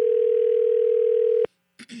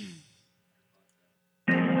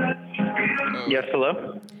Yes,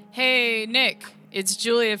 hello? Hey, Nick. It's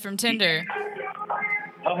Julia from Tinder.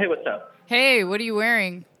 Oh, hey, what's up? Hey, what are you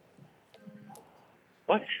wearing?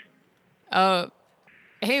 What?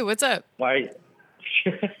 Hey, what's up? Why?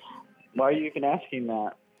 Why are you even asking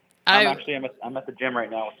that? I'm at the gym right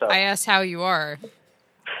now. What's up? I asked how you are.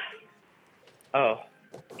 Oh,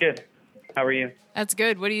 good. How are you? That's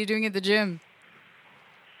good. What are you doing at the gym?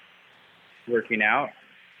 Working out.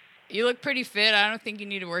 You look pretty fit. I don't think you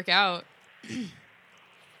need to work out.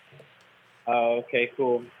 Oh, okay,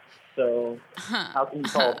 cool. So, how can you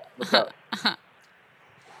call? What's up?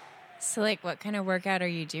 So, like, what kind of workout are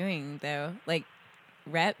you doing, though? Like,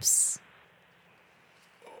 reps?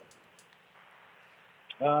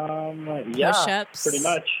 Yeah, Push-ups? pretty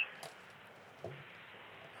much.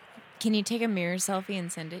 Can you take a mirror selfie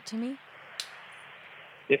and send it to me?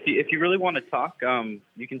 If you really want to talk,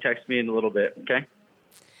 you can text me in a little bit, okay?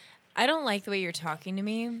 I don't like the way you're talking to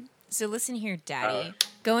me. So listen here, Daddy.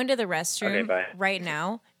 Go into the restroom right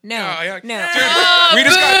now. No, no. We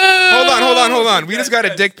just got. Hold on. We just got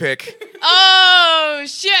a dick pic. Oh,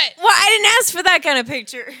 shit. Well, I didn't ask for that kind of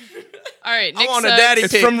picture. All right, Nick I want a sucks. daddy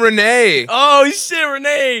It's pic. from Renee. Oh shit,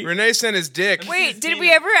 Renee. Renee sent his dick. Wait, did we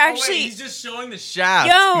ever actually? He's just showing the shaft.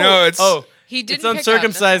 Yo. No, it's. Oh, He didn't it's pick up.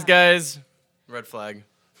 uncircumcised, guys. Red flag.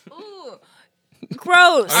 Ooh,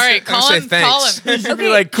 gross. All right, I'm call gonna him. say Call thanks. him. Be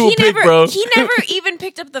like, cool pic, bro. He never even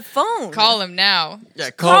picked up the phone. Call him now.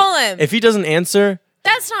 Yeah, Call him. If he doesn't answer,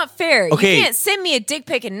 That's not fair. Okay. You can't send me a dick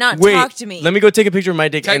pic and not wait. talk to me. Let me go take a picture of my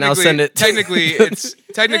dick and I'll send it. Technically, I feel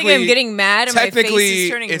like I'm getting mad and my face is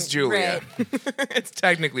turning it's Julia. red. It's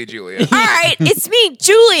technically Julia. All right, it's me,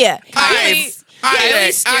 Julia.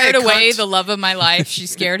 Kylie scared away the love of my life. She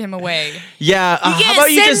scared him away. Yeah. You how can't about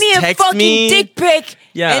you send just me a text fucking me? dick pic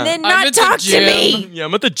Yeah. and then I'm not at the talk to gym. me. Yeah,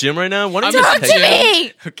 I'm at the gym right now. Why don't I'm you Talk just to text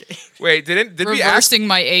me. Okay. Wait, did we ask? Reversing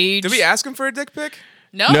my age. Did we ask him for a dick pic?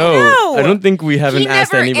 No. No, I don't think we haven't He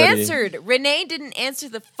asked never anybody. answered. Renee didn't answer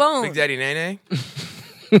the phone. Big Daddy Nene.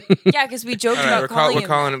 Yeah, because we joked All right, about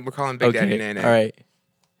calling him. we're calling Big Daddy Nene. All right.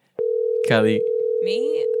 Kylie.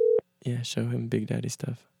 Me? Yeah, show him Big Daddy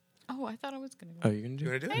stuff. Oh, I thought I was gonna. Oh, you're gonna do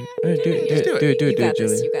You it? wanna do it? All right, do it. Let's do it. You got Julia.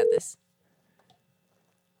 this. You got this.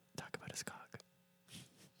 Talk about his cock.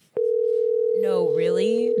 No,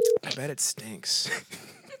 really? I bet it stinks.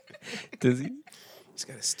 Does he? He's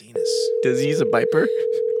got a steenus. Does he use a viper?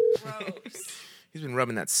 Gross. He's been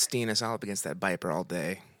rubbing that steenus all up against that viper all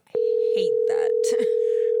day. Hate that.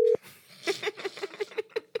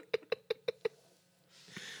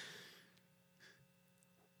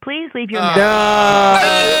 Please leave your Kidding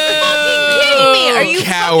me? Are you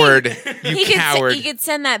coward? You he coward! He could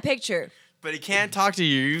send that picture. But he can't talk to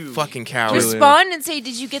you. You fucking coward! Respond and say,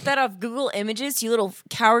 "Did you get that off Google Images? You little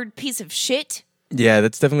coward piece of shit." Yeah,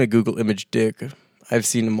 that's definitely a Google image dick. I've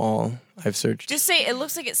seen them all. I've searched. Just say it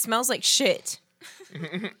looks like it smells like shit.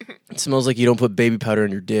 It smells like you don't put baby powder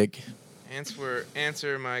in your dick.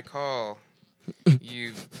 Answer my call.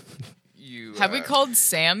 You. Have we called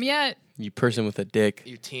Sam yet? You person with a dick.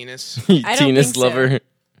 You tennis. You I don't tennis think so. lover.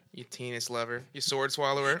 You tennis lover. You sword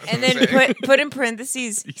swallower. That's And what I'm then saying. put in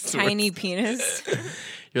parentheses tiny penis.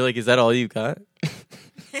 You're like, is that all you got?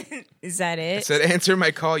 Is that I it? said, answer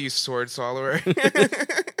my call, you sword swallower.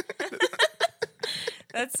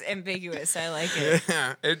 That's ambiguous. I like it.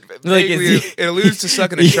 Yeah, Like, is he- it alludes to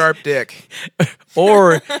sucking a sharp dick.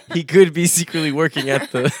 Or he could be secretly working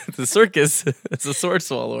at the circus as a sword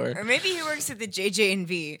swallower. Or maybe he works at the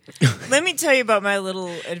JJ&V. Let me tell you about my little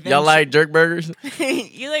adventure. Y'all like jerk burgers?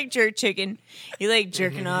 You like jerk chicken. You like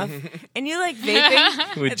jerking off. And you like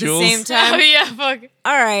vaping With at Jules? the same time. Oh yeah, fuck.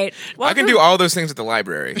 All right. I can do all those things at the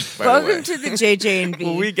library. By the way. Welcome to the JJ&V.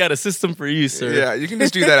 Well, we got a system for you, sir. Yeah, you can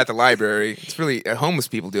just do that at the library. It's really homeless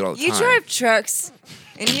people do it all the You time. drive trucks,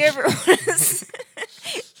 and you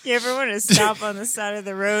ever want to stop on the side of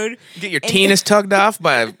the road? Get your and- penis tugged off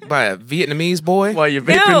by a Vietnamese boy while you're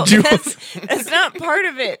vaping No, jewels. that's not part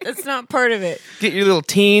of it. That's not part of it. Get your little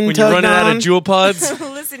teen When you're tugged running out on of jewel pods.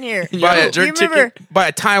 Listen here. by a You jerk remember? chicken, by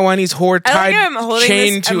a Taiwanese whore I like tied how I'm holding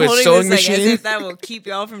chained this, to I'm a holding sewing this, like, as machine. if that will keep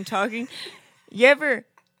y'all from talking. You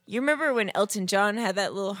remember when Elton John had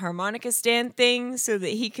that little harmonica stand thing so that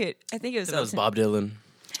he could? I think it was. That was Elton. Bob Dylan.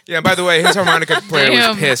 Yeah, by the way, his harmonica player Damn.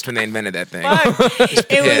 was pissed when they invented that thing. It Pissed.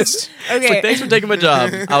 was okay. It's like, thanks for taking my job.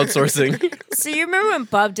 Outsourcing. So you remember when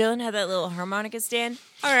Bob Dylan had that little harmonica stand?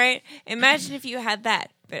 All right, imagine if you had that,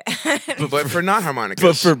 but But for not harmonicas.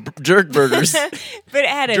 But for jerk burgers. but it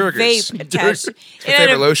had a Jerkers. vape attached. my It had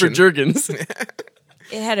favorite a, lotion. For jerkins. it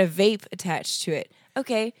had a vape attached to it.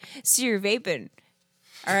 Okay, so you're vaping.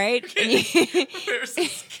 All right. And you-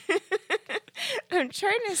 I'm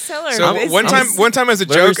trying to sell our So business. one time as a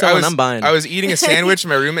Whatever you're joke, selling, I'm buying. I was eating a sandwich and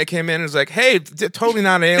my roommate came in and was like, "Hey, totally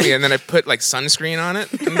not an alien." And then I put like sunscreen on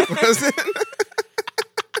it. And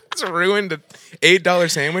it's ruined an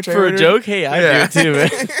 $8 sandwich. I For a ordered. joke? Hey, I Yeah. do too, man.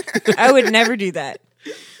 I would never do that.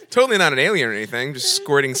 Totally not an alien or anything. Just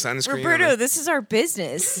squirting sunscreen. Roberto, on it. this is our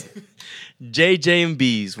business.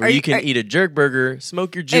 JJ&B's, where you can eat a jerk burger,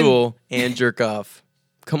 smoke your jewel, and jerk off.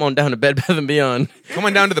 Come on down to Bed Bath & Beyond. Come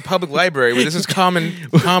on down to the public library where this is common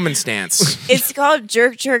stance. It's called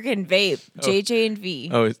Jerk and Vape.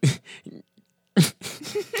 JJ&V. Oh,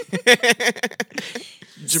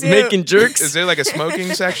 Jamaican jerks? Is there like a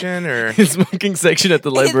smoking section or smoking section at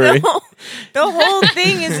the library? The whole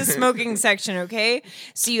thing is a smoking section, okay?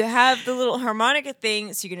 So you have the little harmonica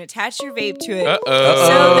thing, so you can attach your vape to it.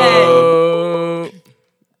 Uh-oh.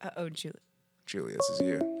 Uh-oh, Julie. Julie, this is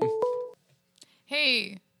you.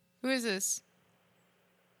 Hey, who is this?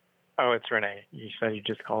 Oh, it's Renee. You said you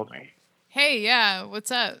just called me. Hey, yeah,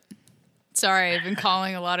 what's up? Sorry, I've been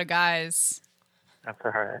calling a lot of guys. That's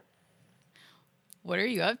all right. What are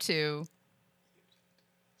you up to?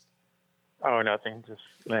 Oh, nothing. Just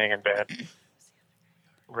laying in bed.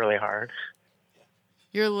 Really hard.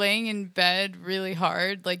 You're laying in bed really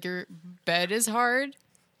hard? Like your bed is hard?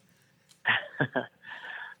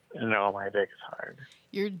 No, my dick's hard.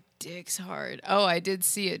 Your dick's hard. Oh, I did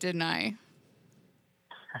see it, didn't I?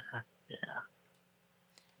 Yeah.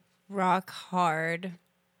 Rock hard.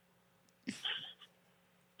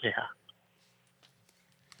 Yeah.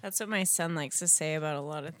 That's what my son likes to say about a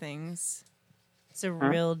lot of things. It's a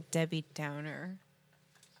real Debbie Downer.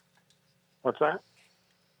 What's that?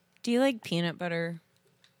 Do you like peanut butter?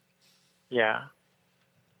 Yeah.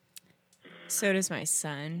 So does my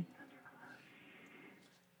son.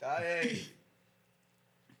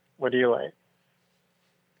 What do you like?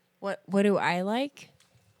 What do I like?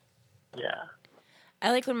 Yeah.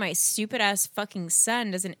 I like when my stupid ass fucking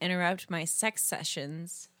son doesn't interrupt my sex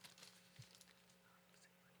sessions.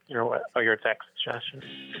 Your what? Oh, your text suggestion.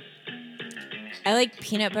 I like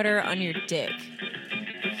peanut butter on your dick.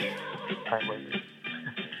 I wish.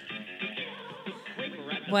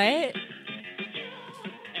 What?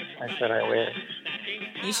 I said I wish.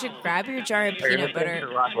 You should grab your jar of Are you peanut listening butter. to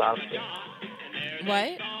Rock Lobster?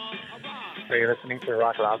 What? Are you listening to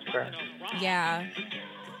Rock Lobster? Yeah.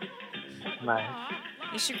 Nice.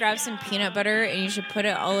 You should grab some peanut butter and you should put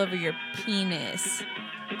it all over your penis.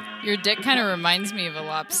 Your dick kind of reminds me of a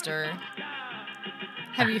lobster.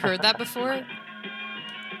 Have you heard that before?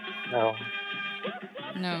 No.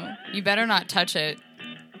 No. You better not touch it.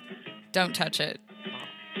 Don't touch it.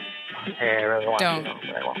 Hey, I really want Don't. to know,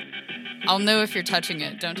 but I won't. I'll know if you're touching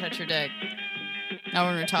it. Don't touch your dick. Not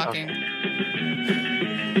when we're talking.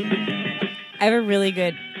 I have a really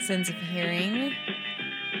good sense of hearing.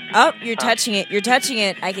 Oh, you're touching it. You're touching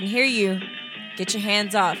it. I can hear you. Get your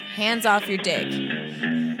hands off. Hands off your dick.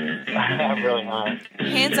 I'm really not.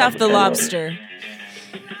 Hands off the lobster.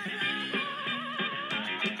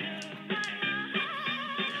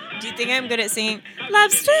 Do you think I'm good at singing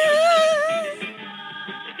lobster?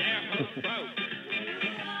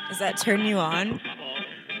 Does that turn you on?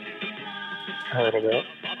 A little bit.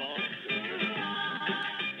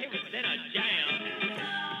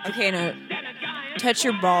 Okay, now touch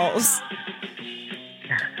your balls.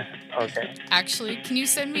 Okay. Actually, can you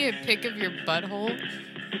send me a pic of your butthole?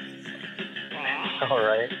 All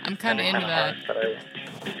right. I'm kind of into that.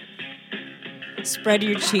 Spread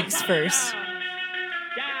your cheeks first.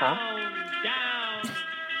 Huh?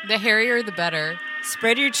 The hairier, the better.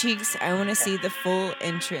 Spread your cheeks. I want to see the full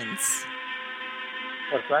entrance.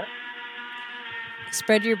 What's that?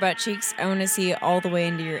 Spread your butt cheeks. I want to see all the way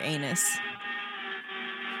into your anus.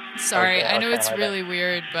 Sorry, Okay, I know okay, it's my really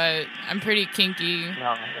weird, but I'm pretty kinky. No, it's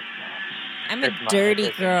not. I'm a It's not. dirty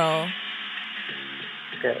It's girl.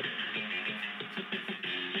 good.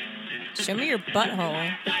 Show me your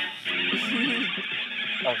butthole.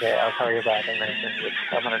 Okay, I'll call you back in a minute.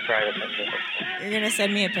 I'm gonna try to send you. You're gonna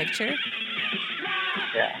send me a picture?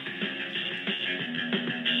 Yeah.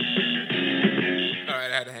 All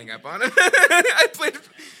right, I had to hang up on him. I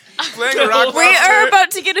playing a rock. We are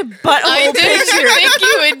about to get a butthole I didn't picture. think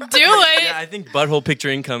you would do it. Yeah, I think butthole picture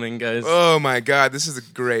incoming, guys. Oh my god, this is a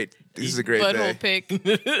great Butthole day. pic.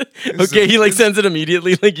 Okay, he like sends it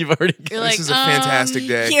immediately, like you've already. You're This like, is a fantastic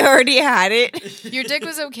day. You already had it. Your dick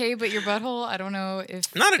was okay, but your butthole, I don't know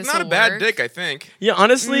if Not a this'll bad work. dick, I think. Yeah,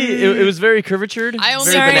 honestly, it was very curvatured. I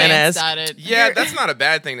only very glanced banana-esque. at it. Yeah, that's not a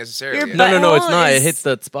bad thing necessarily. Your No, it's butthole not. It is- hits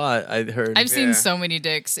that spot. I heard. I've seen Yeah. so many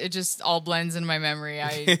dicks. It just all blends in my memory.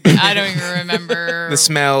 I don't even remember The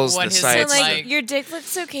smells, what the his So sights. looks like, like. your dick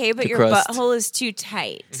looks okay, but The your crust. butthole is too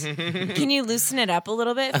tight. Can you loosen it up a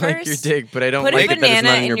little bit I first? like your dick, but I don't Put a like it that it's banana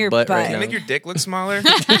not in in your your butt, butt. right Can you now. make your dick look smaller?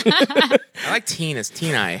 I like Tina's.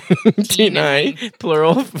 Tina. T9,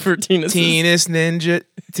 plural for Tina's. Teenage Ninja.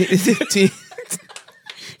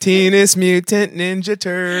 Teenage Mutant Ninja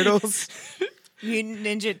Turtles. Mutant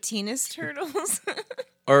Ninja Teenage Turtles.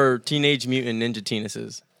 Or Teenage Mutant Ninja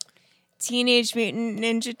Teenuses. Teenage Mutant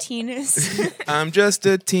Ninja Teenage. I'm just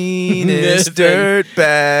a teenage Listen.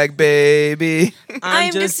 dirtbag baby.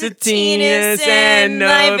 I'm just a teenus and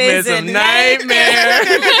life is a nightmare.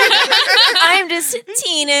 I'm just a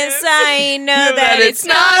teenus. I know that it's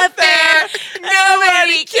not fair.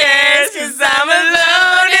 Nobody cares 'cause I'm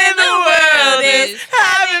alone and the world is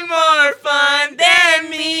having more fun than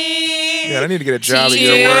me. God, I need to get a job at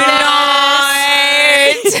your work.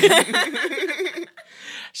 Tonight.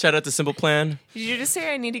 Shout out to Simple Plan. Did you just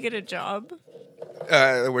say I need to get a job?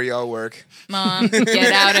 Where y'all work. Mom,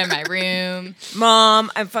 get out of my room.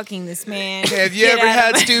 Mom, I'm fucking this man. Have you Get ever out of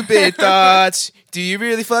had my- stupid thoughts? Do you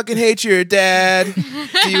really fucking hate your dad?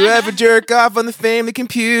 Do you ever jerk off on the family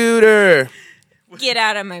computer? Get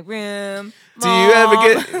out of my room. Do you ever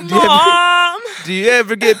get Mom? do you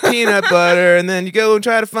ever get peanut butter and then you go and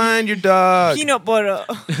try to find your dog? Peanut butter.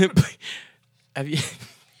 Have you?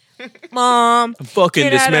 Mom. I'm fucking Get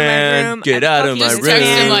this out of my man. room. Get I out of my Just room. text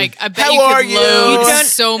him like, I bet How you are could you? load You don't-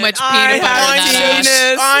 so much I peanut butter in have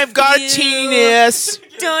that ass. I've got a You- penis.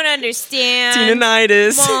 Don't understand.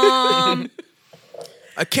 Tinnitus. Mom.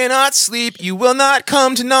 I cannot sleep. You will not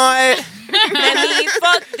come tonight. Let me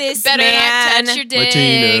fuck this Better man. not touch your dick.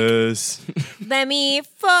 Martinez. Let me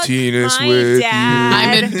fuck Tina's my with you. dad.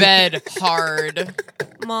 I'm in bed hard.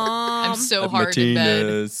 Mom. I'm so hard in bed.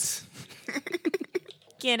 Martinez.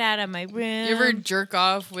 Get out of my room. You ever jerk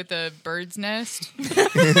off with a bird's nest?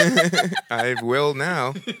 I will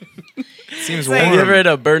now. Seems like- warm. Have you ever had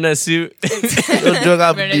a bird nest suit? bird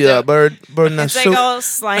It's like all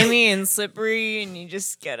slimy and slippery, and you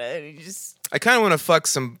just I kind of want to fuck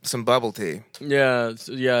some bubble tea. Yeah,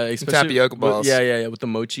 especially tapioca balls. Yeah, with the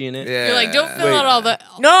mochi in it. Yeah. You're like, don't fill Wait. it all the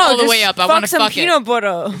just way up. I fuck want to some fuck peanut it.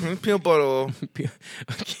 butter. Peanut butter.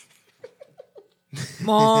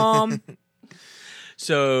 Mom,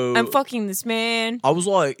 So I'm fucking this man. I was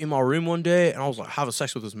like in my room one day, and I was like having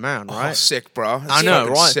sex with this man, Oh, right? sick, bro. That's I know,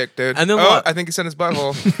 fucking right? Sick, dude. And then oh, what? I think he sent his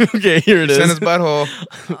butthole. Okay, here it He is. sent his butthole.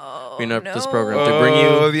 Bring up this no. program to bring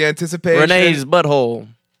you the anticipation. Renee's butthole.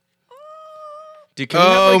 Dude, can we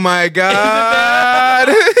have, Oh like- my god!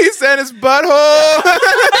 He sent his butthole.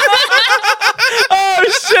 Oh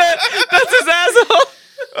shit! That's his asshole.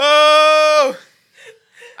 Oh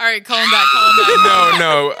All right, call him back. Call him back.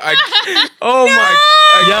 no! Oh my!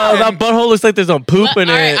 Yo, that butthole looks like there's some poop in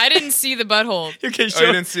All right, it. I didn't see the butthole. Okay, you show,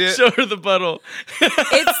 didn't see it? show her the butthole.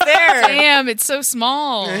 It's there. Damn, it's so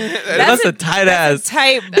small. That's a tight ass.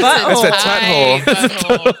 Tight That's butthole. a tut hole.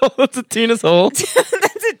 butthole. That's a Tina's hole.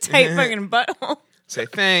 That's a tight fucking butthole. Say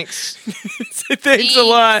thanks. Say thanks a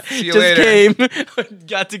lot. See you Just later. came.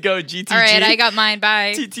 Got to go. GTG. All right, I got mine.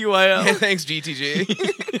 Bye. TTYL. Thanks, GTG.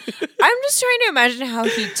 I'm just trying to imagine how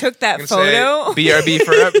he took that I'm gonna say photo. BRB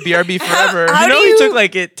forever. BRB forever. How You know do he you- took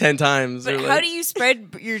like it 10 times. But or, how like- do you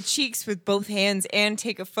spread your cheeks with both hands and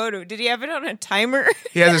take a photo? Did he have it on a timer?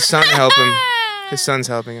 He has his son help him. His son's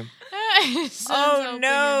helping him. Oh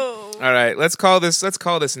no! All right, let's call this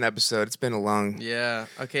an episode. It's been a long. Yeah.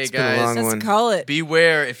 Okay, It's been a guys. long Let's one. call it.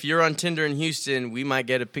 Beware, if you're on Tinder in Houston, we might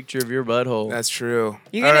get a picture of your butthole. That's true.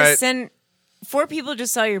 You're All gonna right. send 4 people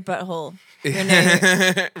just saw your butthole.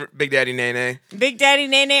 Big Daddy Nene. Big Daddy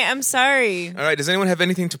Nene, I'm sorry. All right. Does anyone have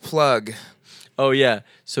anything to plug? Oh yeah.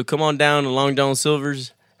 So come on down to Long John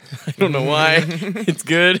Silver's. I don't know why. It's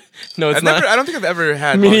good. No, it's not. I don't think I've ever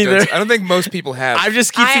had. Me Long neither. John's. I don't think most people have. I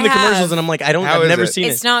just keep I seeing the have. commercials and I'm like, How I've is never it? seen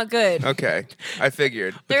It's it. not good. Okay, I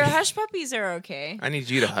figured. Their hush puppies are okay. I need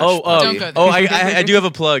you to hush. Oh, puppy. Don't go oh! I do have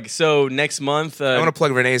a plug. So next month, I want to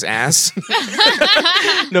plug Renee's ass.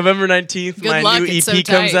 November 19th, Good my luck, new it's EP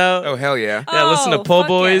so comes tight. out. Oh hell yeah! Yeah, listen to Oh, Po fuck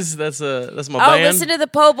Boys. That's my Oh, band. listen to the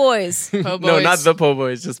Po Boys. Po No, Boys. not the Po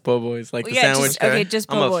Boys, just Po Boys, like the Yeah, sandwich. just- okay,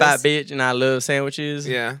 just I'm Po a Boys. fat bitch and I love sandwiches.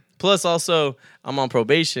 Yeah, Plus, also, I'm on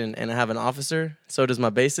probation and I have an officer. So does my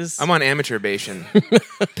bassist. I'm on amateur bastion.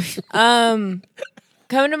 Come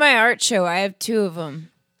to my art show. I have 2 of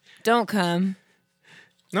them. Don't come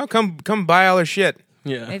No, come buy all her shit.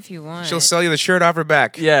 yeah, if you want. She'll sell you the shirt off her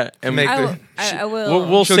back. yeah. And Make I the- will. I will.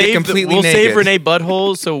 We'll She'll get save completely we'll save naked. Renee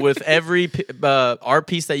butthole. So with every art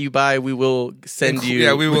piece that you buy, we will send you.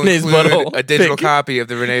 Yeah, we will Renee's include butthole a digital pic. copy of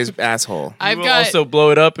the Renee's asshole. I've We'll got also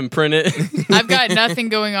blow it up and print it. I've got nothing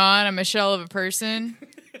going on. I'm a shell of a person.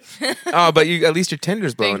 Oh, but you at least your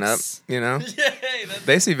Tinder's blowing Thanks. up. You know,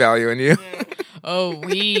 they see value in you. Oh,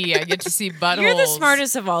 I get to see buttholes. You're the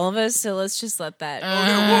smartest of all of us, so let's just let that.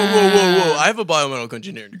 Whoa! I have a biomedical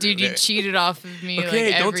engineering degree. Dude, you cheated off of me Okay,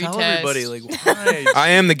 like don't every tell test. everybody. Like, why? I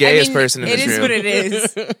am the gayest person in it this is room. what it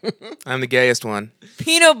is. I'm the gayest one.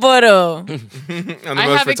 Peanut butter. I'm the I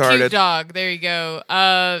most have a retarded. cute dog. There you go.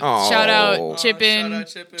 Aw. Shout out Oh, Chippin. shout out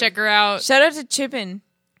Chippin'. Check her out. Shout out to Chippin.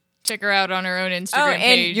 Check her out on her own Instagram Oh, and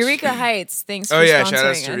page. Eureka Heights. Thanks for Oh yeah, sponsoring shout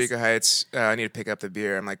out us. to Eureka Heights. I need to pick up the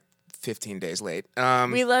beer. I'm like 15 days late.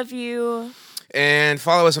 We love you. And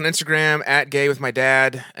follow us on Instagram at Gay with My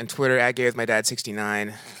Dad and Twitter at Gay with My Dad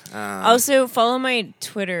 69. Also, follow my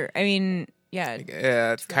Twitter. I mean, yeah.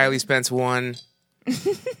 Kylie Spence 1.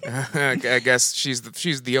 I guess she's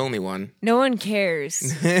the only one. No one cares.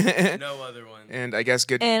 No other one. And I guess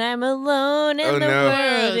good. And I'm alone, and Oh, the no.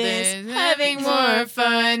 world is having more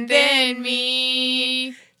fun than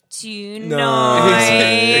me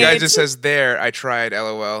tonight. The guy just says, "There, I tried."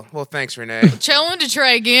 LOL. Well, thanks, Renee. Tell him to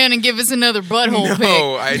try again and give us another butthole pic.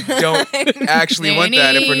 No, I don't actually want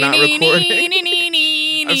that if we're not recording.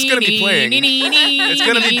 It's gonna be playing. It's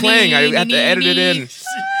gonna be playing. I have to edit it in.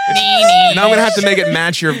 Now I'm gonna have to make it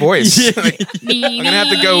match your voice. Like, I'm gonna have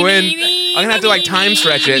to go in. I'm gonna have to like time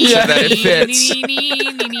stretch it so that it fits.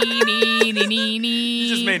 You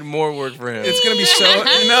just made more work for him. It's gonna be so.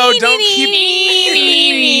 No, don't keep.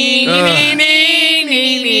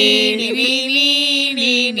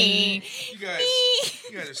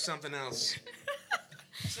 You guys are something else.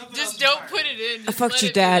 Just don't put it in. I Just fucked let your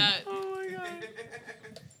it be dad. that.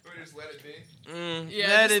 Just let it be. Yeah,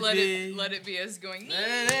 Let just it be. let it be us going.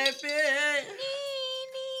 Let it be.